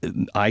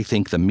I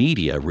think the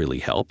media really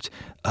helped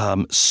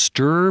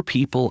stir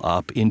people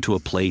up into a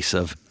place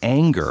of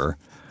anger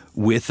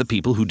with the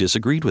people who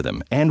disagreed with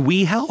him. And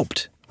we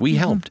helped.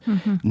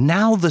 Mm-hmm.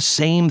 Now the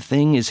same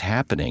thing is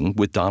happening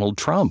with Donald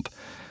Trump.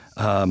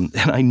 And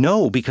I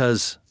know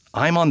because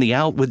I'm on the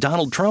out with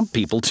Donald Trump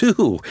people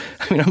too.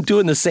 I mean, I'm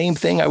doing the same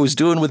thing I was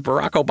doing with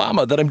Barack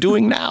Obama that I'm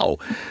doing now.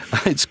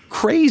 It's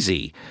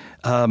crazy.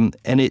 And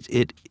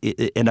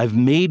and I've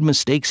made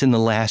mistakes in the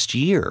last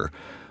year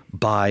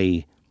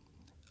by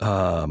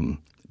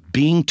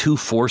being too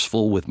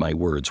forceful with my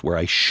words, where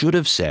I should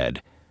have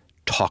said,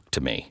 talk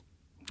to me.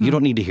 You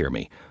don't need to hear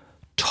me.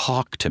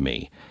 Talk to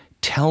me.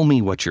 Tell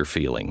me what you're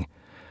feeling.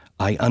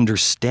 I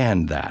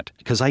understand that,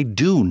 because I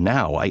do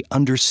now. I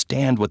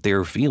understand what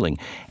they're feeling,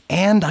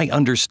 and I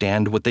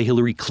understand what the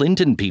Hillary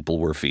Clinton people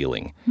were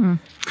feeling.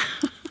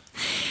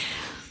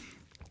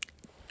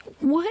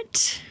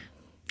 What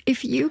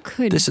if you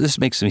could... This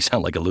makes me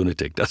sound like a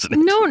lunatic, doesn't it?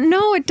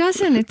 No, it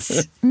doesn't.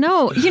 It's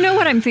no. You know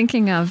what I'm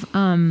thinking of?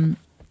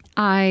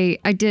 I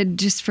did,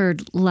 just for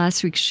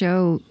last week's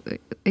show,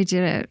 I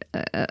did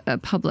a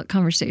public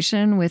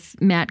conversation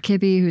with Matt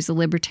Kibbe, who's a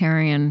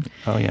libertarian.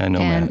 Oh yeah, I know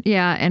Matt.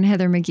 Yeah, and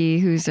Heather McGee,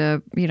 who's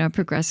a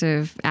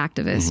progressive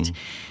activist.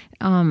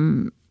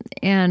 Mm-hmm.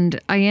 And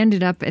I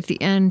ended up at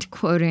the end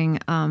quoting,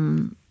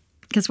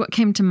 because what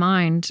came to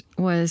mind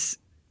was,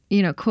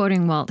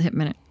 quoting Walt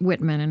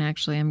Whitman, and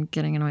actually I'm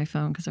getting into my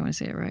phone because I want to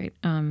say it right.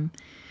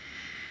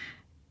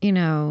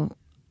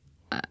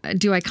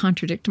 Do I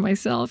contradict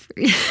myself?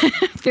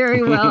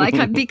 Very well.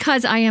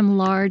 Because I am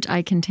large,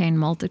 I contain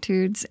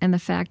multitudes. And the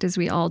fact is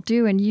we all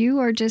do. And you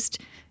are just,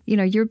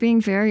 you're being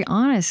very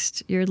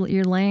honest. You're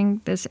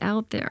laying this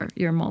out there,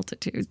 your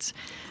multitudes.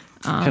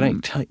 Can I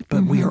tell you,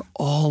 but we are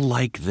all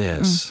like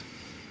this.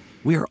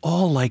 We are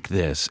all like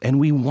this. And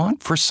we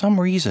want, for some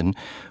reason,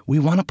 we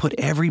want to put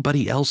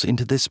everybody else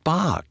into this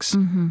box.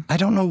 Mm-hmm. I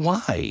don't know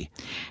why.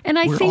 And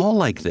we're all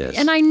like this.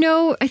 And I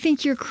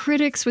think your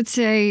critics would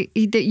say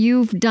that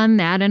you've done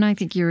that, and I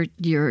think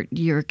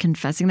you're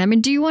confessing that. I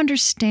mean, do you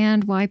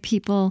understand why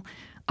people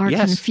are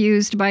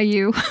confused by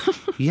you?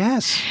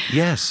 Yes.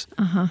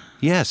 Uh-huh.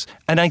 Yes.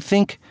 And I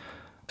think,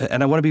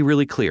 and I want to be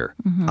really clear,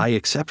 I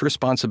accept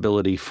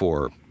responsibility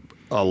for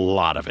a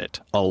lot of it,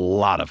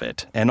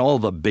 and all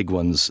the big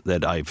ones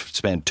that I've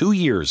spent 2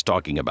 years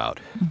talking about,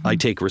 I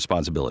take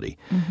responsibility.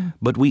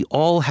 But we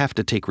all have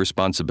to take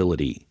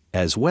responsibility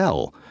as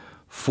well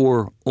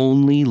for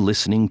only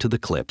listening to the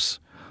clips,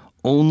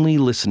 only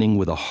listening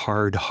with a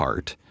hard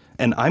heart.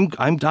 And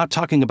I'm not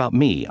talking about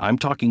me. I'm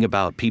talking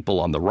about people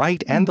on the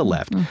right and the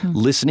left,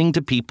 listening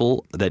to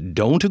people that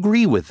don't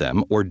agree with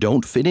them or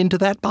don't fit into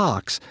that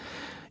box,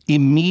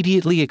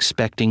 immediately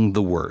expecting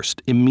the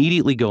worst,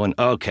 immediately going,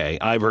 okay,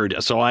 I've heard,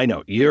 so I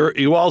know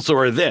you also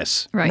are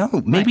this. Right.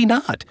 No, maybe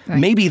not. Right.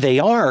 Maybe they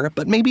are,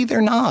 but maybe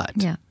they're not.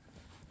 Yeah.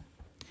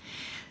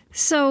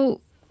 So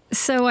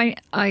I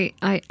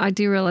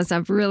do realize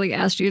I've really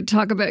asked you to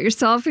talk about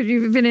yourself, and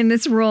you've been in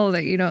this role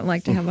that you don't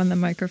like to have on the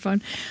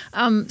microphone.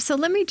 So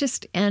let me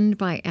just end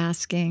by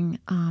asking,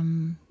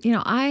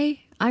 I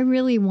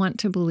really want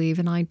to believe,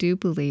 and I do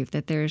believe,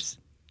 that there's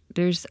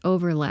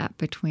overlap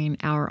between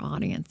our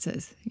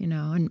audiences,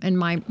 and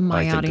my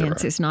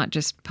audience is not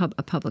just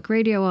a public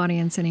radio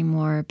audience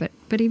anymore, but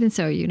even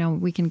so,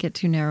 we can get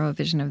too narrow a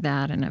vision of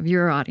that and of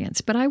your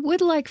audience. But I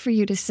would like for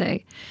you to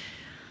say,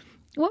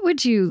 what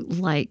would you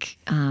like,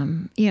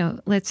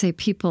 let's say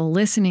people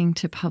listening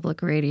to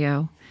public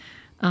radio,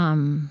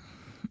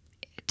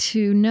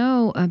 to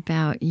know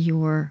about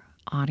your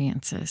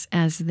audiences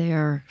as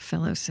their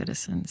fellow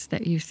citizens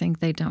that you think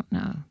they don't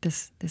know,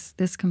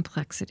 this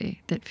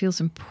complexity that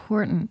feels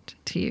important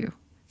to you,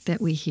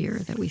 that we hear,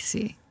 that we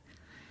see?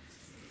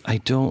 I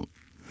don't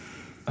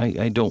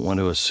want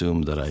to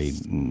assume that I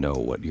know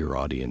what your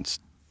audience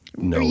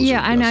knows.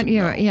 Yeah, or doesn't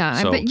know.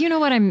 Yeah. So, but you know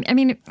what I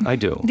mean? I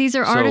do. These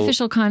are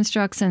artificial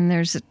constructs, and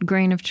there's a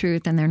grain of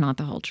truth, and they're not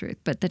the whole truth,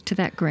 but to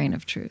that grain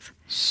of truth.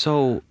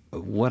 So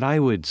what I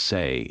would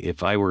say,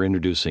 if I were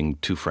introducing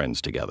two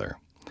friends together,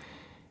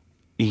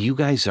 you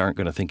guys aren't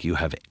going to think you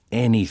have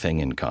anything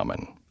in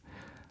common.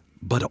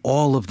 But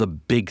all of the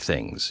big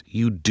things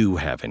you do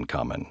have in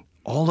common.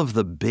 All of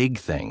the big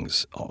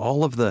things,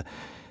 all of the,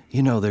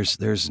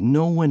 there's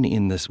no one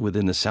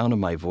within the sound of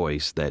my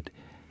voice that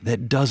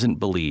doesn't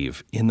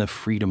believe in the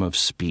freedom of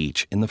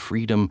speech, in the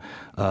freedom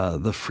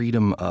of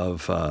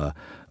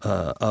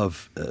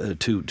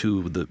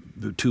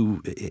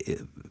to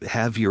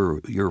have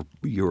your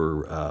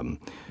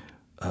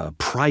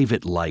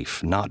private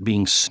life not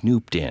being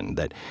snooped in,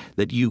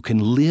 that you can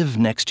live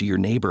next to your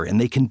neighbor and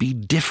they can be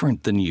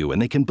different than you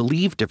and they can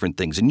believe different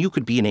things, and you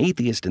could be an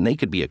atheist and they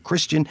could be a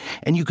Christian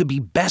and you could be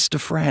best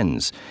of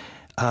friends.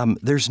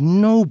 There's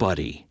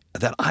nobody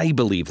that I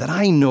believe, that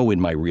I know in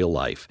my real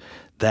life,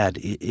 that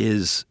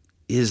is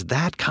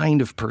that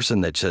kind of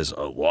person that says,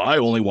 oh, well, I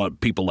only want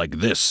people like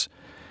this.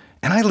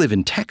 And I live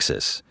in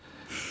Texas.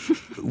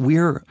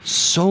 We're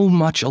so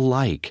much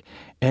alike,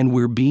 and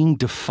we're being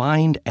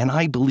defined, and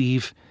I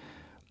believe,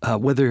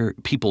 whether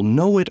people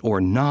know it or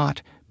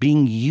not,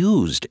 being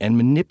used and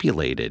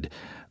manipulated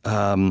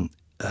and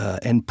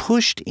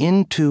pushed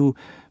into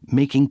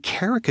making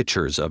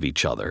caricatures of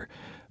each other.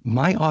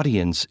 My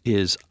audience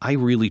is, I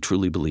really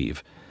truly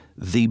believe,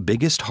 the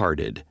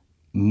biggest-hearted,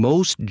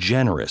 most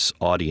generous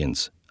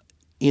audience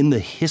in the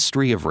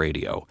history of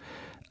radio.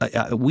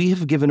 We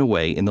have given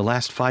away, in the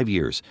last 5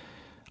 years,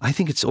 I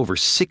think it's over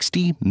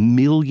 $60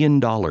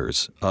 million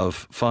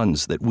of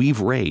funds that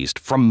we've raised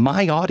from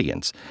my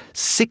audience.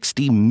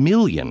 $60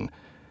 million.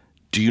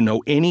 Do you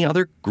know any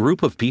other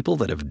group of people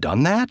that have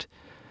done that?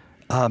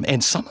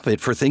 And some of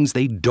it for things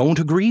they don't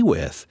agree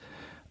with.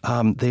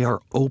 They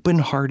are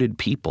open-hearted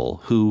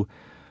people who,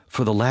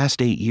 for the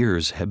last 8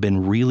 years, have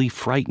been really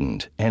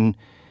frightened. And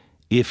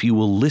if you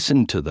will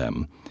listen to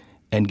them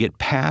and get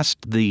past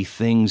the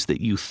things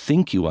that you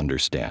think you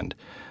understand,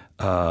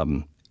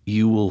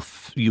 you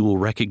will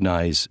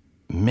recognize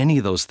many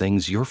of those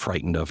things you're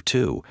frightened of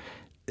too.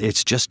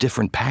 It's just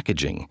different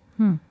packaging.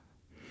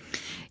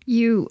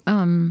 You've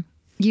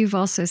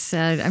also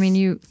said, I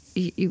mean,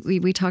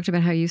 we talked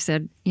about how you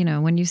said,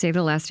 when you say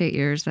the last 8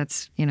 years,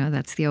 that's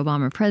the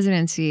Obama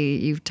presidency.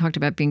 You've talked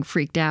about being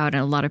freaked out,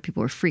 and a lot of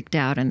people were freaked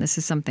out, and this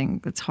is something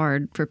that's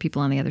hard for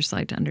people on the other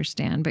side to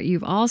understand. But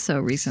you've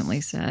also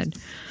recently said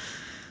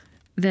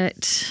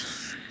that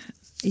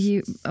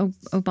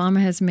Obama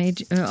has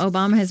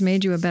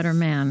made you a better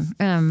man.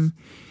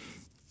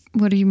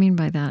 What do you mean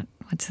by that?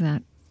 What's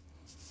that?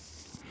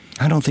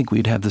 I don't think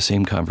we'd have the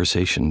same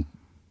conversation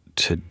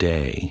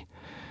today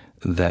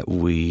that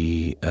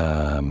we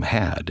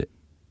had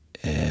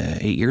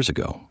 8 years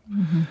ago.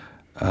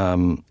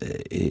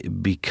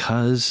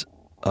 Because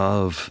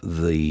of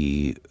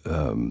the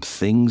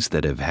things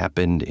that have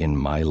happened in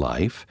my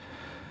life,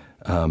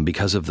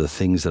 because of the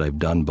things that I've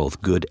done,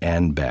 both good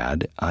and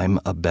bad, I'm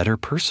a better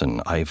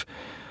person. I've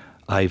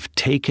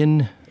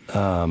taken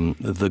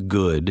the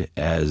good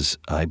as,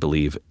 I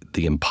believe,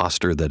 the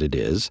imposter that it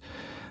is,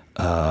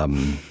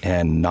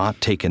 and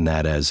not taken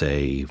that as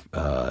a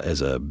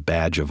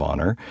badge of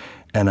honor.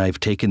 And I've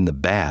taken the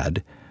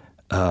bad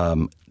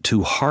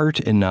to heart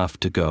enough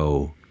to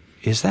go,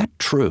 is that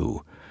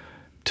true?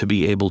 To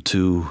be able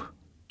to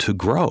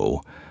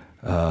grow.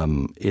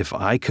 If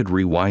I could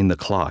rewind the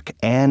clock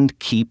and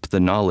keep the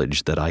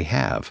knowledge that I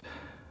have,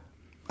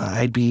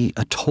 I'd be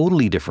a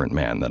totally different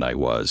man than I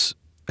was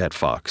at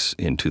Fox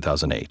in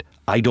 2008.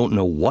 I don't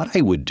know what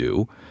I would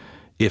do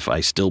if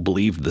I still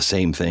believed the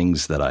same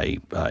things that I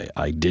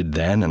did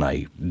then and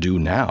I do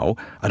now.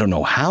 I don't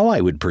know how I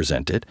would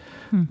present it,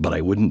 but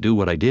I wouldn't do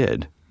what I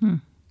did.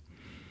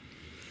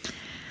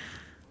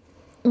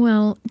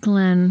 Well,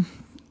 Glenn,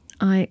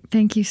 I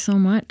thank you so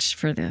much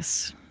for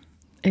this.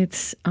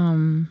 It's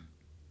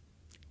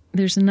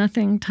there's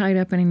nothing tied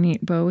up in a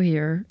neat bow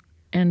here,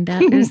 and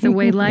that is the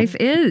way life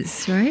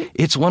is, right?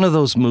 It's one of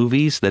those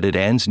movies that it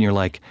ends and you're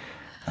like,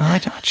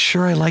 I'm not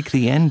sure I like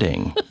the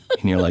ending.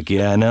 And you're like,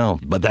 yeah, I know,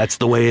 but that's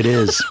the way it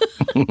is.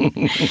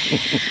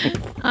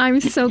 I'm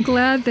so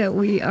glad that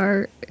we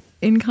are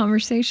in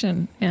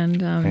conversation.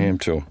 And I am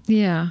too.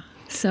 Yeah,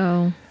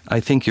 so. I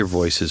think your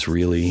voice is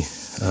really,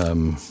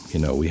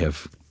 we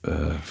have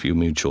a few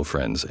mutual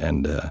friends,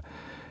 and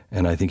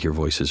I think your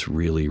voice is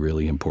really,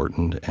 really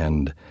important.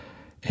 And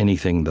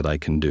anything that I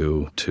can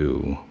do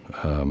to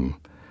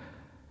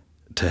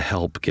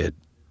help get,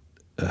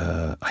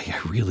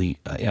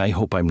 I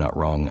hope I'm not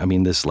wrong. I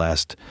mean, this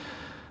last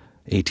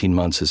 18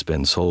 months has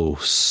been so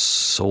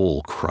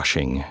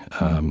soul-crushing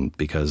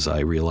because I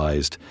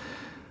realized,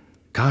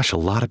 gosh, a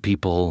lot of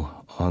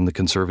people on the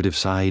conservative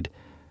side,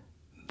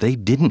 they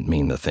didn't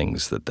mean the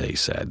things that they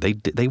said.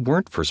 They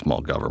weren't for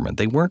small government.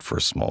 They weren't for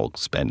small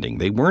spending.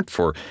 They weren't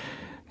for,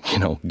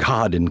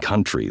 God and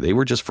country. They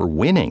were just for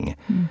winning.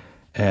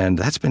 And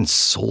that's been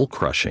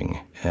soul-crushing.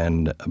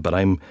 But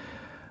I'm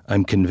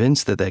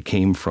convinced that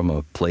came from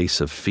a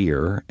place of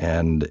fear.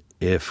 And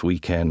if we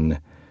can,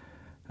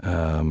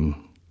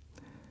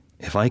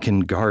 if I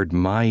can guard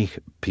my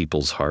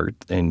people's heart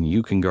and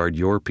you can guard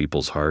your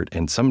people's heart,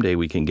 and someday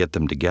we can get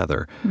them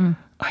together,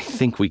 I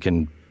think we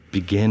can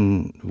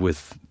begin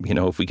with,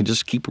 if we can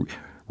just keep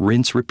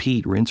rinse,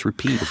 repeat.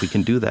 If we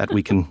can do that,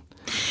 we can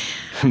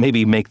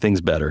maybe make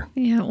things better.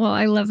 Yeah, well,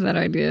 I love that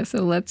idea.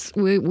 So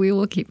we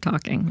will keep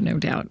talking, no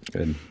doubt.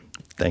 Good.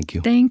 Thank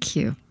you. Thank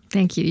you.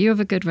 Thank you. You have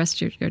a good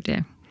rest of your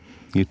day.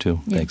 You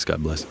too. Yeah. Thanks.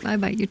 God bless.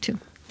 Bye-bye. You too.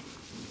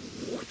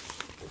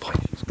 Boy,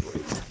 she's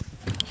great.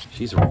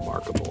 She's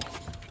remarkable.